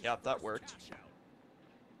match's Yep, that first worked. cash out.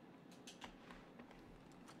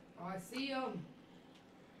 Oh, I see them.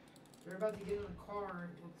 They're about to get in a car,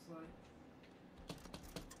 it looks like.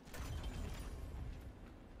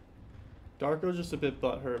 Darko's just a bit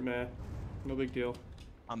butthurt, man. No big deal.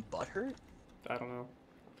 I'm butthurt? I don't know.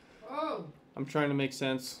 Oh! I'm trying to make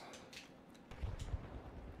sense.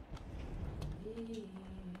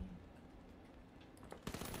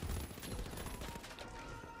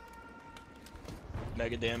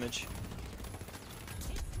 Mega damage.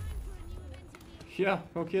 It's time for a new event in the arena. Yeah,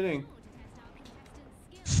 no kidding. To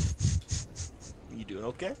test our contestants' skills. You doing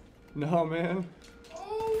okay? No, man.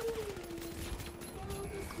 Oh!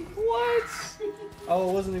 What? Oh,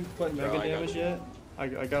 it wasn't even quite Bro, mega I got damage you. yet? I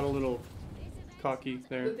got a little This event cocky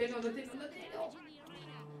there. Latino, Latino, Latino! in the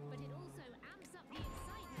arena, but it also amps up the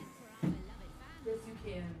excitement for our beloved fans. Yes, you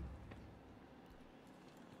can.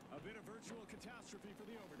 A bit of virtual catastrophe for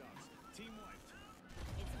the Overdogs. Team wiped.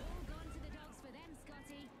 It's all gone to the dogs for them,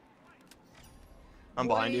 Scotty. I'm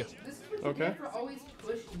behind you. This is what you Okay. get for always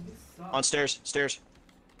pushing. You suck. On stairs. Stairs.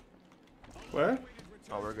 Where?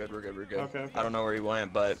 Oh, we're good. We're good. We're good. Okay. I don't know where he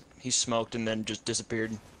went, but he smoked and then just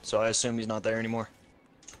disappeared. So I assume he's not there anymore.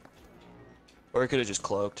 Or he could have just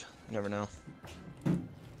cloaked. You never know. Our mega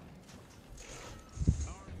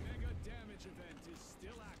damage event is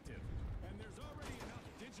still active, and there's already enough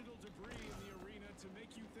digital debris in the arena to make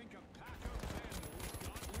you think a pack of vandals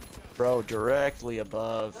got loose out. Bro, directly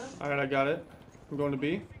above. Alright, I got it. I'm going to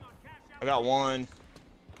B. I got one.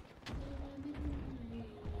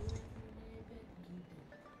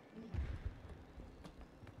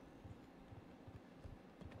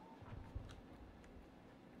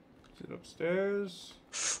 Is it upstairs?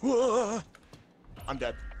 I'm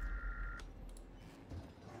dead.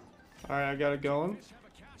 Alright, I got it going. Fish have a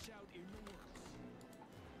cash out in the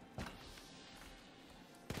works.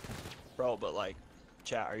 Bro, but like,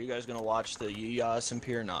 chat, are you guys gonna watch the Yuya SMP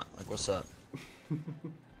or not? Like, what's up?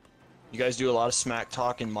 You guys do a lot of smack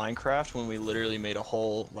talk in Minecraft when we literally made a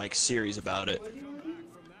whole, like, series about it. What do you want? From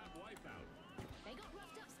that wipeout. They got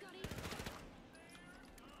roughed up, Scotty.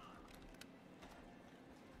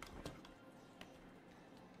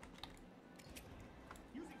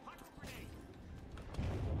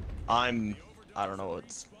 I don't know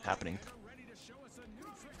what's happening. They're ready to show us a new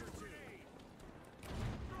trick or two.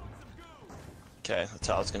 Okay, that's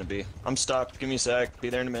how it's gonna be. I'm stuck. Give me a sec. Be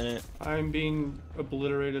there in a minute. I'm being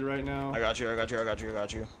obliterated right now. I got you. I got you. I got you. I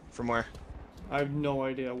got you. From where? I have no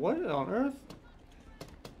idea. What on earth?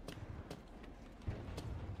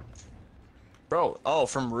 Bro, oh,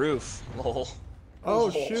 from roof. Lol. Oh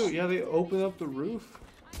shoot, yeah, they open up the roof.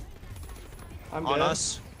 I'm On dead.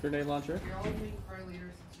 us. Grenade launcher. You're all doing card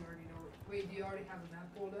leader since you already know it. Wait, do you already have a map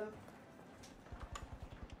pulled up?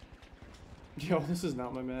 Yo, this is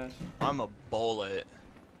not my match. I'm a bullet.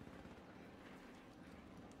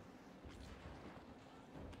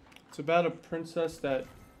 It's about a princess that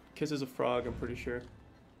kisses a frog, I'm pretty sure.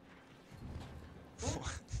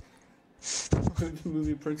 The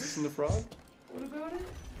movie Princess and the Frog? What about it?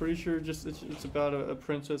 Pretty sure just it's about a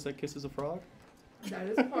princess that kisses a frog. That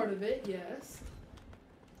is part of it, yes.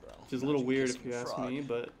 Bro, Which is a little imagine weird kissing if you a ask frog. me,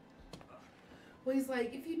 but Well, he's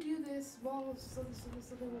like, if you do this, well,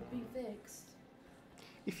 something will be fixed.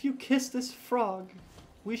 If you kiss this frog,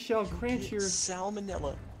 we shall grant Get your.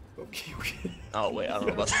 salmonella. Okay, okay. Oh wait, I don't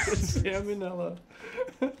know about that. Salmonella.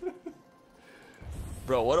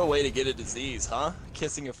 Bro, what a way to get a disease, huh?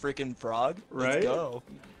 Kissing a freaking frog. Right? Let's go.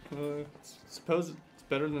 Suppose it's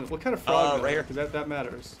better than what kind of frog? Right here. Because that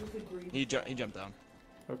matters. With the green. He jumped down.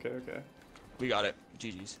 Okay, okay. We got it.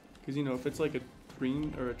 GG's. Because you know if it's like a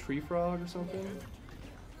green or a tree frog or something.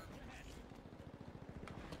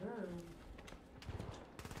 Burn.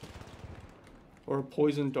 Or a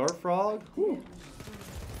poison dart frog. Whew.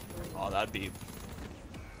 Oh, that'd be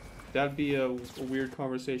That'd be a weird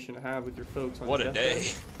conversation to have with your folks. On what your a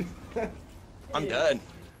day. deathbed. I'm dead.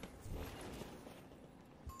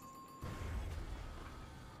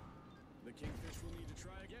 The Kingfish will need to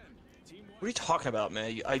try again. Team What are you talking about,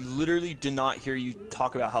 man? I literally did not hear you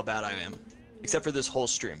talk about how bad I am, except for this whole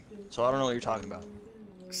stream. So I don't know what you're talking about.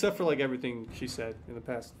 Except for like everything she said in the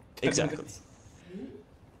past 10 Exactly. minutes.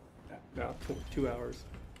 No, 2 hours.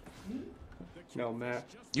 No, Matt.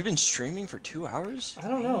 You've been streaming for 2 hours? I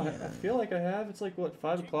don't know. I feel like I have. It's like what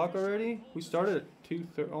 5 o'clock already. We started at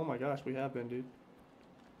 2:30. Oh my gosh, we have been, dude.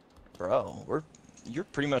 Bro, you're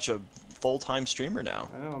pretty much a full-time streamer now.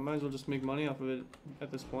 I know. I might as well just make money off of it at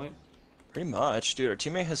this point. Pretty much, dude. Our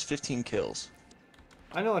teammate has 15 kills.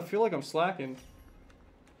 I know. I feel like I'm slacking.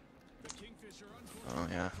 The Kingfish are Oh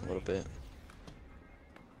yeah, a little bit.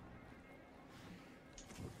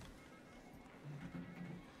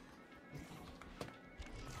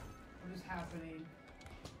 What is happening?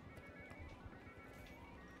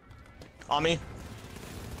 On me.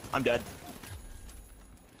 I'm dead.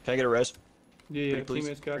 Can I get a res? Yeah, yeah. Pretty please.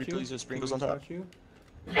 Teammates got Pretty you. please, there's sprinkles Teammates on top. got you.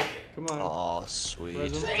 Come on. Oh, sweet.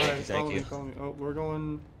 Res 'em. Alright, follow Thank me, you. follow me. Oh, we're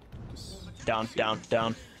going. Down, down,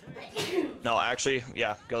 down. No, actually,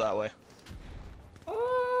 yeah, go that way.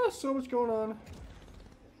 Ah, so much going on.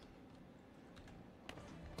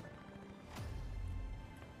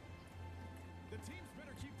 The teams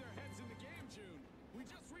better keep their heads in the game, June. We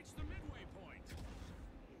just reached the midway point.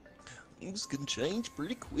 Things can change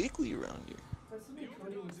pretty quickly around here. That's something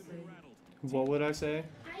Cody would say. Rattled. What would I say?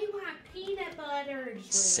 I want peanut butter.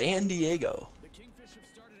 San Diego. The Kingfish have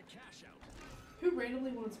started a cash out. Who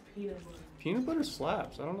randomly wants peanut butter? Peanut butter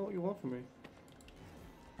slaps. I don't know what you want from me.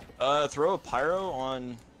 Throw a pyro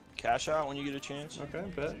on cash out when you get a chance. Okay,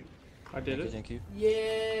 bet. I did it. Thank you.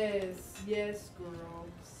 Yes, yes, girl.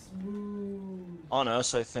 Smooth. On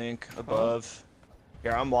us, I think, above.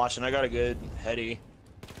 Here, I'm watching. I got a good heady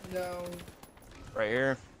No, right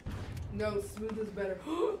here. no, smooth is better.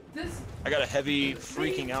 This. I got a heavy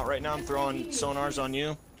freaking out right now. I'm throwing sonars on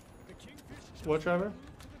you. What, Trevor?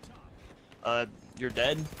 You're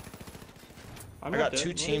dead. I'm I not got two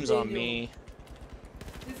dead. teams on me.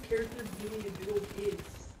 This character's giving a big old kiss.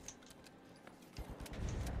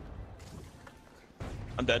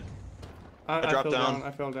 I'm dead. I dropped fell down.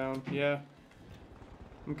 I fell down. Yeah.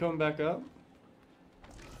 I'm coming back up.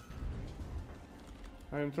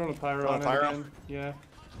 I'm throwing a pyro Throwing on a it pyro? again. Yeah.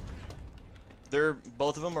 They're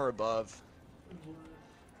both of them are above.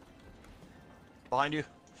 Behind you.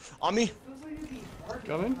 On me. Feels like it'd be hard to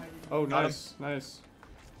Coming? find it. Oh, Got him. nice. Nice.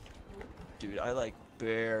 Dude, I like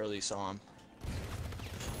barely saw him.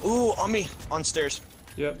 Ooh, on me. On stairs.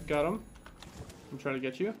 Yep, got him. I'm trying to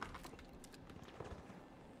get you.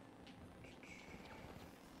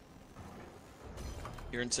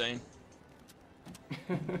 You're insane.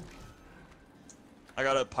 I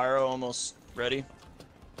got a pyro almost ready.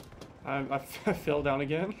 I fell down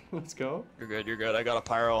again. Let's go. You're good, you're good. I got a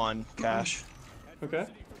pyro on cash. Okay.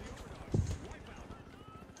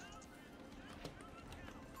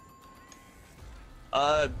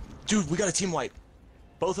 Dude, we got a team wipe.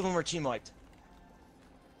 Both of them are team wiped.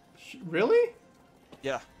 Really?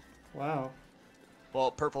 Yeah. Wow.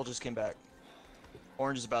 Well, purple just came back.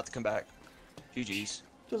 Orange is about to come back. GG's.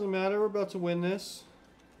 Doesn't matter. We're about to win this.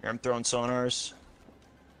 Here, I'm throwing sonars.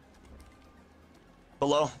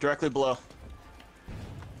 Below, directly below.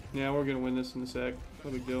 Yeah, we're gonna win this in a sec.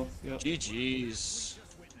 No big deal. Yep. GG's.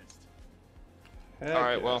 Heck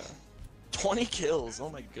Alright, yeah. well. 20 kills. Oh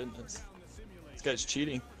my goodness. This guy's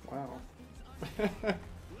cheating. Wow.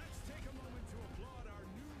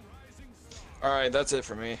 Alright, that's it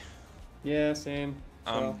for me. Yeah, same.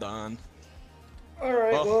 I'm done. All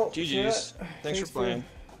right. Well, Well, GG's. yeah, Thanks for playing.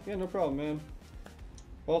 Yeah, no problem, man.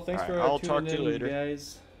 Well, thanks Alright, for I'll tuning talk to you in, later.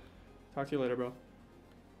 guys. Talk to you later, bro.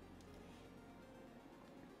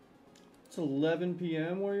 It's 11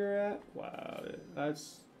 p.m. where you're at. Wow,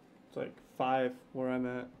 it's like 5 where I'm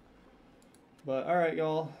at. But all right,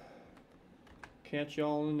 y'all. Catch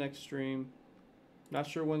y'all in the next stream. Not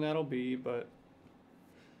sure when that'll be, but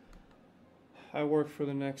I work for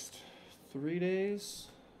the next 3 days.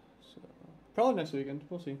 So probably next weekend.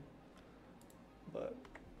 We'll see. But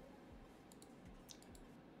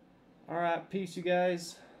all right, peace, you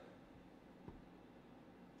guys.